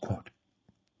 close quote.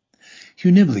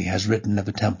 Hugh Nibley has written of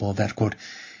the temple that, quote,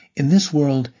 "in this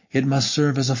world it must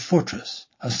serve as a fortress,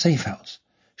 a safe house,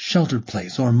 sheltered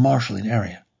place, or marshalling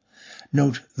area.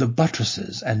 Note the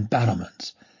buttresses and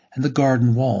battlements and the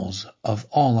garden walls of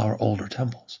all our older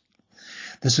temples.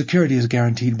 The security is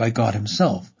guaranteed by God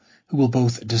himself, who will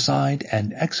both decide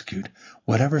and execute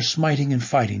whatever smiting and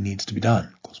fighting needs to be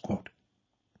done." Close quote.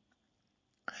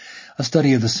 A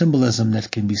study of the symbolism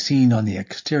that can be seen on the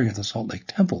exterior of the Salt Lake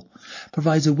Temple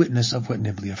provides a witness of what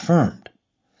Nibley affirmed.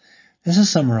 This is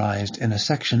summarized in a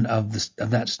section of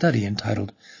that study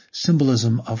entitled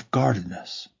Symbolism of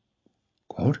Guardedness.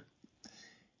 Quote,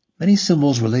 many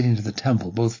symbols relating to the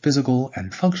temple, both physical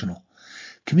and functional,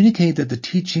 communicate that the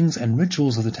teachings and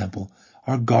rituals of the temple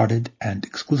are guarded and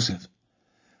exclusive.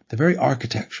 The very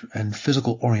architecture and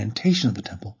physical orientation of the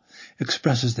temple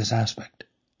expresses this aspect.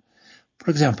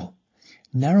 For example,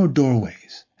 narrow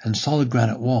doorways and solid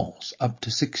granite walls up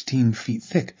to 16 feet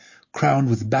thick, crowned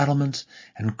with battlements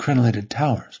and crenellated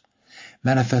towers,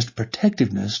 manifest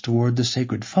protectiveness toward the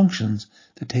sacred functions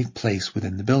that take place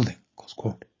within the building. Close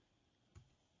quote.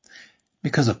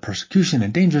 Because of persecution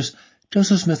and dangers,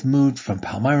 Joseph Smith moved from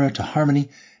Palmyra to Harmony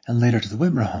and later to the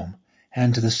Whitmer home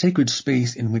and to the sacred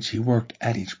space in which he worked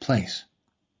at each place.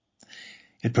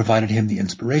 It provided him the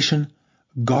inspiration,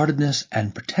 guardedness,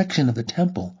 and protection of the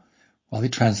temple while he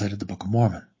translated the Book of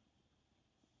Mormon.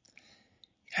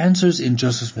 Answers in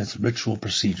Joseph Smith's ritual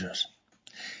procedures.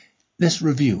 This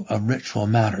review of ritual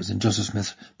matters in Joseph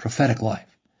Smith's prophetic life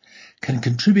can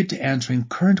contribute to answering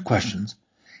current questions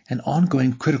and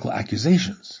ongoing critical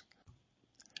accusations.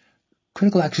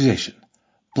 Critical accusation: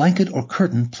 blanket or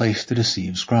curtain placed to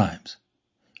deceive scribes.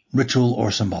 Ritual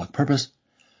or symbolic purpose: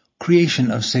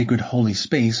 creation of sacred holy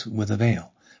space with a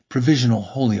veil, provisional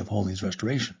holy of holies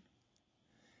restoration.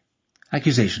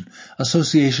 Accusation: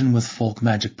 association with folk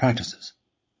magic practices.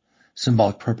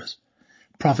 Symbolic purpose: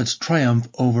 prophets triumph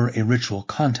over a ritual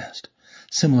contest,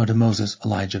 similar to Moses,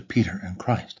 Elijah, Peter, and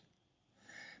Christ.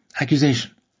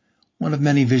 Accusation: one of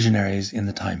many visionaries in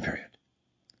the time period.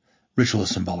 Ritual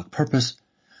symbolic purpose: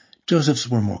 Joseph's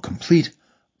were more complete,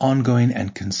 ongoing,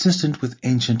 and consistent with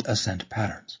ancient ascent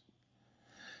patterns.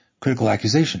 Critical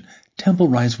accusation: temple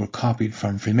rites were copied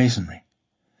from Freemasonry.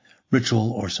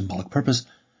 Ritual or symbolic purpose: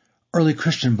 early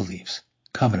Christian beliefs,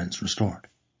 covenants restored.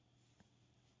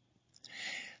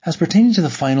 As pertaining to the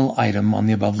final item on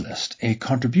the above list, a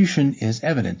contribution is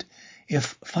evident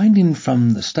if findings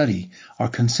from the study are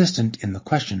consistent in the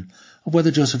question of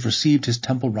whether Joseph received his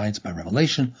temple rites by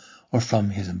revelation or from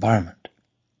his environment.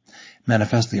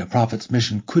 Manifestly, a prophet's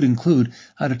mission could include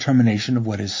a determination of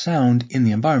what is sound in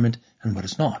the environment and what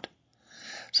is not.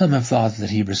 Some have thought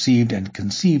that he received and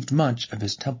conceived much of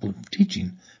his temple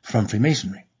teaching from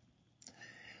Freemasonry.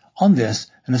 On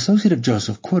this, an associate of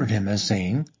Joseph quoted him as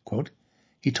saying, quote,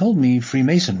 he told me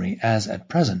Freemasonry, as at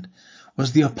present,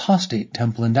 was the apostate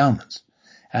temple endowments,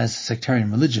 as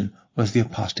sectarian religion was the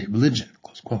apostate religion.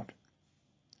 Close quote.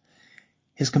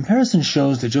 His comparison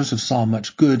shows that Joseph saw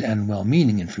much good and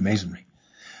well-meaning in Freemasonry,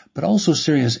 but also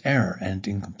serious error and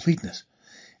incompleteness,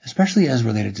 especially as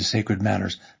related to sacred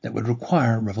matters that would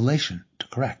require revelation to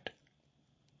correct.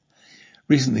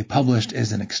 Recently published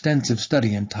is an extensive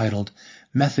study entitled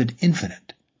Method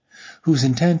Infinite, whose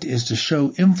intent is to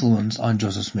show influence on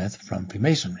Joseph Smith from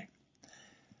Freemasonry.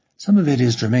 Some of it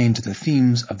is germane to the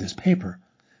themes of this paper,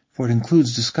 for it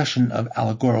includes discussion of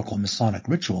allegorical Masonic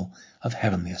ritual of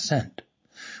heavenly ascent,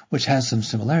 which has some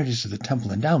similarities to the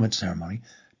temple endowment ceremony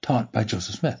taught by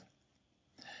Joseph Smith.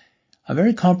 A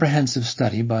very comprehensive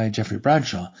study by Jeffrey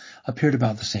Bradshaw appeared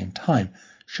about the same time,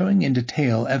 showing in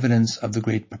detail evidence of the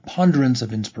great preponderance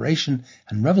of inspiration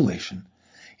and revelation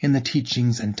in the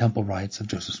teachings and temple rites of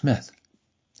Joseph Smith.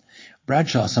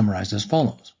 Bradshaw summarized as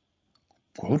follows,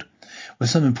 quote,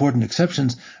 with some important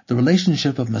exceptions, the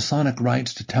relationship of Masonic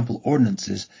rites to temple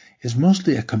ordinances is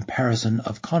mostly a comparison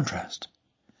of contrast.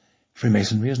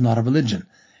 Freemasonry is not a religion,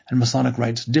 and Masonic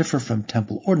rites differ from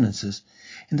temple ordinances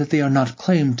in that they are not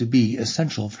claimed to be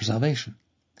essential for salvation.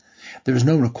 There is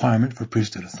no requirement for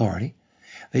priesthood authority.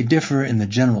 They differ in the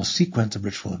general sequence of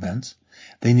ritual events.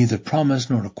 They neither promise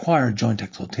nor require joint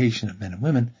exaltation of men and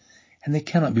women, and they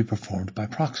cannot be performed by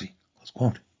proxy. Close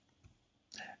quote.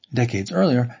 Decades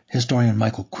earlier, historian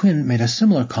Michael Quinn made a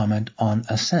similar comment on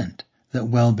ascent that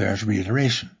well bears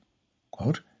reiteration.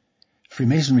 Quote,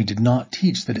 Freemasonry did not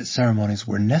teach that its ceremonies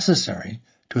were necessary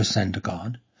to ascend to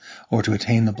God or to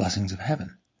attain the blessings of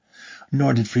heaven,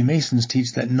 nor did Freemasons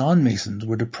teach that non-Masons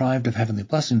were deprived of heavenly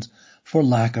blessings for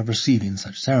lack of receiving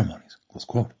such ceremonies. Close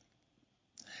quote.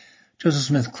 Joseph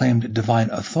Smith claimed divine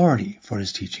authority for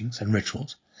his teachings and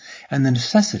rituals and the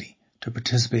necessity to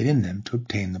participate in them to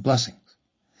obtain the blessings.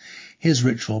 His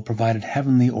ritual provided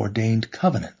heavenly ordained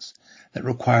covenants that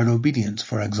required obedience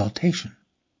for exaltation.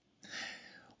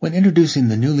 When introducing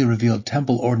the newly revealed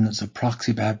temple ordinance of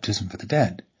proxy baptism for the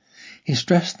dead, he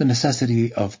stressed the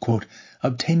necessity of, quote,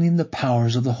 obtaining the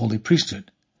powers of the holy priesthood.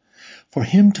 For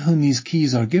him to whom these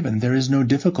keys are given, there is no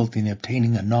difficulty in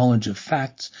obtaining a knowledge of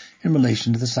facts in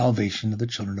relation to the salvation of the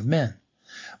children of men,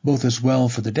 both as well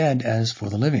for the dead as for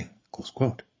the living. Close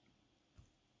quote.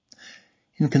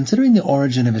 In considering the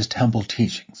origin of his temple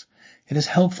teachings, It is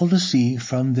helpful to see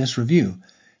from this review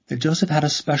that Joseph had a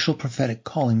special prophetic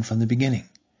calling from the beginning.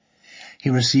 He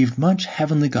received much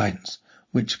heavenly guidance,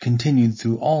 which continued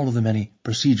through all of the many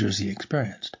procedures he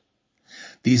experienced.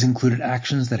 These included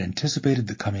actions that anticipated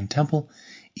the coming temple,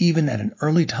 even at an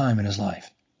early time in his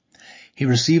life. He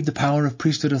received the power of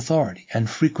priesthood authority and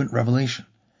frequent revelation.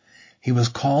 He was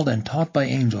called and taught by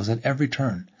angels at every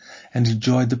turn, and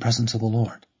enjoyed the presence of the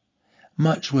Lord.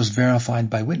 Much was verified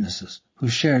by witnesses who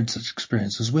shared such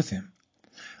experiences with him.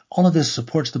 All of this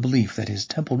supports the belief that his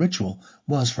temple ritual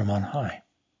was from on high.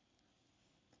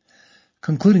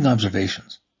 Concluding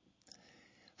observations.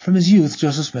 From his youth,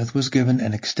 Joseph Smith was given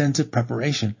an extensive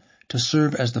preparation to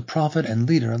serve as the prophet and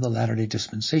leader of the Latter-day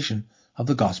Dispensation of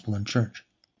the Gospel and Church.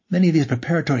 Many of these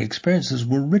preparatory experiences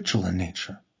were ritual in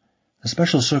nature. The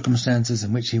special circumstances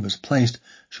in which he was placed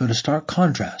showed a stark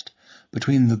contrast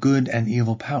between the good and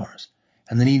evil powers,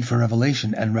 and the need for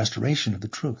revelation and restoration of the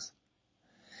truth.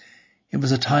 It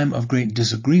was a time of great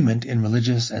disagreement in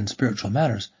religious and spiritual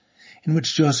matters, in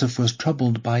which Joseph was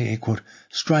troubled by a, quote,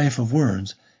 strife of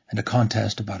words and a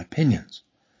contest about opinions.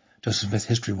 Joseph Smith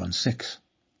History 1:6.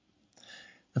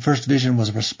 The first vision was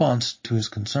a response to his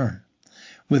concern,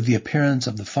 with the appearance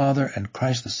of the Father and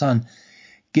Christ the Son,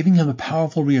 giving him a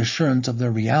powerful reassurance of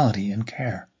their reality and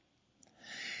care.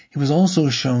 He was also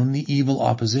shown the evil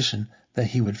opposition that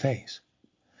he would face.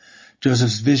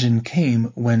 Joseph's vision came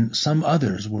when some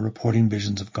others were reporting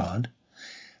visions of God,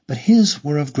 but his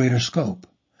were of greater scope,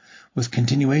 with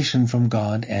continuation from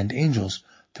God and angels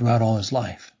throughout all his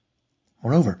life.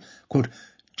 Moreover, quote,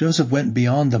 Joseph went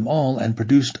beyond them all and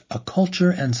produced a culture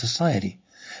and society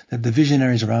that the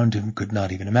visionaries around him could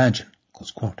not even imagine. Close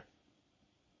quote.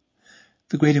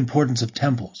 The great importance of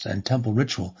temples and temple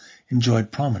ritual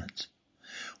enjoyed prominence.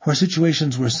 Where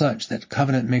situations were such that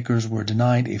covenant makers were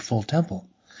denied a full temple,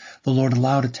 the Lord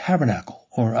allowed a tabernacle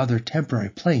or other temporary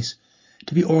place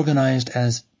to be organized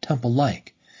as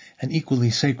temple-like and equally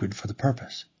sacred for the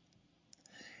purpose.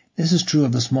 This is true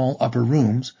of the small upper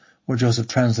rooms where Joseph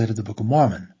translated the Book of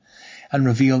Mormon and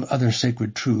revealed other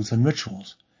sacred truths and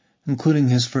rituals, including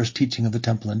his first teaching of the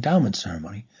temple endowment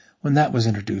ceremony when that was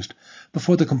introduced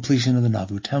before the completion of the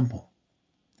Nauvoo Temple.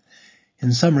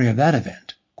 In summary of that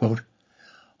event, quote,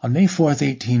 on May 4,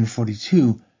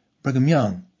 1842, Brigham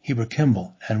Young, Heber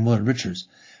Kimball, and Willard Richards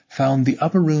found the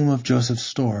upper room of Joseph's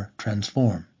store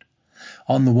transformed.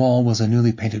 On the wall was a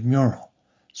newly painted mural.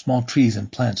 Small trees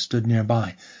and plants stood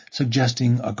nearby,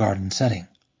 suggesting a garden setting.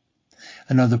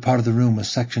 Another part of the room was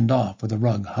sectioned off with a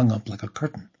rug hung up like a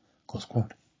curtain. Close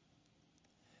quote.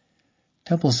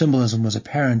 Temple symbolism was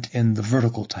apparent in the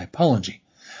vertical typology,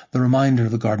 the reminder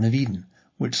of the Garden of Eden,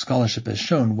 which scholarship has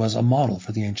shown was a model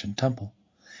for the ancient temple,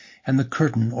 and the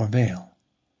curtain or veil.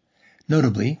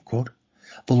 Notably, quote,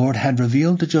 the Lord had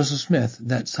revealed to Joseph Smith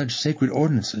that such sacred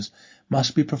ordinances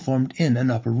must be performed in an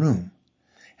upper room,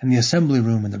 and the assembly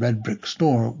room in the red brick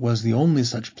store was the only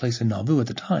such place in Nauvoo at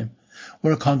the time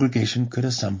where a congregation could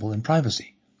assemble in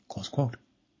privacy. Close quote.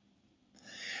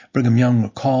 Brigham Young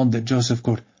recalled that Joseph,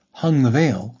 quote, hung the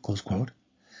veil, close quote,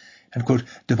 and, quote,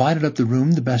 divided up the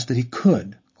room the best that he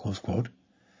could, close quote,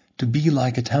 to be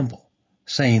like a temple,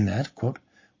 saying that, quote,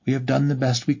 we have done the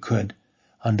best we could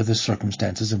under the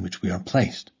circumstances in which we are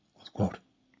placed, close quote.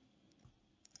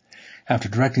 After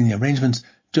directing the arrangements,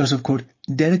 Joseph, quote,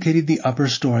 dedicated the upper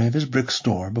story of his brick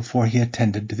store before he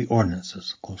attended to the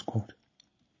ordinances, close quote.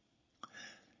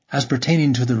 As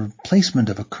pertaining to the replacement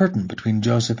of a curtain between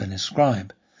Joseph and his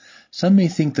scribe, some may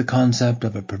think the concept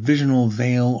of a provisional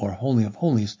veil or Holy of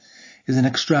Holies is an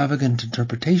extravagant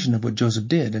interpretation of what Joseph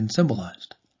did and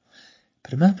symbolized.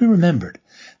 But it must be remembered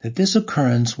that this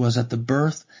occurrence was at the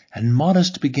birth and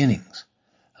modest beginnings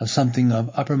of something of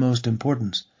uppermost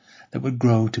importance that would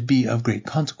grow to be of great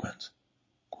consequence.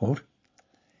 Quote,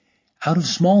 out of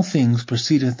small things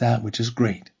proceedeth that which is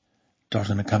great.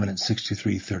 Doctrine and Covenants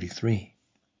 63:33.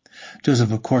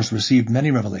 Joseph, of course, received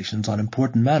many revelations on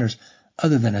important matters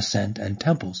other than ascent and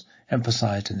temples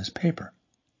emphasized in this paper.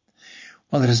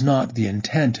 While it is not the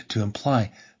intent to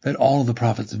imply that all of the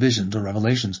prophet's visions or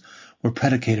revelations were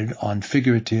predicated on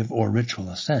figurative or ritual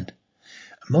ascent,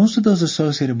 most of those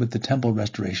associated with the temple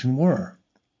restoration were.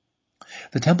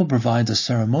 The temple provides a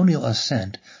ceremonial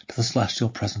ascent to the celestial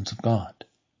presence of God.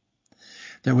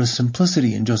 There was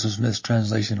simplicity in Joseph Smith's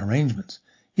translation arrangements,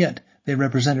 yet they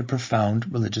represented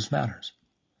profound religious matters.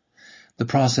 The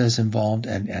process involved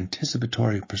an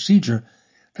anticipatory procedure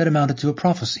that amounted to a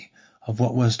prophecy of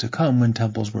what was to come when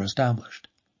temples were established.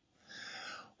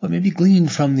 What may be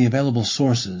gleaned from the available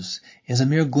sources is a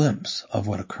mere glimpse of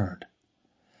what occurred.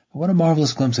 But what a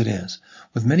marvelous glimpse it is,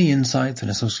 with many insights and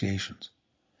associations.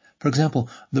 For example,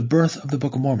 the birth of the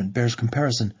Book of Mormon bears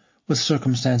comparison with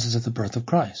circumstances of the birth of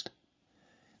Christ.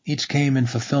 Each came in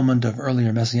fulfillment of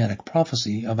earlier messianic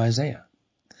prophecy of Isaiah,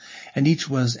 and each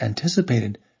was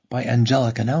anticipated by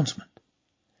angelic announcement.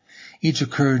 Each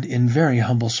occurred in very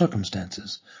humble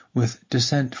circumstances, with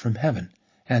descent from heaven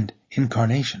and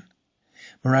incarnation,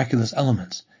 miraculous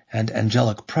elements, and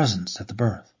angelic presence at the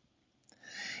birth.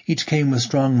 Each came with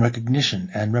strong recognition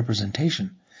and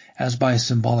representation, as by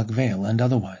symbolic veil and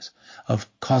otherwise, of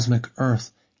cosmic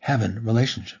earth-heaven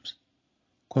relationships.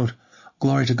 Quote,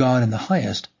 "Glory to God in the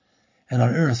highest, and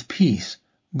on earth peace,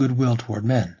 goodwill toward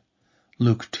men."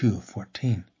 Luke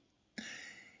 2:14.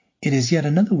 It is yet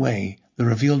another way the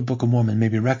revealed Book of Mormon may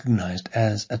be recognized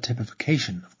as a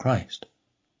typification of Christ.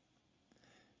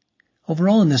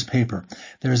 Overall in this paper,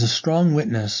 there is a strong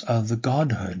witness of the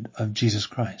godhood of Jesus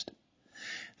Christ.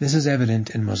 This is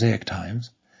evident in Mosaic times,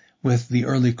 with the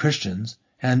early Christians,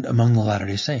 and among the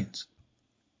Latter-day Saints.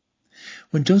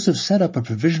 When Joseph set up a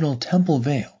provisional temple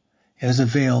veil, it is a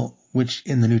veil which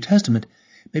in the New Testament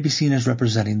may be seen as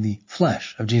representing the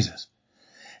flesh of Jesus,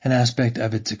 an aspect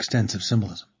of its extensive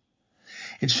symbolism.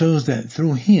 It shows that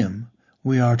through him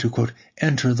we are to, quote,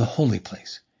 "enter the holy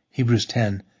place," Hebrews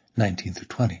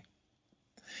 10:19-20.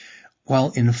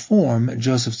 While in form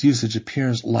Joseph's usage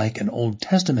appears like an Old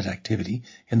Testament activity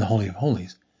in the Holy of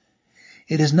Holies,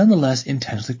 it is nonetheless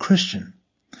intensely Christian,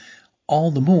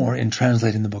 all the more in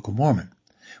translating the Book of Mormon,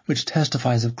 which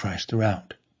testifies of Christ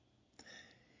throughout.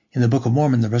 In the Book of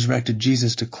Mormon, the resurrected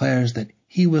Jesus declares that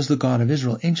he was the God of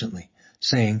Israel anciently,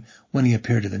 saying, when he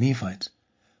appeared to the Nephites,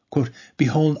 quote,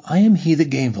 "Behold, I am he that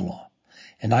gave the law,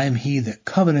 and I am he that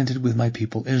covenanted with my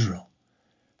people Israel."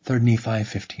 3 Nephi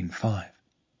 15:5.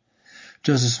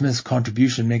 Joseph Smith's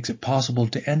contribution makes it possible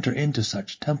to enter into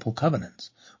such temple covenants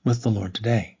with the Lord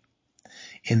today,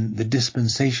 in the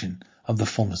dispensation of the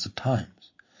fullness of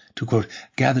times, to, quote,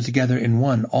 "gather together in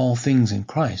one all things in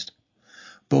Christ,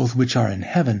 both which are in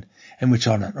heaven and which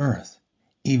are on earth,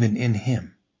 even in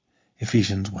him."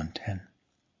 Ephesians 1:10.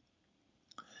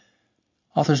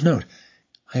 Author's note: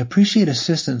 I appreciate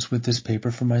assistance with this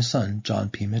paper from my son, John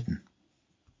P. Mitten.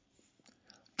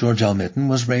 George L. Mitten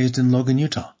was raised in Logan,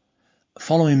 Utah.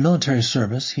 Following military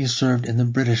service, he served in the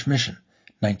British Mission,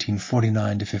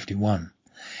 1949-51,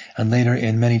 and later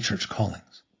in many church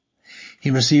callings. He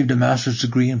received a master's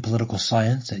degree in political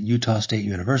science at Utah State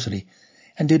University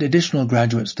and did additional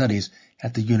graduate studies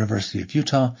at the University of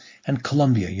Utah and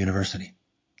Columbia University.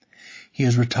 He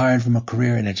is retired from a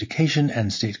career in education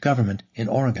and state government in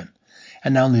Oregon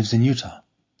and now lives in Utah.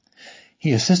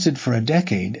 He assisted for a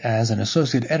decade as an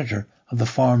associate editor of the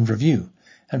Farm Review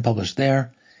and published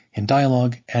there, in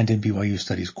Dialogue, and in BYU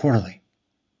Studies Quarterly.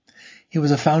 He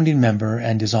was a founding member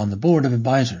and is on the board of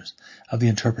advisors of the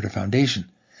Interpreter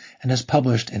Foundation and has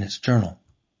published in its journal.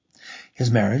 His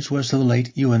marriage was to the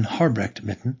late Ewan Harbrecht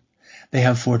Mitten. They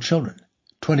have 4 children,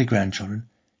 20 grandchildren,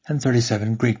 and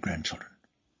 37 great-grandchildren.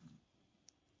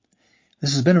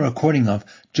 This has been a recording of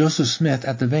Joseph Smith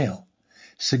at the Veil,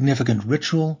 Significant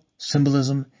Ritual,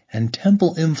 Symbolism, and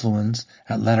Temple Influence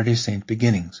at Latter-day Saint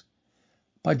Beginnings,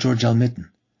 by George L. Mitten,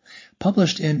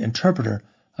 published in Interpreter,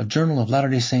 a Journal of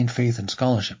Latter-day Saint Faith and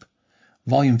Scholarship,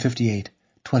 Volume 58,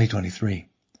 2023,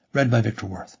 read by Victor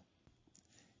Worth.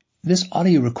 This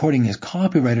audio recording is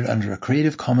copyrighted under a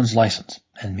Creative Commons license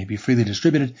and may be freely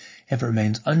distributed if it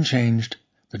remains unchanged.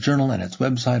 The journal and its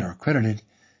website are accredited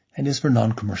and is for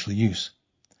non-commercial use.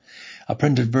 A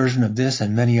printed version of this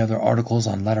and many other articles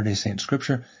on Latter-day Saint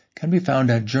Scripture can be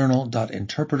found at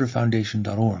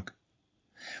journal.interpreterfoundation.org.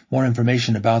 More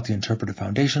information about the Interpreter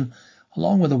Foundation,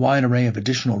 along with a wide array of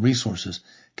additional resources,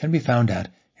 can be found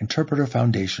at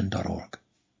interpreterfoundation.org.